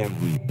did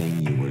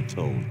everything you were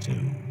told to.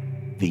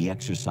 The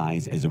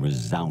exercise is a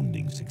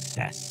resounding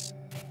success.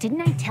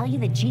 Didn't I tell you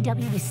that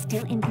GW is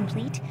still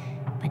incomplete?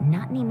 But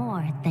not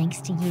anymore, thanks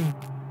to you.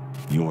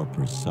 Your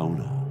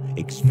persona,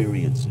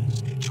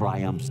 experiences,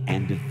 triumphs,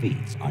 and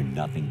defeats are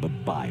nothing but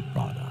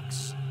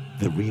byproducts.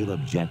 The real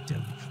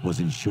objective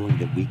was ensuring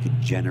that we could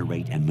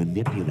generate and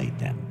manipulate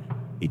them.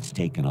 It's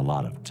taken a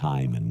lot of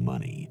time and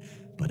money,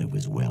 but it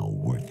was well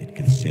worth it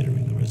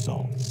considering the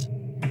results.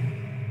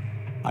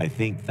 I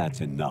think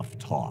that's enough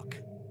talk.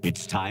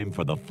 It's time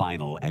for the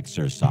final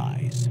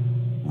exercise.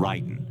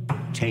 Raiden,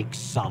 take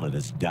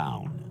Solidus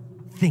down.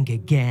 Think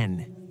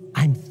again.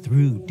 I'm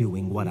through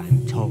doing what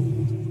I'm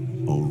told.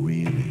 Oh,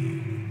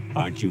 really?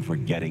 Aren't you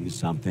forgetting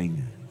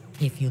something?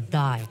 If you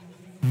die,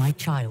 my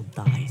child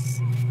dies.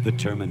 The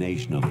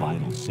termination of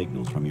vital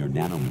signals from your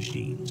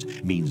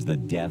nanomachines means the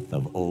death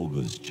of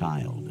Olga's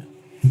child.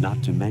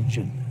 Not to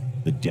mention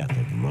the death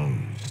of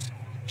Rose.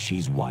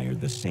 She's wired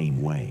the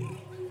same way.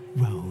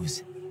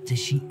 Rose, does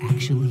she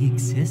actually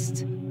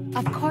exist?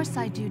 Of course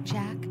I do,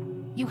 Jack.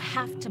 You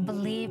have to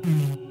believe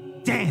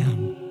me.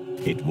 Damn!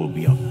 It will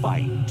be a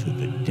fight to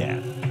the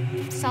death.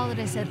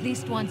 Solidus at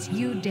least wants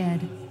you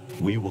dead.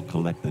 We will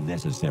collect the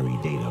necessary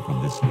data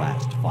from this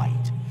last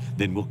fight.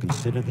 Then we'll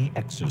consider the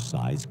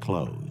exercise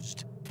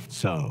closed.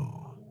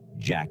 So,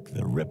 Jack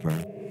the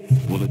Ripper,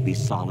 will it be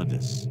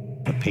Solidus,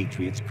 the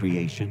Patriots'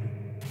 creation,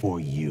 or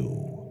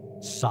you,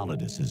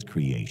 Solidus's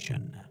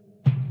creation?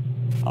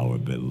 Our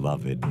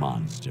beloved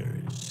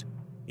monsters,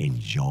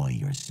 enjoy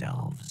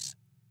yourselves.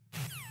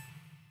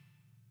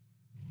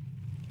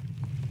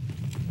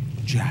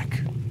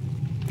 Jack,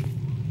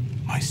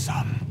 my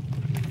son.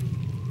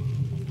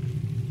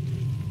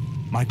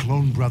 My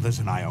clone brothers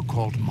and I are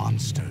called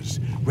monsters,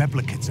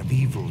 replicates of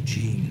evil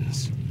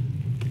genes.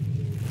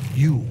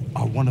 You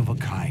are one of a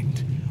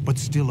kind, but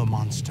still a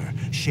monster,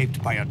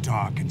 shaped by a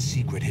dark and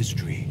secret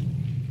history.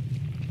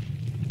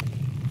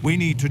 We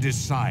need to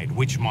decide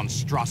which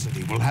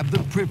monstrosity will have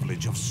the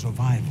privilege of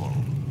survival.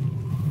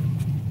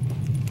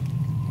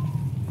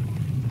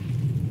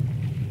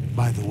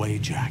 By the way,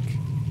 Jack,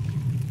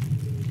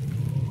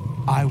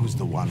 I was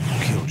the one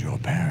who killed your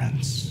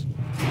parents.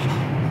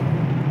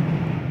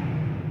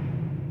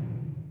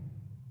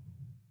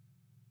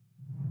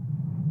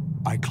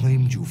 I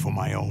claimed you for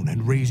my own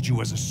and raised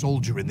you as a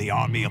soldier in the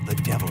army of the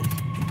devil.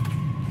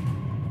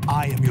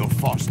 I am your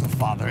foster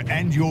father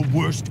and your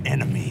worst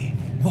enemy.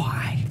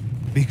 Why?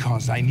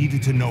 Because I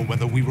needed to know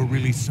whether we were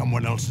really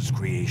someone else's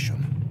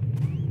creation.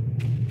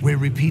 We're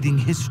repeating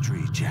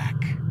history, Jack.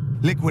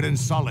 Liquid and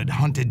Solid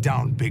hunted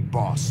down Big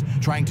Boss,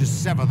 trying to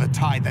sever the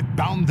tie that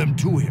bound them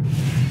to him.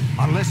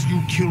 Unless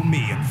you kill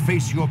me and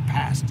face your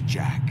past,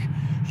 Jack,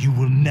 You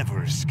will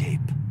never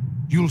escape.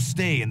 You'll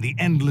stay in the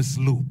endless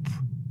loop,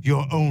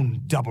 your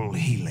own double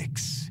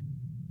helix.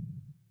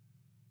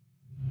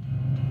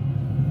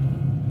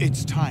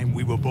 It's time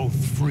we were both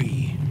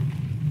free.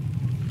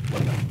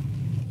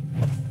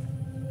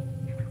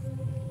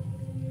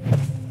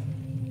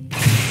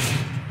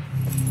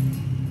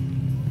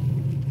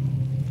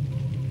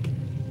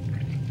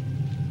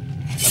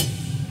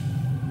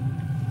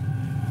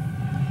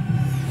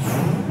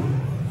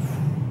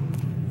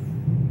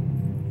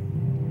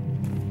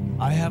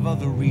 I have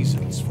other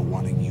reasons for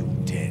wanting you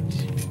dead.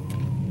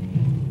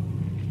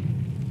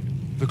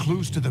 The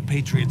clues to the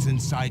Patriots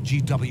inside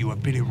GW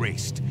have been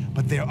erased,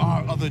 but there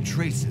are other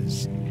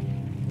traces.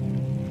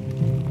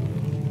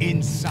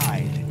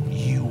 Inside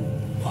you.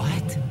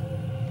 What?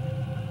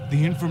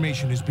 The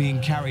information is being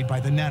carried by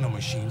the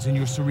nanomachines in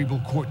your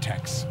cerebral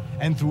cortex,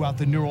 and throughout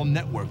the neural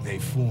network they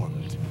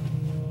formed.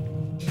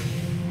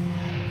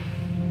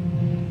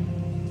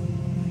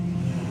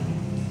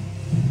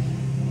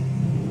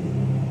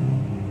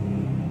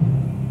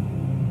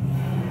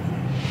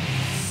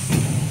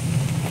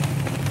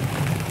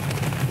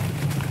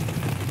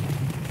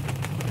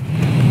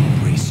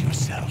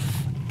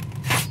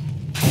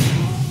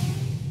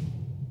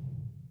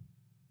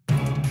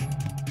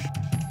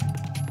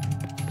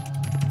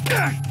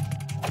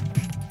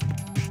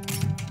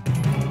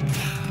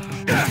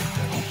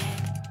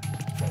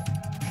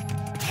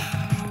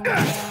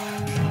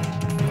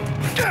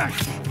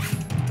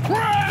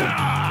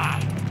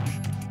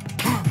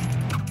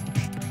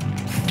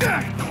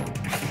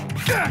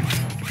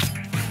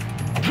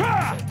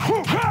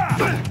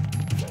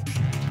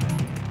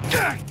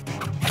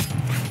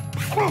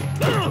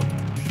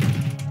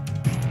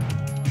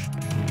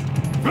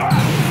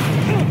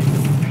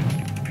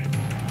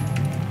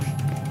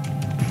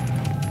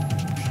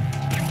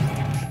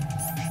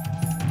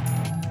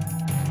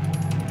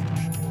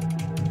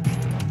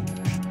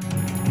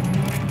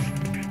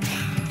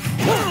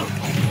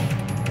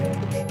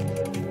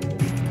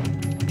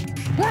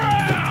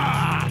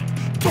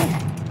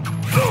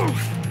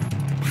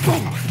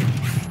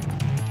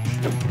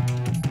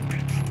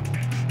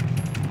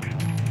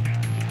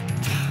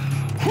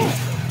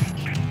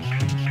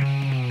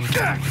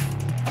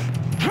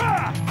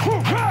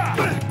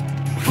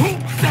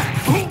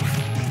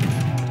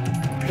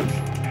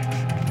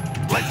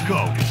 Let's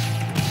go.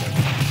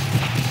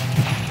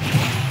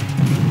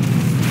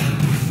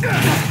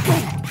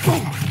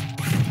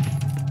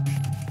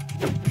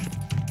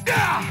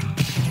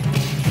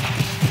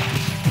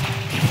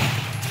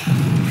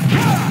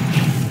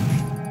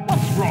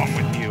 What's wrong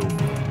with you?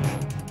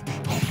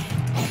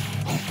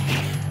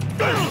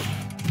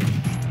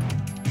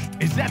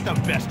 Is that the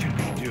best you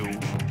can do?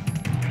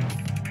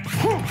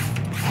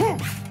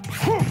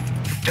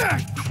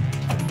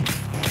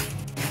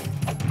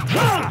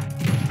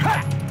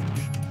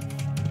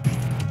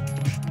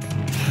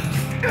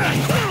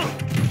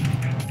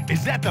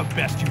 Is that the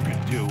best you can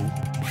do?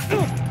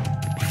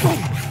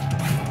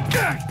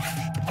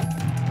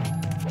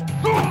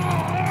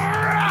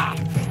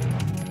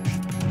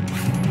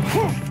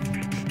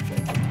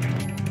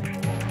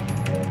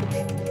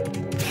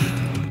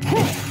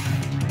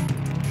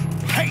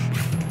 Hey!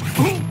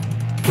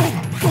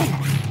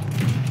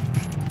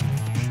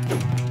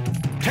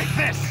 Take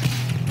this!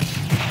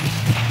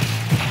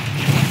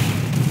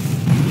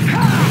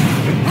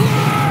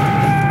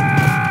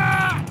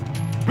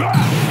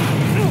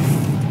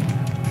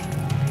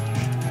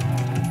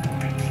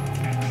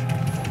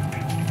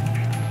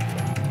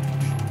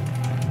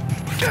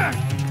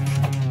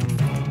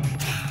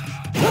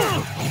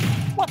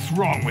 What's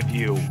wrong with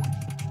you?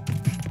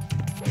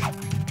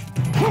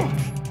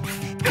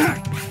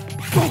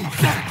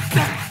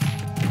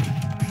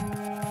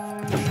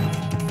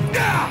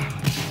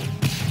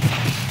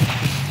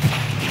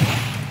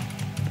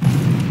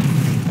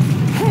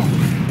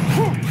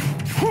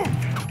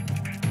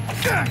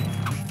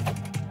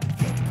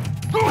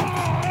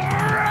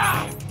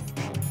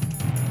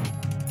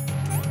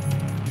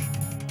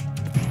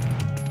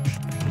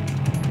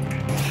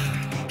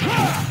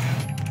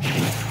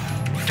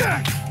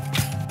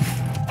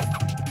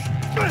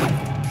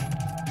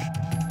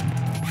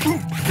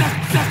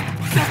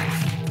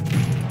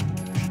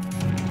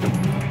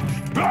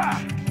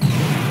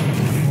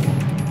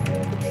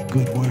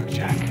 Good work,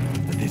 Jack,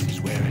 but this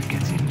is where it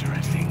gets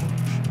interesting.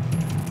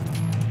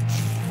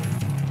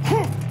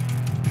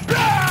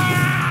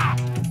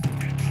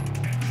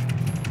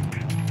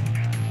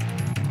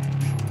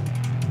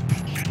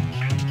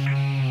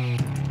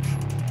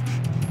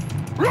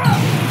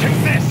 Take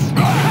this!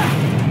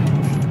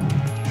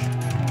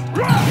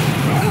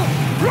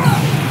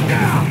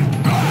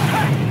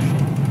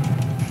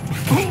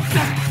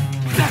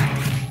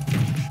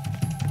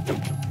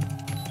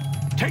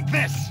 Take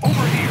this!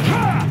 Over here!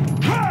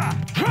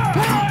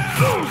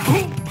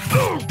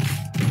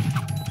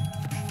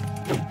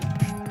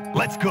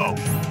 Let's go!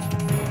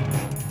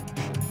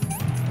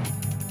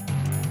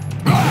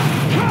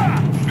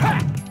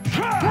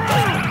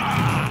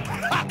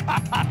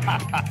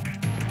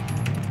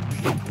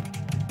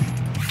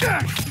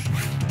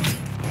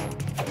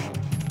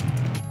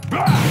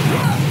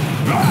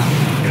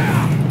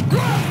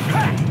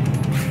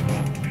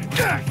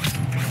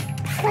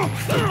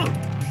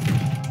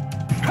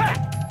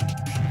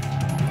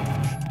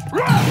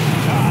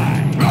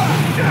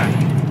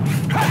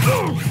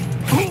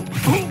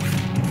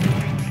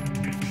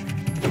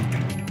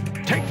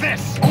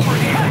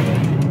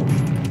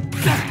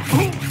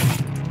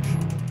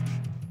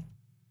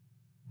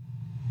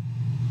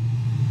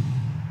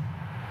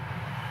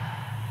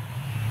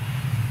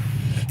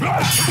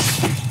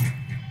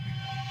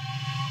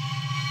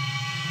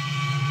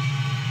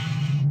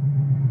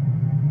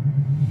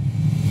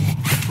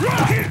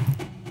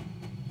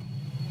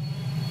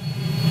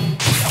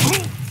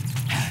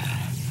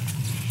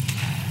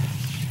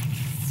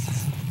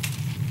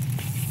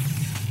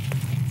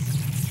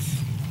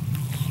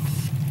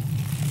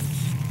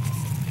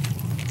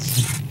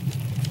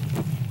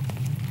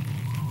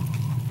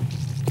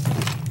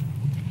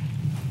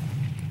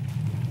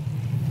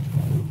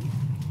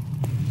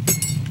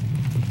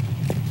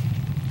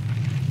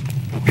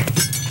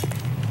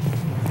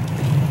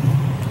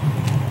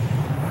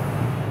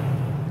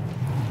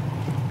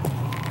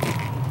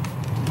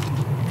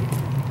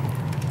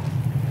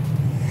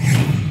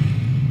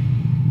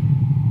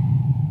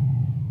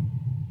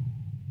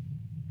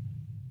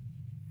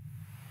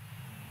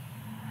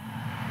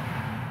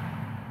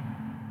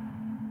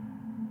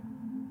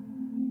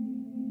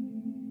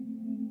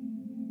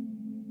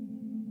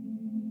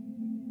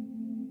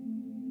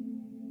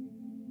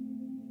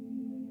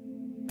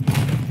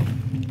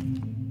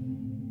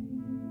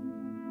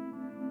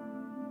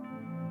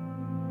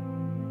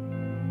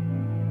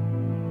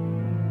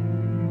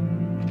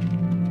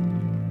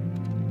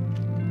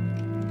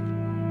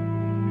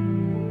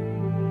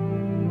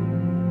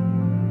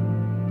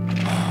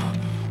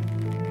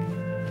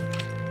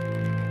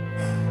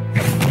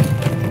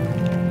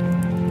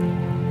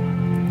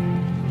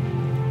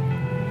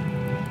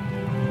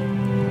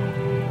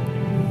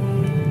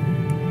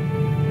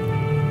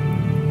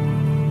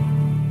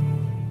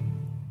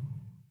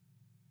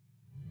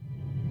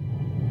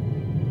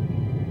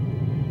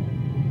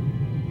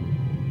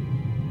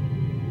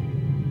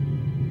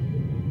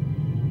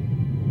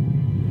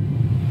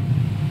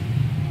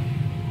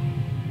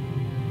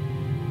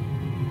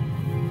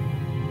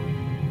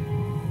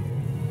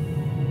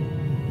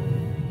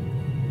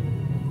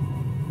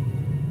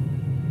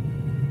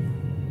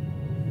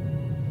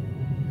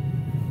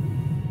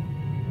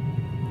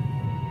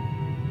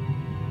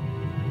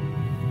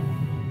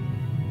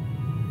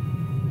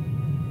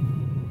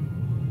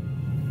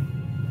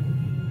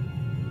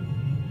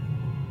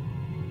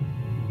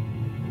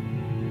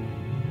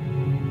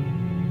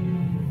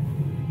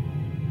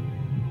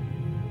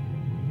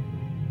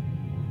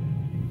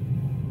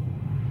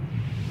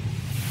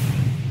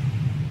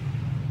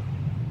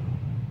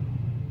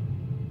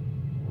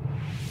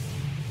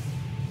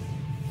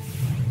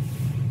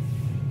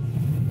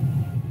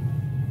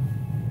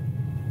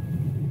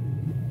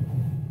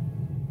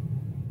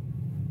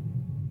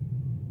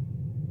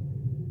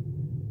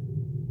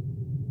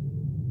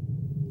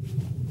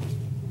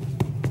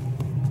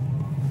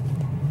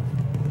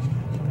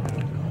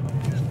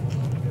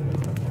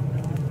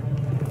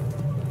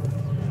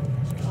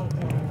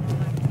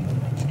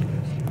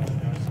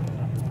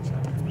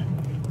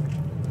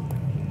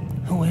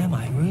 Who am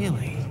I,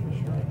 really?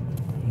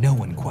 No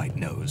one quite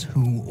knows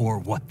who or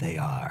what they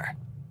are.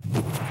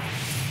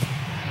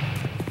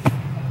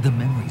 The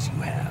memories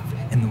you have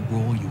and the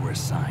role you were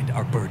assigned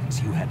are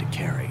burdens you had to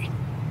carry.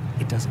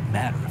 It doesn't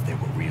matter if they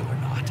were real or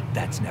not.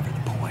 That's never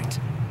the point.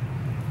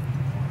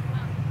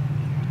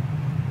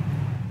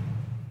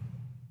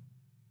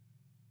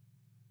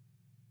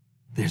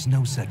 There's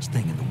no such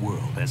thing in the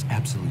world as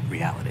absolute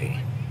reality.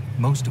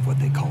 Most of what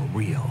they call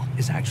real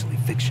is actually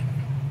fiction.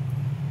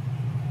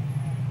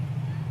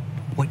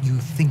 What you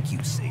think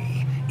you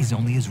see is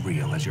only as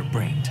real as your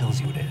brain tells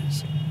you it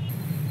is.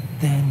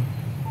 Then,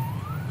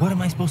 what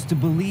am I supposed to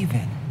believe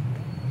in?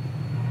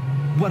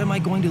 What am I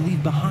going to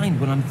leave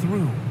behind when I'm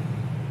through?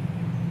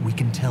 We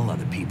can tell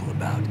other people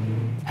about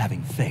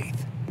having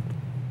faith.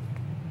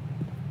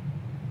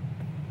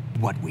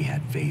 What we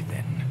had faith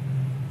in.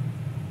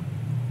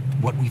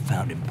 What we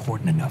found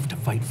important enough to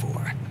fight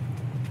for.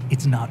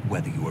 It's not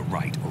whether you were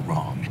right or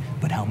wrong,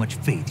 but how much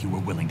faith you were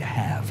willing to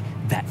have.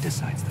 That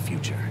decides the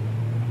future.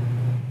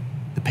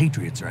 The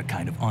Patriots are a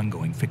kind of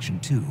ongoing fiction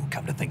too,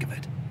 come to think of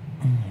it.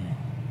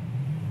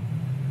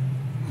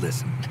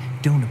 Listen,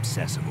 don't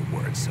obsess over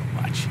words so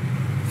much.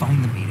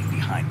 Find the meaning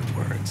behind the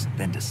words,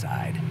 then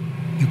decide.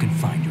 You can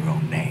find your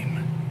own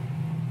name.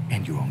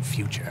 And your own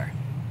future.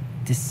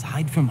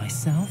 Decide for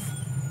myself?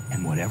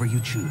 And whatever you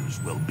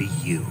choose will be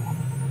you.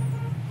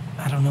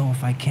 I don't know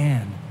if I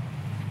can.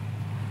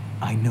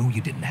 I know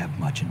you didn't have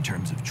much in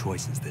terms of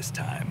choices this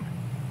time.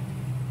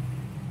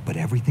 But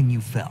everything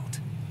you felt,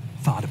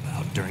 thought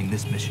about during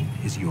this mission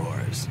is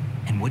yours.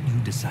 And what you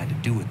decide to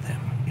do with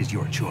them is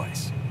your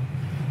choice.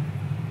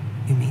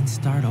 You mean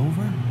start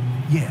over?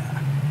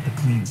 Yeah,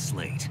 a clean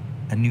slate,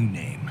 a new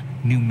name,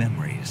 new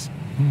memories.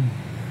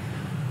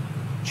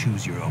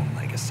 Choose your own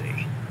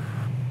legacy.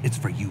 It's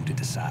for you to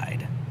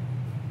decide.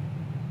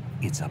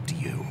 It's up to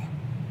you.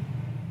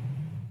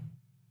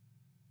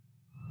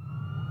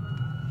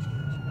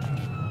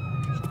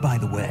 By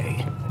the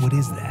way, what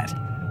is that?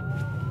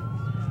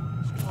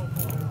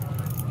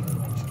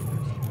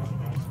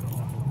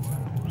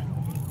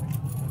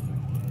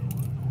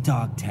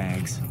 Dog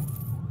tags.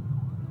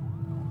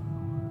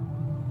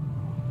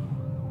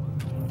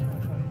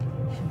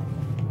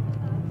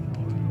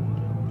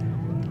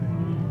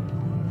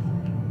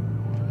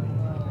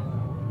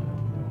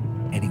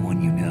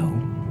 Anyone you know?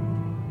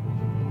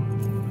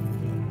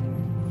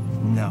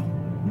 No,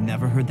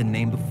 never heard the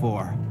name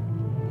before.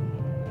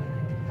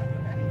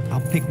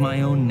 I'll pick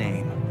my own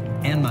name,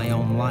 and my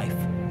own life.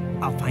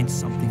 I'll find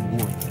something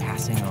worth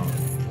passing on.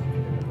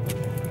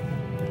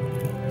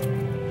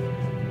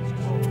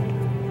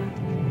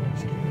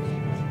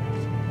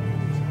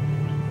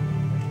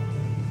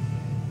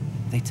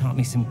 They taught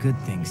me some good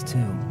things, too.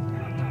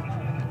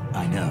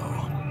 I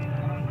know.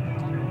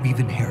 We've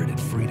inherited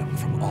freedom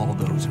from all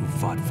those who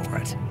fought for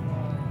it.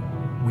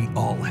 We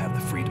all have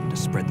the freedom to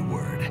spread the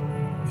word,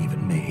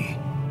 even me.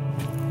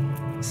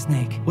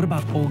 Snake, what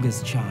about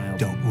Olga's child?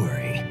 Don't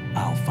worry,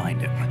 I'll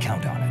find him.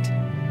 Count on it.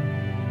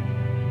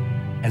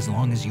 As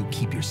long as you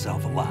keep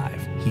yourself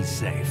alive, he's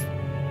safe.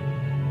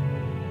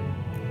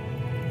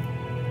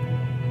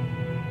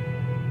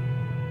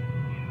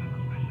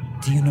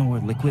 Do you know where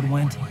Liquid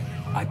went?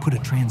 I put a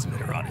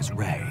transmitter on his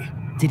ray.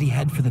 Did he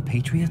head for the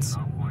Patriots?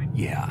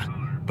 Yeah,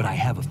 but I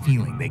have a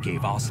feeling they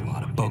gave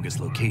Ocelot a bogus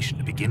location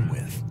to begin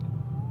with.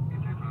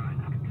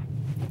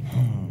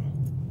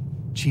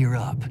 Cheer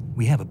up,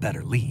 we have a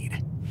better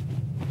lead.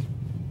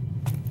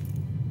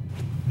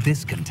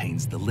 This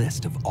contains the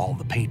list of all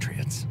the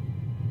Patriots.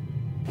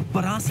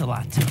 But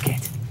Ocelot took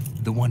it.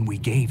 The one we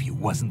gave you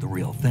wasn't the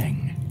real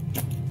thing.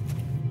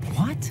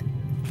 What?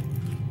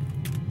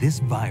 This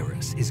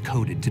virus is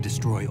coded to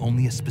destroy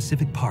only a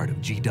specific part of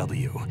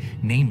GW,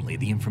 namely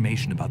the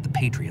information about the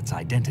Patriots'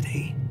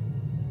 identity.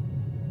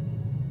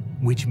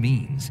 Which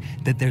means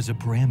that there's a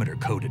parameter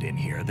coded in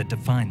here that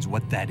defines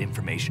what that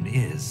information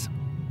is.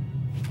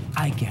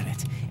 I get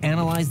it.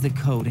 Analyze the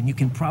code and you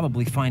can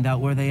probably find out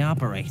where they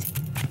operate.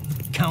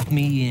 Count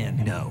me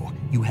in. No,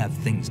 you have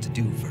things to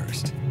do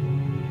first.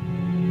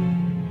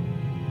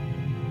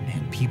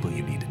 And people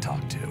you need to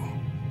talk to.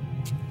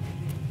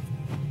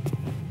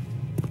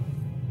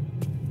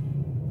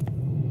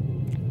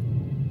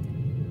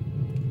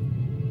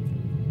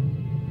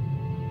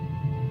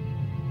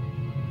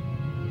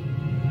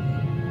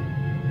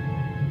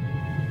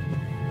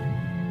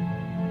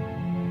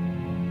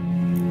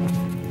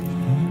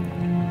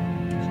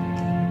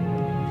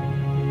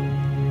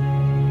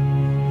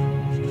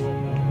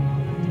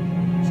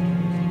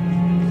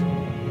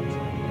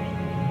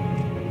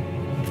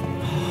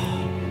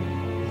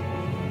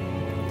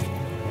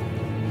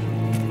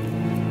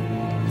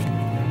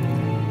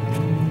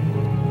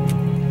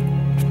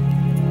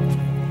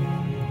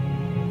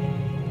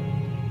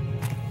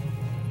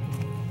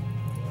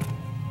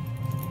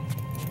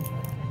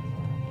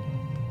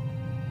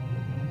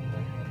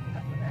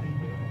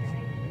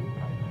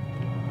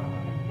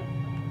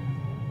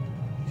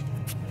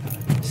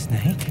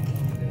 Snake?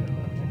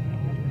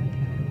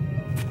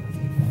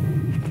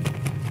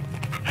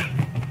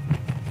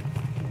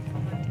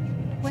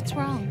 What's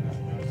wrong?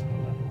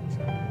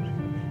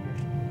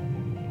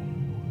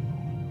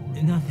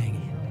 Nothing.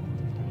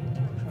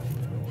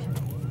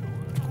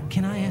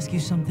 Can I ask you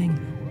something?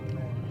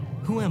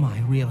 Who am I,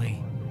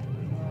 really?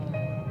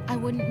 I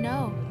wouldn't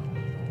know.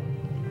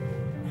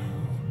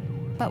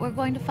 But we're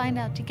going to find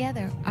out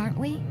together, aren't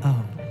we?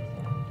 Oh.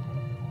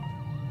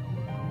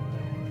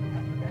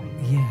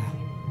 Yeah.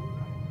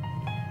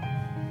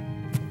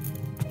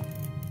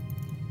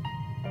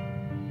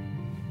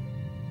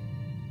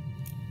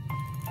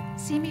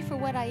 See me for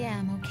what I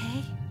am,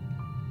 okay?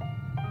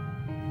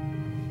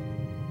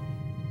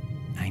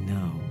 I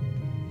know.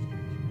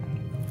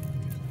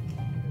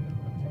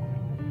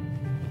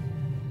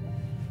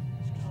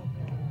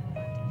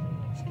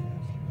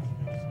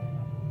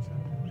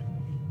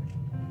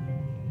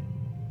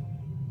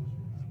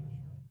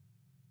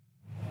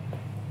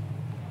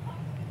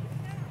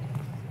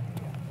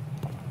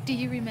 Do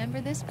you remember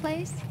this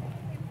place?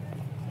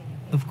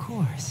 Of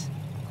course.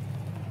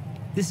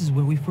 This is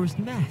where we first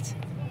met.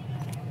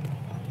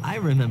 I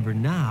remember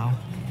now.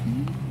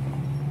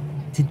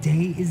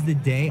 Today is the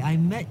day I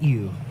met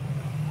you.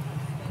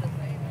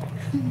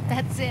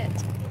 That's it.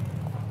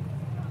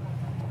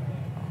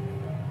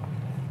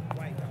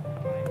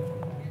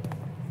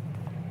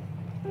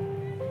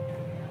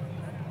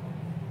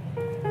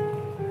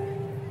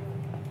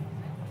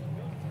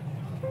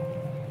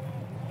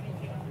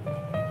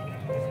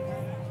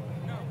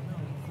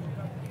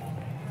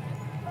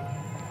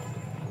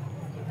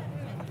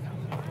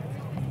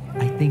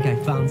 I think I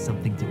found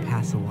something to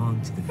pass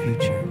along to the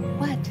future.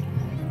 What?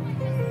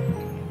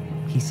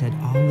 He said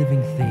all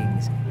living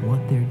things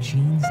want their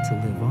genes to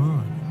live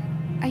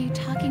on. Are you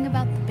talking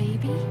about the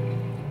baby?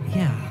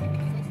 Yeah.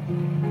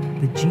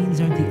 The genes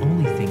aren't the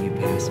only thing you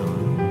pass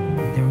on.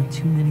 There are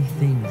too many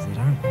things that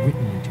aren't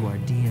written into our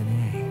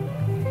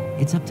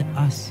DNA. It's up to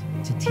us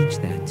to teach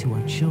that to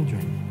our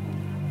children.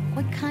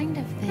 What kind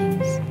of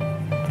things?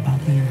 About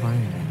the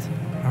environment,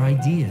 our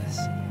ideas,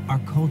 our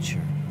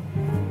culture,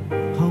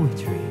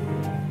 poetry,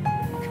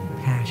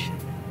 compassion,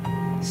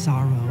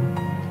 sorrow,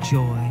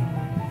 joy.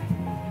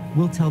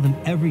 We'll tell them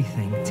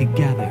everything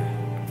together.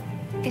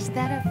 Is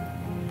that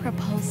a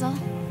proposal?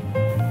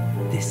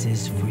 This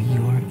is for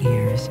your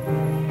ears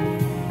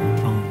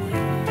only.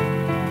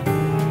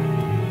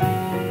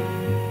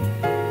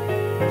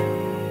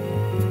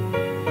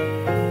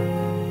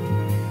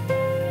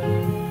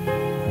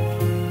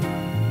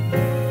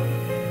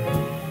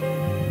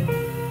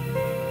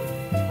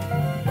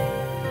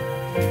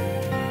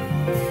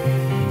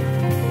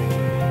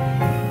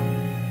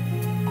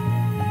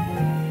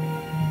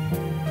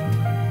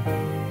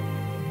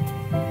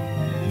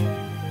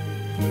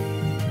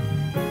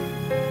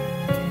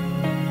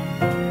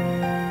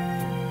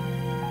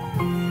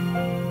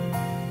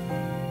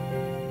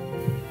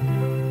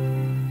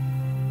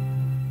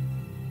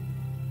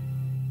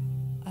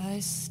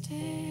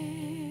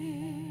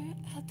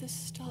 the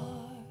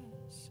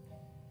stars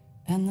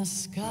and the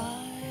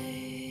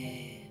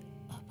sky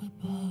up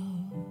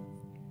above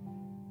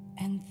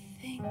and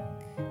think,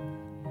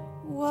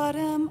 what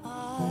am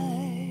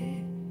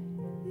I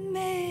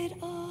made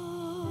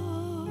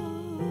of?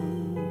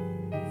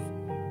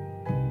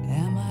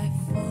 Am I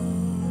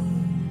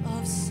full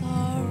of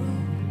sorrow?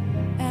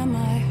 Am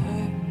I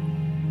hurt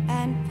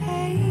and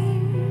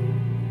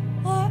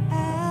pain? Or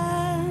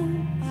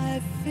am I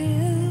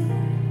filled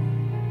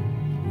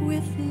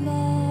with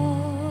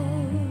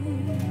love?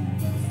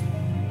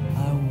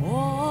 I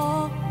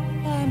walk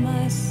by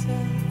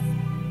myself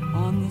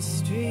on the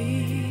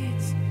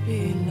streets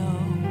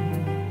below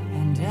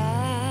and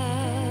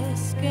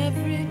ask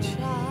every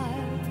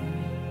child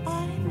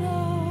I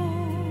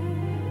know,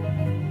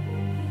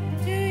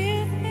 do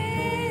you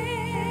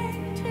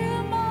think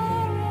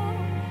tomorrow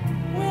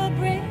will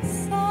bring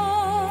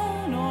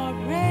sun or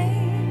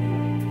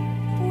rain?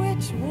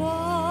 Which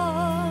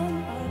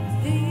one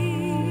of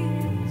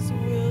these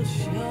will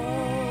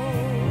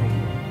show?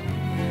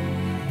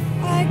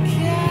 I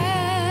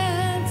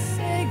can't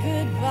say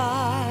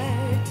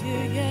goodbye to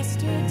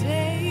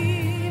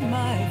yesterday,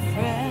 my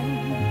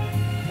friend.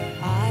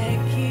 I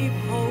keep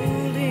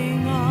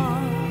holding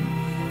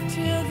on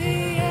till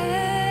the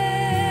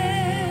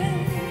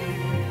end.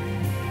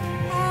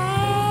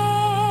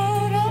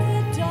 Out of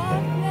the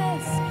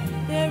darkness,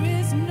 there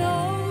is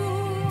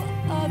no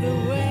other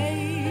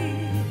way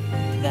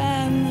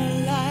than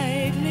the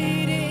light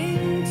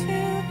leading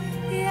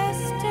to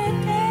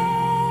yesterday.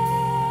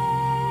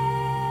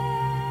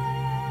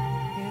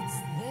 It's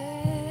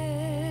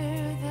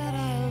there that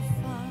I'll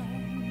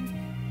find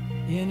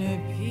inner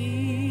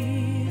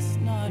peace,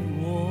 not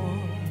war,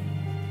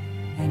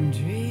 and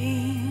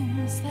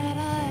dreams that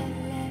I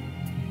let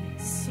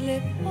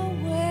slip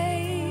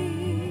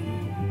away.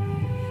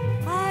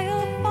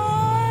 I'll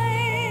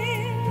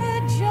find the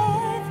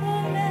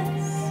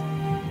joyfulness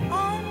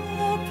I'm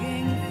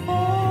looking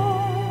for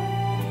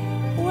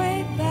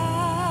way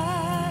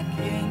back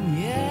in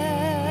yesterday.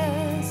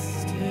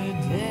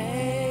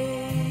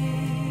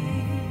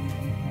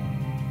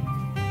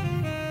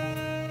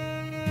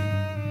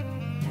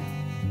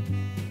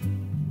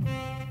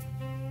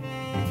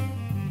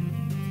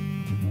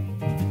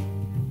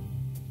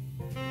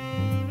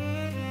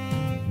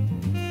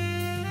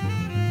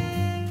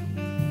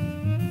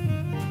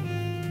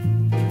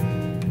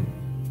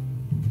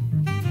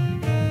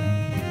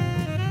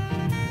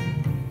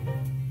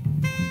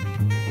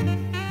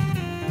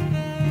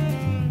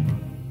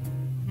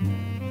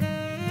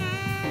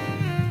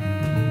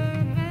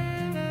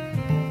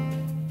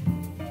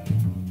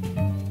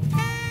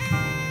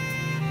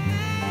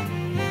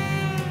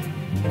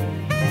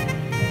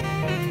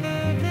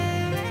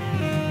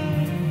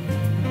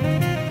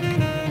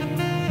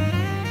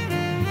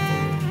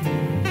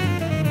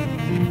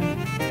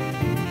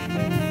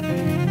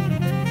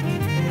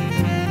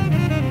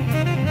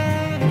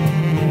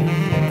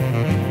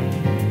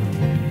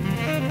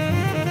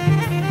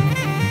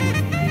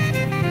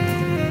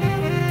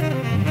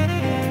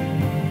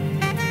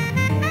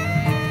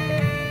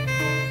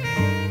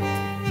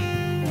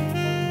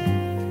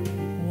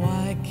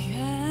 Why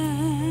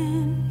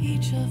can't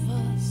each of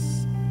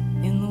us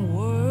in the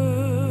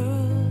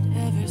world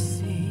ever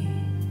see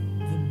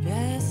the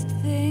best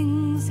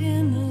things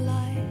in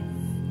life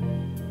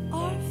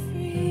are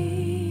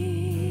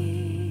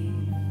free?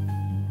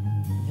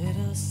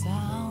 Little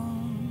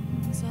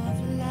sounds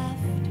of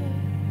laughter,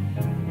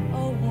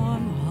 a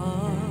warm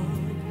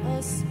hug,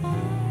 a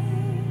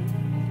smile,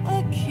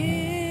 a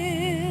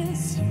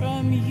kiss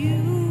from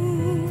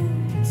you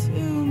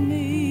to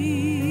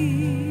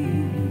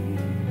me.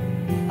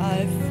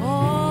 I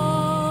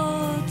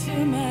fall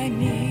to my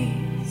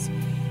knees,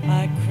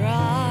 I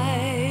cry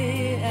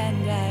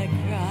and I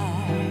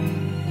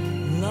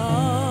cry.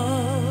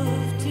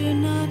 Love, do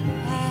not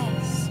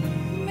pass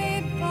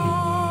me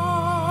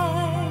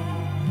by.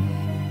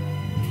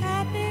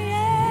 Happy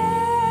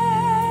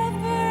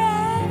ever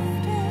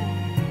after,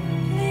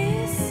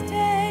 please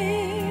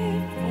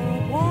stay for a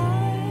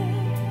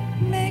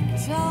while. Make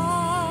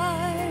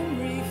time,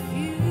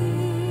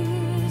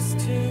 refuse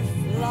to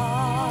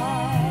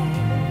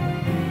fly.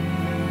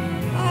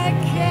 I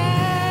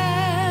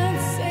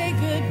can't say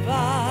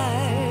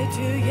goodbye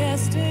to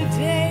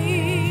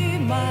yesterday,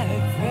 my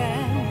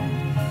friend,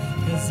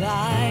 'cause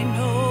I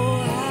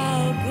know how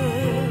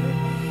good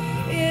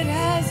it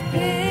has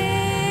been.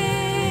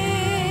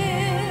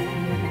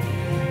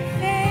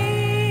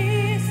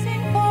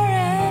 Facing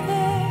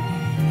forever,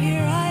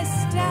 here I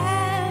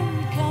stand,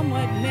 come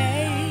what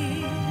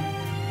may.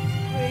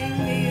 Bring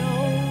the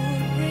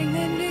old, bring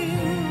the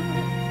new,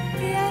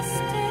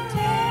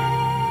 yesterday.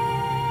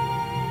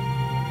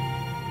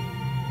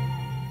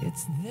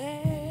 It's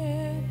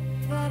there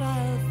that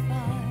I'll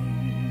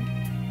find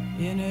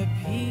inner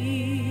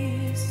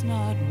peace,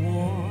 not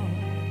war,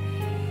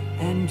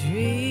 and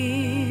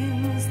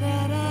dreams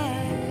that I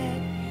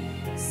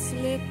let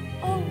slip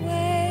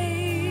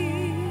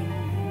away.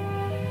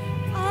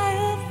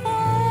 I'll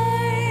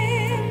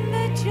find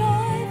the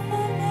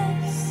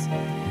joyfulness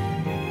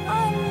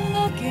I'm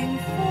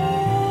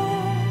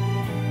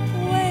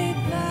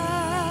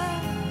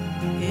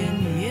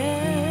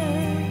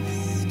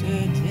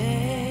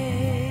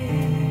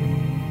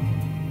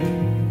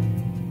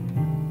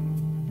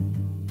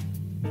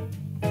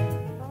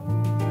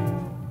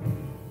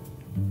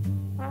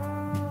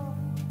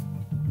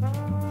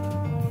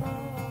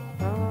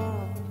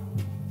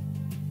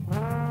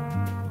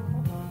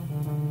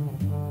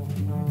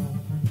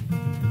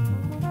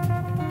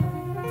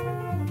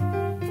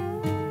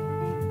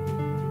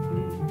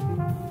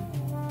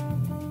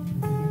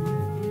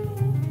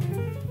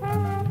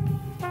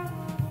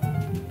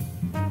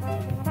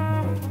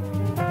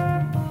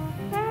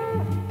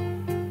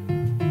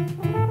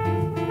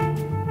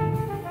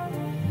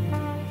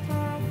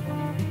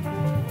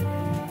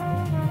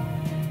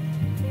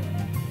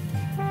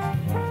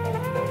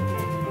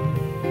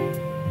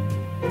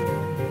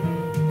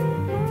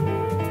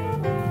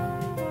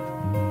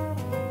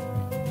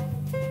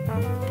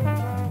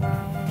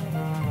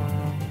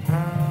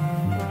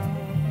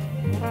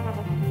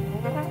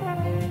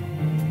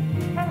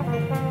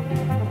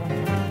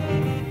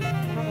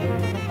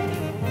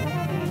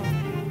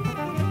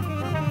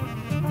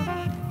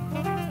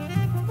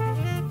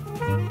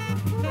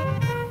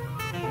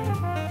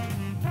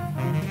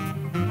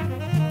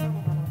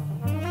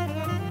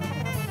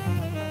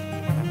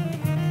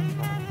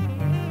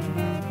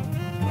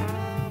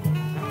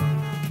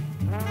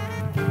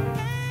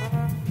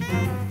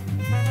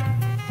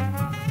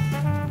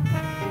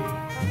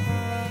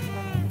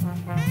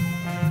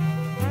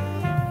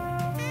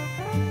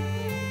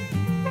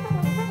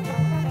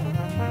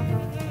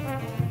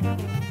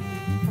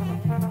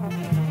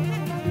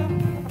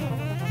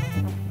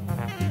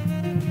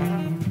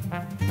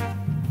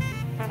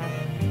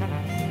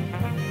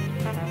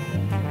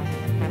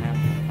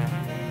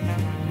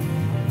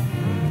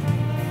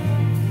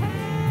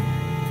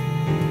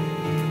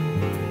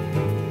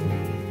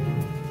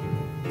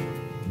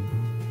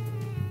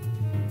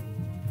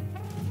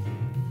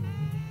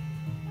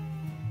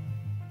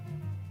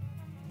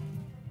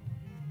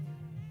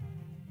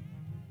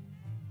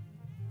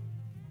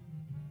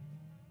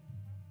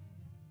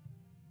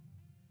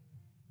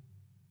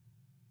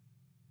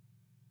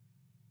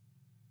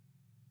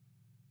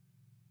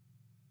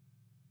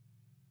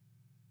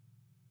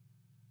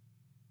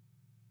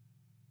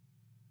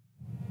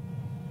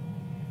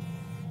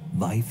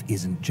life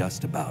isn't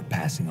just about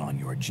passing on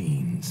your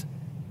genes.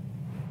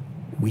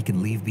 We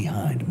can leave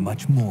behind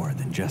much more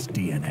than just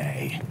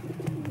DNA.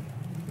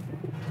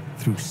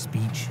 Through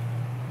speech,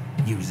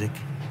 music,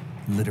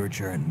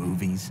 literature, and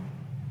movies,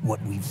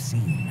 what we've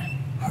seen,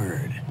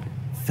 heard,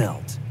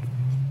 felt,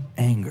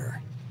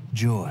 anger,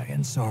 joy,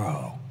 and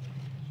sorrow.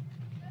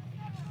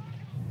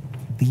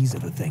 These are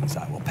the things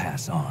I will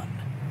pass on.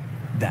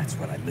 That's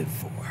what I live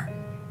for.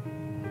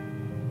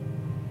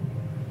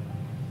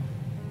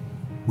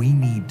 We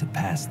need to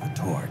pass the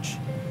torch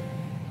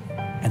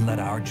and let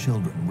our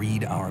children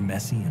read our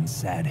messy and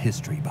sad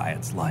history by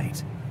its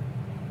light.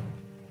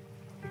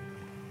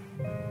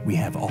 We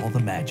have all the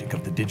magic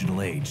of the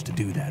digital age to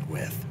do that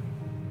with.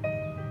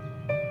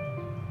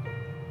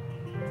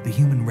 The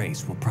human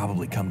race will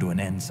probably come to an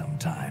end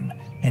sometime,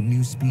 and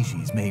new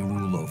species may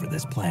rule over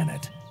this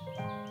planet.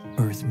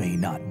 Earth may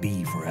not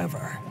be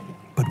forever,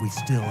 but we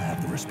still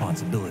have the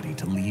responsibility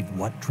to leave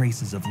what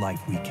traces of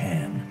life we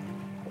can.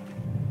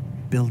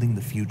 Building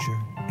the future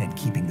and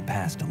keeping the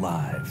past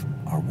alive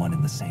are one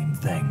and the same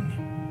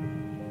thing.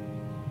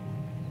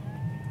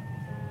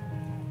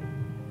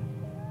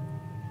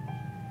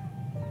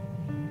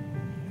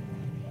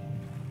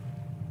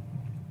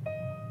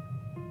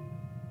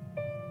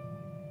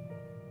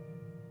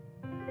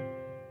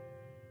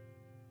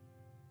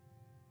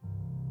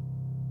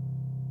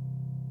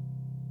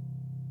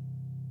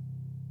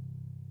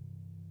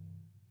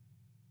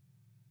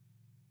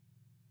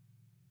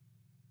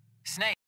 Snake.